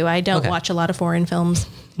that to you. I don't Okay. watch a lot of foreign films.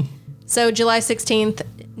 So July 16th,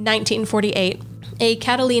 1948, a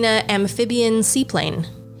Catalina amphibian seaplane.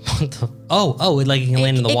 Oh, it like can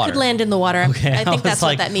land in the water. It could land in the water. Okay, I think was that's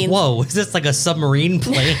like, what that means. Whoa, is this like a submarine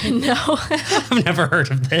plane? No, I've never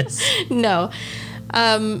heard of this. no.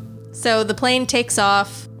 So the plane takes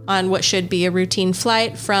off on what should be a routine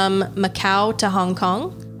flight from Macau to Hong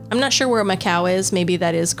Kong. I'm not sure where Macau is. Maybe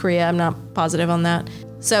that is Korea. I'm not positive on that.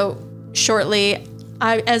 So shortly,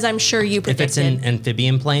 as I'm sure you If predicted. it's an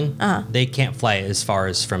amphibian plane, they can't fly as far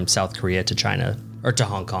as from South Korea to China or to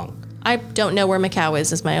Hong Kong. I don't know where Macau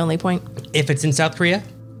is my only point. If it's in South Korea,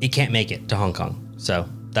 it can't make it to Hong Kong. So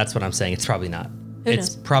that's what I'm saying. It's probably not. Who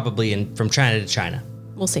It's knows? probably from China to China.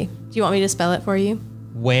 We'll see. Do you want me to spell it for you?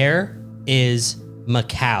 Where is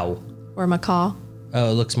Macau? Or Macau? Oh,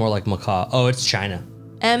 it looks more like Macau. Oh, it's China.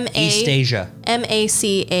 East Macau.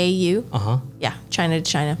 Asia. Uh-huh. Yeah, China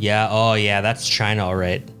to China. Yeah. Oh, yeah. That's China, all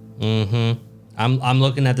right. Mm-hmm. I'm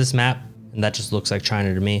looking at this map, and that just looks like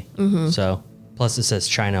China to me. Mm-hmm. So, plus it says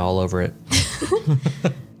China all over it.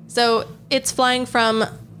 So it's flying from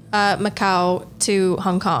Macau to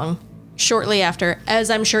Hong Kong. Shortly after,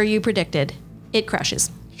 as I'm sure you predicted, it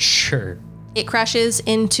crashes. Sure. It crashes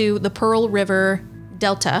into the Pearl River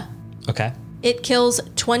Delta. Okay. It kills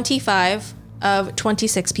 25 of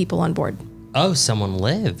 26 people on board. Oh, someone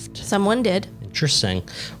lived. Someone did. Interesting.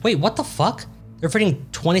 Wait, what the fuck? They're fitting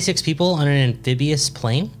 26 people on an amphibious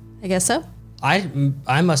plane? I guess so.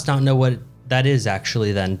 I must not know what that is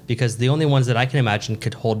actually then, because the only ones that I can imagine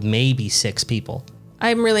could hold maybe 6 people.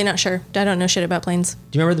 I'm really not sure. I don't know shit about planes.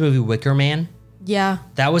 Do you remember the movie Wicker Man? Yeah.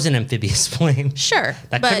 That was an amphibious plane. Sure.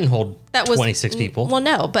 That but couldn't hold that was, 26 people. Well,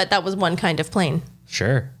 no, but that was one kind of plane.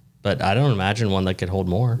 Sure. But I don't imagine one that could hold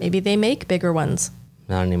more. Maybe they make bigger ones.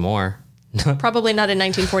 Not anymore. Probably not in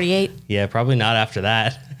 1948. Yeah, probably not after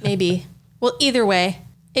that. Maybe. Well, either way,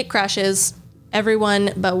 it crashes.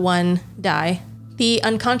 Everyone but one die. The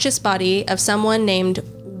unconscious body of someone named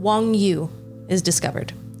Wang Yu is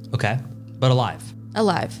discovered. Okay. But alive.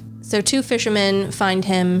 Alive. So 2 fishermen find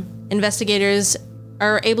him. Investigators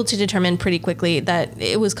are able to determine pretty quickly that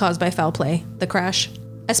it was caused by foul play, the crash,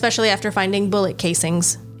 especially after finding bullet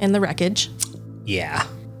casings in the wreckage. Yeah.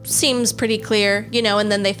 Seems pretty clear,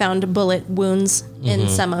 and then they found bullet wounds in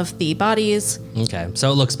some of the bodies. Okay. So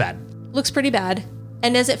it looks bad. Looks pretty bad.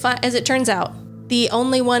 And as it turns out, the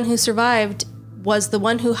only one who survived was the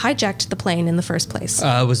one who hijacked the plane in the first place.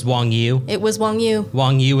 It was Wang Yu. It was Wang Yu.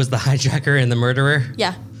 Wang Yu was the hijacker and the murderer.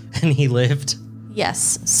 Yeah. And he lived.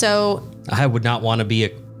 Yes. So, I would not want to be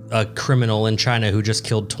a criminal in China who just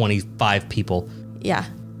killed 25 people. yeah.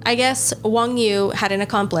 I guess Wang Yu had an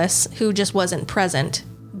accomplice who just wasn't present,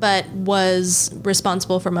 but was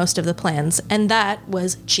responsible for most of the plans. And that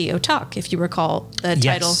was Chiyo Tak, if you recall the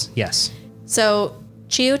title. Yes. So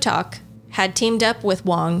Chiyo Tak had teamed up with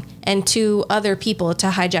Wang and 2 other people to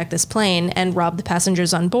hijack this plane and rob the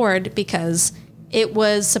passengers on board because it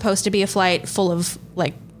was supposed to be a flight full of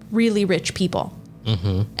like really rich people.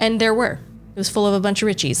 Mm-hmm. And there were. It was full of a bunch of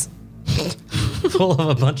Richies. Full of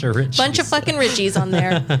a bunch of rich. Bunch of fucking Richies on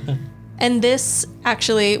there. And this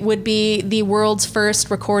actually would be the world's first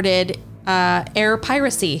recorded air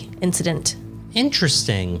piracy incident.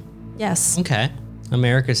 Interesting. Yes. Okay.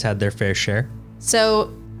 America's had their fair share.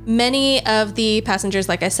 So many of the passengers,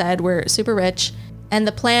 like I said, were super rich. And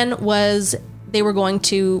the plan was they were going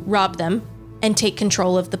to rob them and take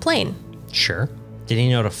control of the plane. Sure. Did he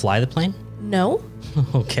know how to fly the plane? No.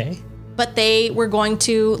 Okay. But they were going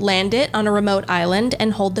to land it on a remote island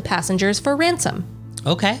and hold the passengers for ransom.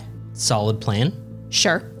 Okay. Solid plan.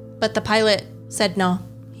 Sure. But the pilot said no.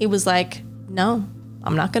 He was like, no,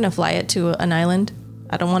 I'm not going to fly it to an island.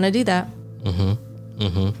 I don't want to do that.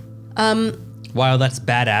 Wow, that's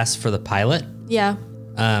badass for the pilot. Yeah.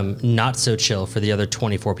 Not so chill for the other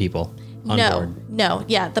 24 people on board. No.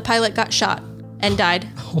 Yeah. The pilot got shot and died.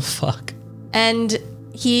 Oh, fuck. And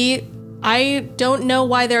I don't know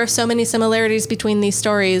why there are so many similarities between these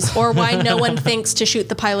stories or why no one thinks to shoot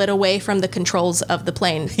the pilot away from the controls of the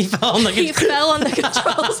plane. He fell on the He fell on the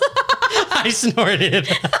controls. I snorted.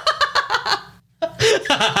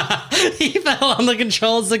 He fell on the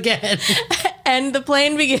controls again. And the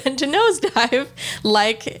plane began to nosedive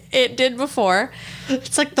like it did before.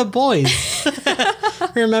 It's like The Boys.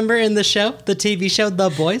 Remember in the show, the TV show,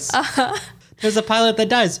 The Boys? Uh-huh. There's a pilot that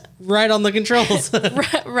dies right on the controls.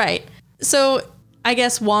 Right. So I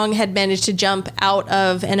guess Wang had managed to jump out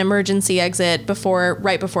of an emergency exit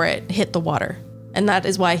right before it hit the water. And that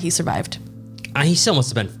is why he survived. He still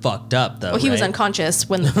must have been fucked up, though. Well, he was right? unconscious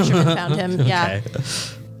when the fishermen found him. Yeah. Okay.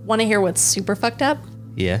 Want to hear what's super fucked up?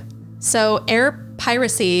 Yeah. So air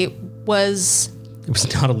piracy was... It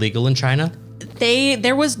was not illegal in China?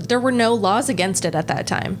 There were no laws against it at that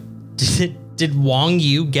time. Did Wang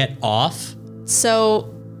Yu get off?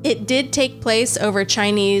 So it did take place over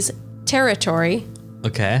Chinese territory,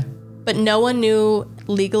 Okay. but no one knew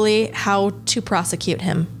legally how to prosecute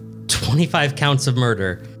him. 25 counts of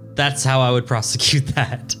murder. That's how I would prosecute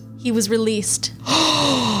that. He was released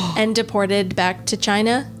and deported back to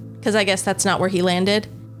China, because I guess that's not where he landed,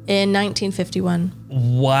 in 1951.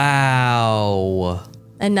 Wow.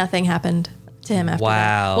 And nothing happened to him after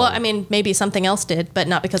Wow. that. Well, I mean, maybe something else did, but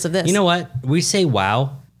not because of this. You know what? We say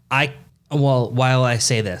wow. While I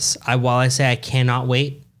say this, while I say I cannot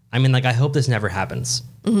wait, I mean, like, I hope this never happens.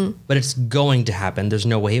 Mm-hmm. But it's going to happen. There's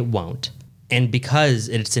no way it won't. And because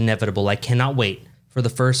it's inevitable, I cannot wait for the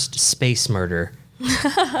first space murder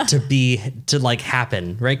to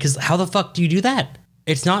happen, right? Because how the fuck do you do that?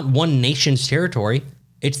 It's not one nation's territory.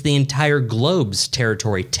 It's the entire globe's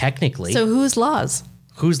territory, technically. So whose laws?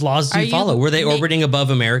 Whose laws do you follow? Were they orbiting above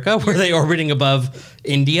America? Were they orbiting above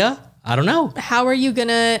India? I don't know. How are you going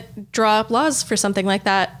to draw up laws for something like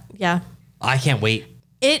that? Yeah. I can't wait.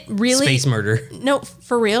 It really... Space murder. No,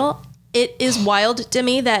 for real. It is wild to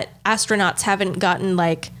me that astronauts haven't gotten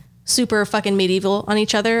like super fucking medieval on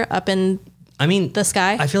each other up in the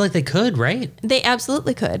sky. I feel like they could, right? They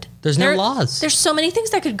absolutely could. There's no laws. There's so many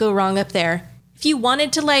things that could go wrong up there. If you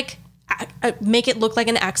wanted to make it look like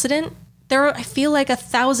an accident, there are, I feel like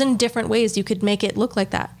 1,000 different ways you could make it look like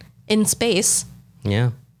that in space.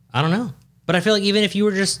 Yeah. I don't know. But I feel like even if you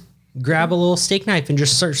were just grab a little steak knife and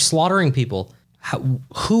just start slaughtering people,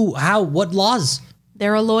 What laws?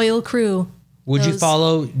 They're a loyal crew. Would you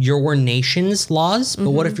follow your nation's laws?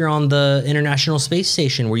 But what if you're on the International Space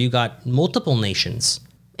Station where you got multiple nations?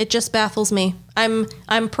 It just baffles me.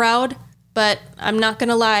 I'm proud, but I'm not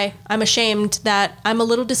gonna lie. I'm ashamed that I'm a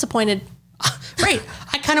little disappointed. Right.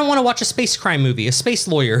 I kind of want to watch a space crime movie, a space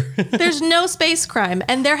lawyer. There's no space crime,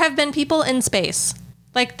 and there have been people in space.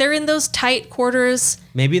 Like, they're in those tight quarters.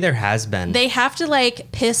 Maybe there has been. They have to,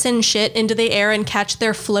 like, piss and shit into the air and catch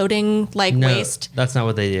their floating, like, waste. That's not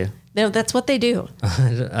what they do. No, that's what they do.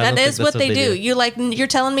 That is what they do. You're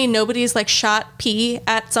telling me nobody's, like, shot pee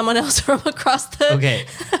at someone else from across the... Okay,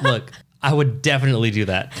 look, I would definitely do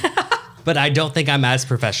that. But I don't think I'm as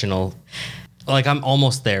professional. Like, I'm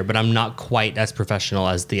almost there, but I'm not quite as professional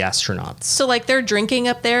as the astronauts. So, like, they're drinking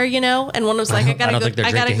up there, you know? And one was like, I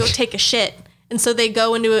gotta go take a shit. And so they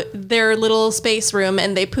go into their little space room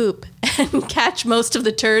and they poop and catch most of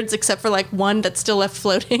the turds except for, like, one that's still left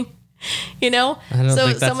floating. You know?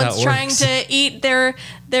 So someone's trying to eat their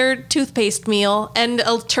toothpaste meal and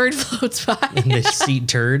a turd floats by. And they just eat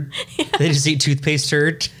turd? Yeah. They just eat toothpaste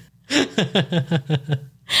turd? You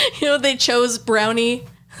know, they chose brownie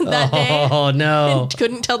that day. Oh, no. And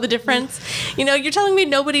couldn't tell the difference. You know, you're telling me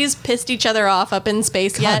nobody's pissed each other off up in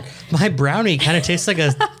space yet? My brownie kind of tastes like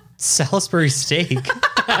a Salisbury steak.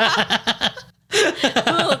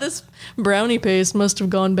 Oh, this brownie paste must have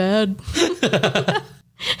gone bad.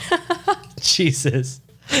 Jesus.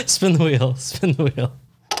 Spin the wheel. Spin the wheel.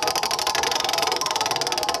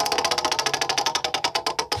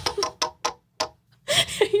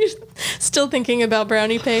 You're still thinking about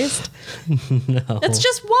brownie paste? No. That's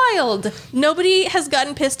just wild. Nobody has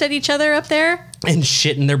gotten pissed at each other up there. And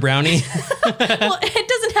shit in their brownie. Well, it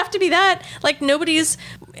doesn't have to be that. Like, nobody's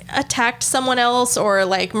attacked someone else or,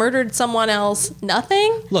 like, murdered someone else.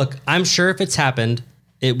 Nothing? Look, I'm sure if it's happened,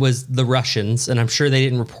 it was the Russians, and I'm sure they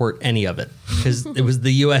didn't report any of it because it was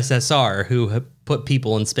the USSR who put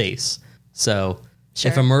people in space. So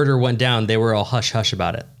if a murder went down, they were all hush-hush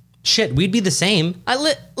about it. Shit, we'd be the same.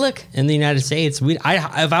 Look. In the United States, if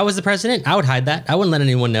I was the president, I would hide that. I wouldn't let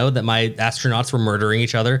anyone know that my astronauts were murdering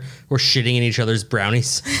each other or shitting in each other's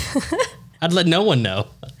brownies. I'd let no one know.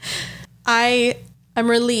 I am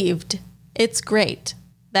relieved. It's great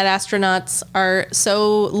that astronauts are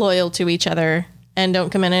so loyal to each other and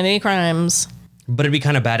don't commit any crimes. But it'd be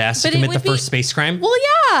kind of badass to commit the first space crime. Well,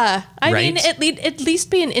 yeah. I Right? mean, at least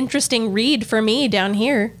be an interesting read for me down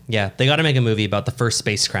here. Yeah, they got to make a movie about the first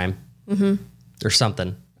space crime. Mm-hmm. Or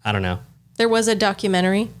something. I don't know. There was a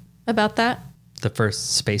documentary about that. The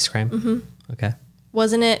first space crime? Mm-hmm. Okay.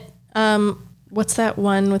 Wasn't it, what's that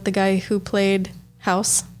one with the guy who played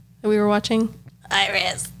House that we were watching?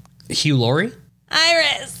 Iris. Hugh Laurie?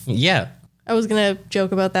 Iris. Yeah. I was going to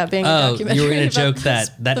joke about that being a Oh, documentary. you were going to joke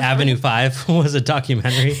that Avenue 5 was a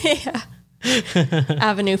documentary? Yeah.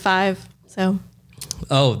 Avenue 5. So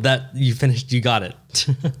Oh, that you finished, you got it.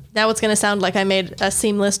 now it's going to sound like I made a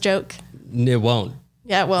seamless joke. It won't.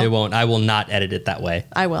 Yeah, well. It won't. I will not edit it that way.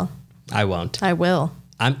 I will. I won't. I will.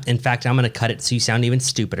 In fact, I'm going to cut it so you sound even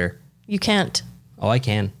stupider. You can't. Oh, I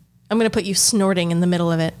can. I'm going to put you snorting in the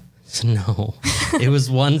middle of it. No. It was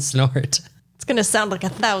one snort. It's going to sound like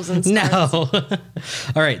 1,000 snorts. No.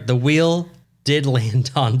 All right. The wheel did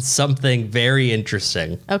land on something very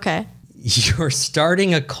interesting. Okay. You're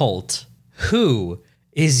starting a cult. Who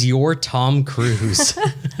is your Tom Cruise?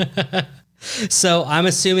 So I'm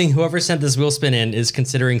assuming whoever sent this wheel spin in is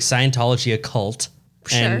considering Scientology a cult.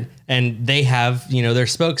 Sure. And they have, their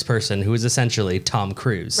spokesperson who is essentially Tom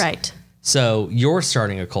Cruise. Right. So you're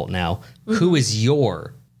starting a cult now. Mm-hmm. Who is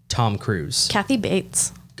your Tom Cruise? Kathy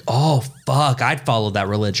Bates. Oh, fuck. I'd follow that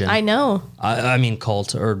religion. I know. I mean,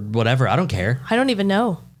 cult or whatever. I don't care. I don't even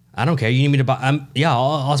know. I don't care. You need me to buy.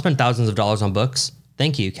 I'll spend thousands of dollars on books.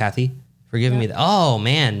 Thank you, Kathy, for giving me that. Oh,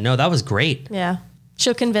 man. No, that was great. Yeah.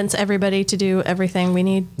 She'll convince everybody to do everything we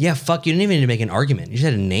need. Yeah, fuck. You didn't even need to make an argument. You just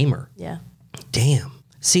had to name her. Yeah. Damn.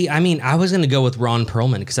 See, I mean, I was going to go with Ron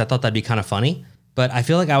Perlman because I thought that'd be kind of funny, but I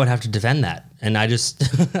feel like I would have to defend that. And I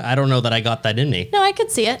just, I don't know that I got that in me. No, I could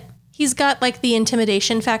see it. He's got like the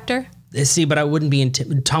intimidation factor. See, but I wouldn't be,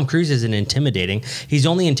 Tom Cruise isn't intimidating. He's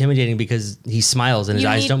only intimidating because he smiles and his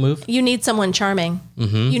eyes don't move. You need someone charming.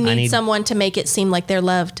 Mm-hmm. You need someone to make it seem like they're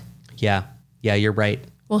loved. Yeah. Yeah, you're right.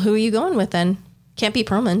 Well, who are you going with then? Can't be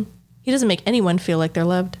Perlman. He doesn't make anyone feel like they're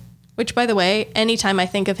loved. Which, by the way, anytime I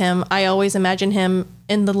think of him, I always imagine him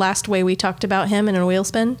in the last way we talked about him in a wheel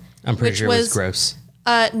spin. I'm pretty sure it was gross.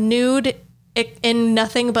 Nude in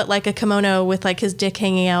nothing but like a kimono with like his dick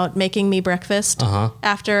hanging out, making me breakfast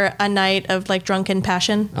after a night of like drunken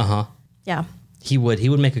passion. Yeah. He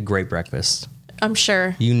would make a great breakfast. I'm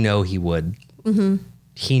sure. You know he would.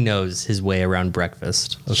 He knows his way around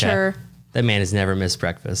breakfast. Okay? Sure. That man has never missed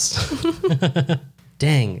breakfast.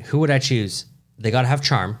 Dang, who would I choose? They got to have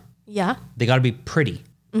charm. Yeah. They got to be pretty.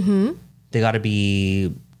 They got to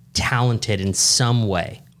be talented in some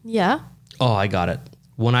way. Yeah. Oh, I got it.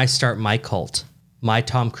 When I start my cult, my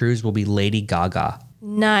Tom Cruise will be Lady Gaga.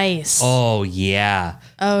 Nice. Oh, yeah.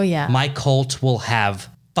 Oh, yeah. My cult will have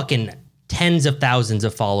fucking tens of thousands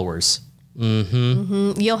of followers.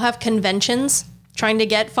 You'll have conventions trying to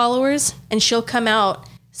get followers, and she'll come out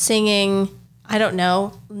singing, I don't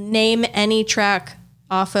know, name any track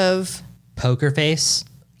off of Poker Face,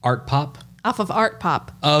 Art Pop. Art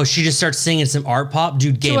Pop. Oh, she just starts singing some Art Pop?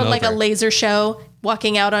 Dude, game To over. like a laser show,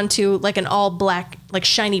 walking out onto like an all black, like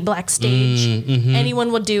shiny black stage.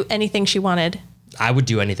 Anyone would do anything she wanted. I would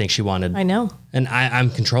do anything she wanted. I know. And I'm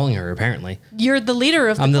controlling her, apparently. You're the leader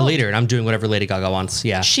of the I'm the cult. leader, and I'm doing whatever Lady Gaga wants.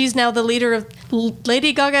 Yeah. She's now the leader of...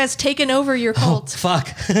 Lady Gaga has taken over your cult. Fuck.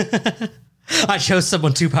 I chose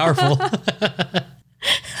someone too powerful.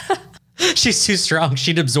 She's too strong.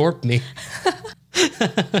 She'd absorb me.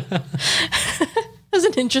 That was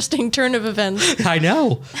an interesting turn of events. I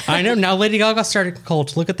know. Now Lady Gaga started a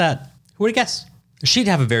cult. Look at that. Who would have guessed? She'd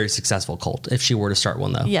have a very successful cult if she were to start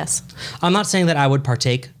one, though. Yes. I'm not saying that I would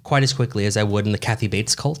partake quite as quickly as I would in the Kathy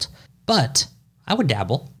Bates cult, but I would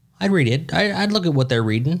dabble. I'd read it. I'd look at what they're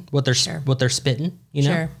reading, what they're spitting, you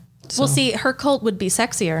know? Sure. Well, see, her cult would be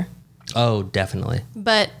sexier, Oh, definitely.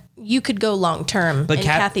 but you could go long term in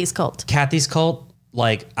Kathy's cult. Kathy's cult,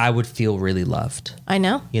 like, I would feel really loved, I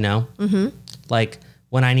know. you know? Mm-hmm. Like,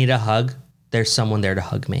 when I need a hug, there's someone there to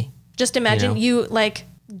hug me. Just imagine You you like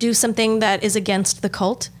do something that is against the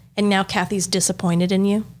cult, and now Kathy's disappointed in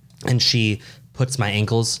you. And she puts my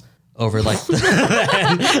ankles over, like, at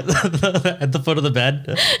the foot of the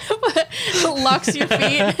bed. Locks your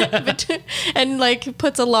feet and like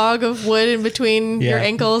puts a log of wood in between your Yeah.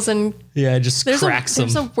 ankles, and Yeah, just cracks them.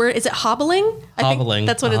 there's a word. Is it hobbling? I Hobbling. think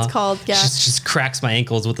that's what it's called. Yeah. Just cracks my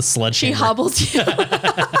ankles with a She sledgehammer. hobbles you.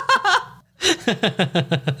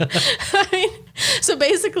 I mean, so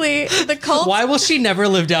basically the cult, Why will she never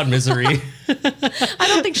live down misery? I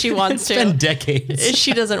don't think she wants It's been to. decades.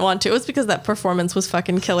 She doesn't want to. It's because that performance was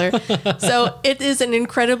fucking killer. So it is an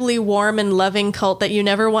incredibly warm and loving cult that you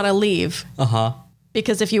never want to leave. Uh-huh.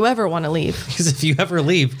 Because if you ever want to leave, Because if you ever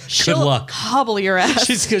leave, good she'll luck. hobble your ass.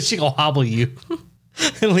 She'll hobble you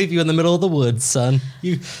and leave you in the middle of the woods, son.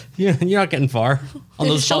 You're not getting far on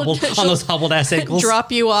those She'll- hobbled ass ankles. Drop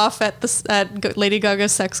you off at Lady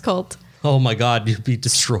Gaga's sex cult. Oh my God, you'd be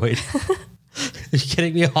destroyed. Are you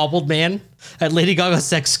kidding me? A hobbled man at Lady Gaga's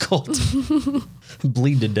sex cult.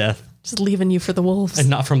 Bleed to death. Just leaving you for the wolves. And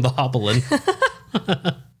not from the hobbling.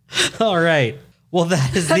 All right. Well,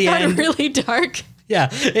 that is the That got end. really dark. Yeah,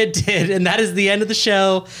 it did. And that is the end of the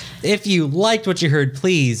show. If you liked what you heard,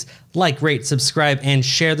 please like, rate, subscribe, and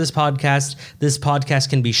share this podcast. This podcast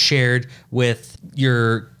can be shared with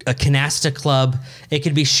a canasta club. It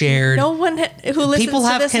can be shared. No one who listens People to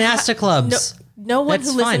have this canasta clubs. No one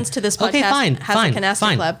That's who fine. listens to this podcast Okay, fine, has fine, a canasta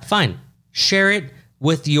fine, club. Fine. Share it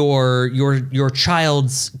with your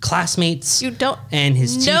child's classmates. You don't. And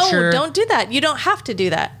his teacher. No, don't do that. You don't have to do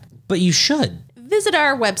that. But you should. Visit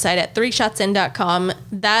our website at 3shotsin.com.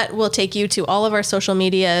 That will take you to all of our social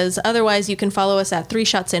medias. Otherwise, you can follow us at 3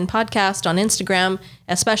 Shots In Podcast on Instagram,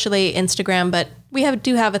 especially Instagram, but we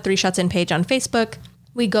do have a 3 Shots In page on Facebook.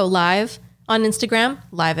 We go live on Instagram,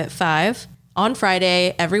 live at 5 on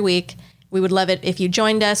Friday every week. We would love it if you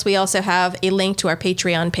joined us. We also have a link to our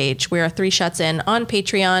Patreon page. We are 3 Shots In on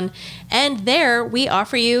Patreon, and there we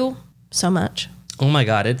offer you so much. Oh my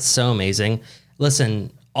God, it's so amazing.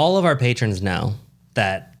 Listen, all of our patrons know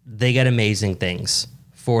that they get amazing things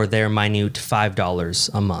for their minute $5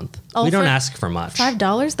 a month. Oh, we don't for ask for much.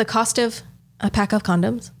 $5? The cost of a pack of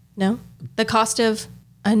condoms? No. The cost of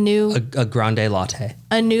a new A grande latte.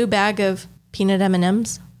 a new bag of peanut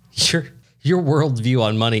M&Ms? Your worldview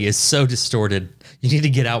on money is so distorted. You need to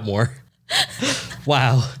get out more.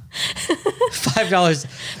 Wow. $5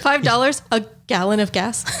 $5 a gallon of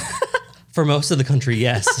gas? for most of the country,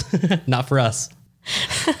 yes. Not for us.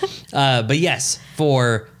 But yes,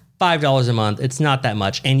 for $5 a month, it's not that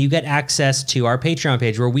much. And you get access to our Patreon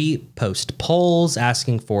page where we post polls,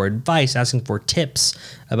 asking for advice, asking for tips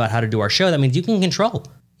about how to do our show. That means you can control.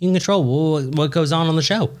 What goes on the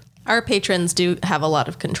show. Our patrons do have a lot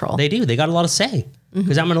of control. They do. They got a lot of say.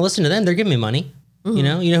 Because I'm going to listen to them. They're giving me money. You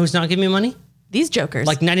know who's not giving me money? These jokers.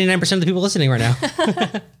 Like 99% of the people listening right now.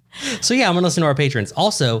 So yeah, I'm going to listen to our patrons.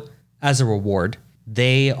 Also, as a reward,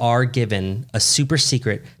 they are given a super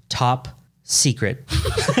secret, top secret,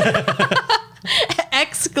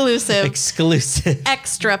 exclusive, exclusive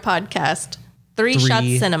extra podcast. Three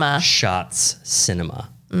Shots Cinema. Shots Cinema.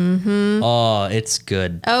 Mm-hmm. Oh, it's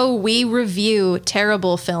good. Oh, we review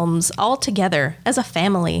terrible films all together as a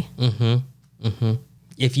family.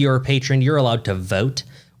 If you're a patron, you're allowed to vote.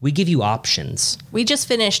 We give you options. We just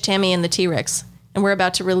finished Tammy and the T-Rex, and we're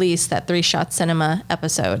about to release that Three Shot Cinema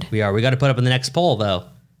episode. We are. We got to put up in the next poll, though.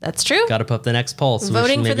 That's true. Got to put up the next poll. So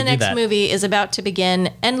Voting for the next movie is about to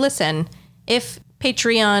begin. And listen, if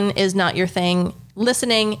Patreon is not your thing,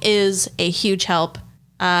 listening is a huge help.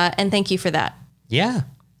 And thank you for that. Yeah.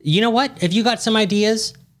 You know what? If you got some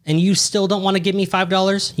ideas and you still don't want to give me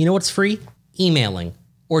 $5, you know what's free? Emailing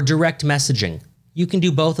or direct messaging. You can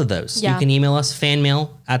do both of those. Yeah. You can email us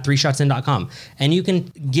fanmail@threeshotsin.com, and you can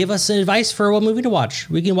give us advice for what movie to watch.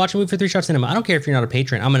 We can watch a movie for 3 Shot Cinema. I don't care if you're not a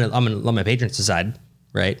patron. I'm gonna let my patrons decide,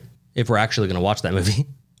 right? If we're actually gonna watch that movie.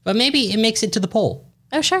 But maybe it makes it to the poll.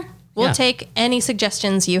 Oh, sure. We'll Yeah. take any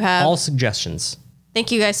suggestions you have. All suggestions.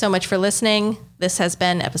 Thank you guys so much for listening. This has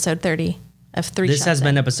been episode 30 of 3 This Shots has In.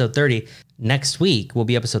 been episode 30. Next week will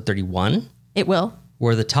be episode 31, It will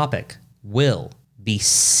where the topic will be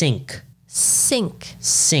sink. sink.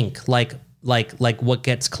 Sink, like what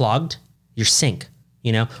gets clogged? Your sink.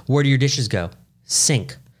 You know, where do your dishes go?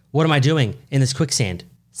 Sink. What am I doing in this quicksand?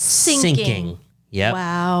 Sinking. Yep.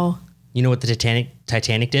 Wow. You know what the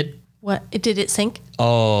Titanic did? What? Did it sink?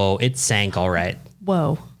 Oh, it sank. All right.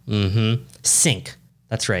 Whoa. Sink.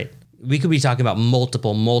 That's right. We could be talking about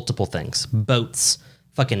multiple things. Boats,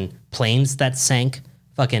 fucking planes that sank,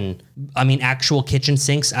 actual kitchen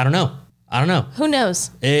sinks. I don't know. Who knows?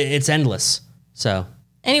 It's endless. So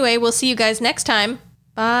Anyway, we'll see you guys next time.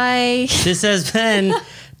 Bye. this has been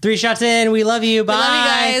 3 Shots In. We love you. Bye. Love you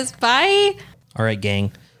guys. Bye. All right,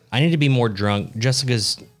 gang. I need to be more drunk.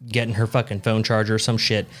 Jessica's getting her fucking phone charger or some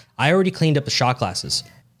shit. I already cleaned up the shot glasses.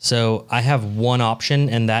 So I have one option,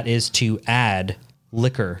 and that is to add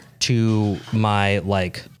liquor to my,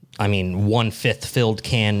 1/5 filled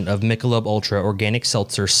can of Michelob Ultra Organic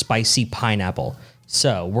Seltzer Spicy Pineapple.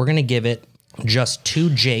 So we're going to give it just 2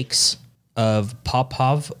 Jakes of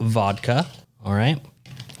Popov vodka. All right.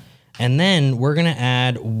 And then we're going to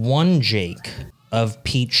add 1 Jake of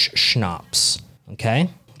peach schnapps. Okay.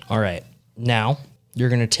 All right. Now you're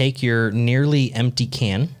going to take your nearly empty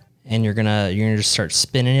can and you're going to just start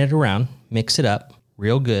spinning it around, mix it up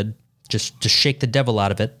real good. Just shake the devil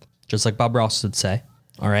out of it, just like Bob Ross would say.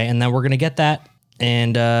 All right. And then we're going to get that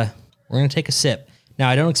and we're going to take a sip. Now,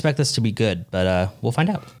 I don't expect this to be good, but we'll find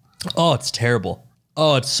out. Oh, it's terrible.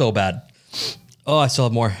 Oh, it's so bad. Oh, I still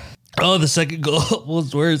have more. Oh, the second goal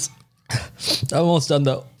was worse. I'm almost done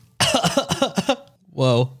though.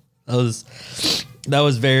 Whoa. That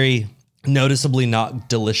was very noticeably not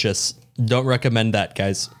delicious. Don't recommend that,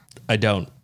 guys. I don't.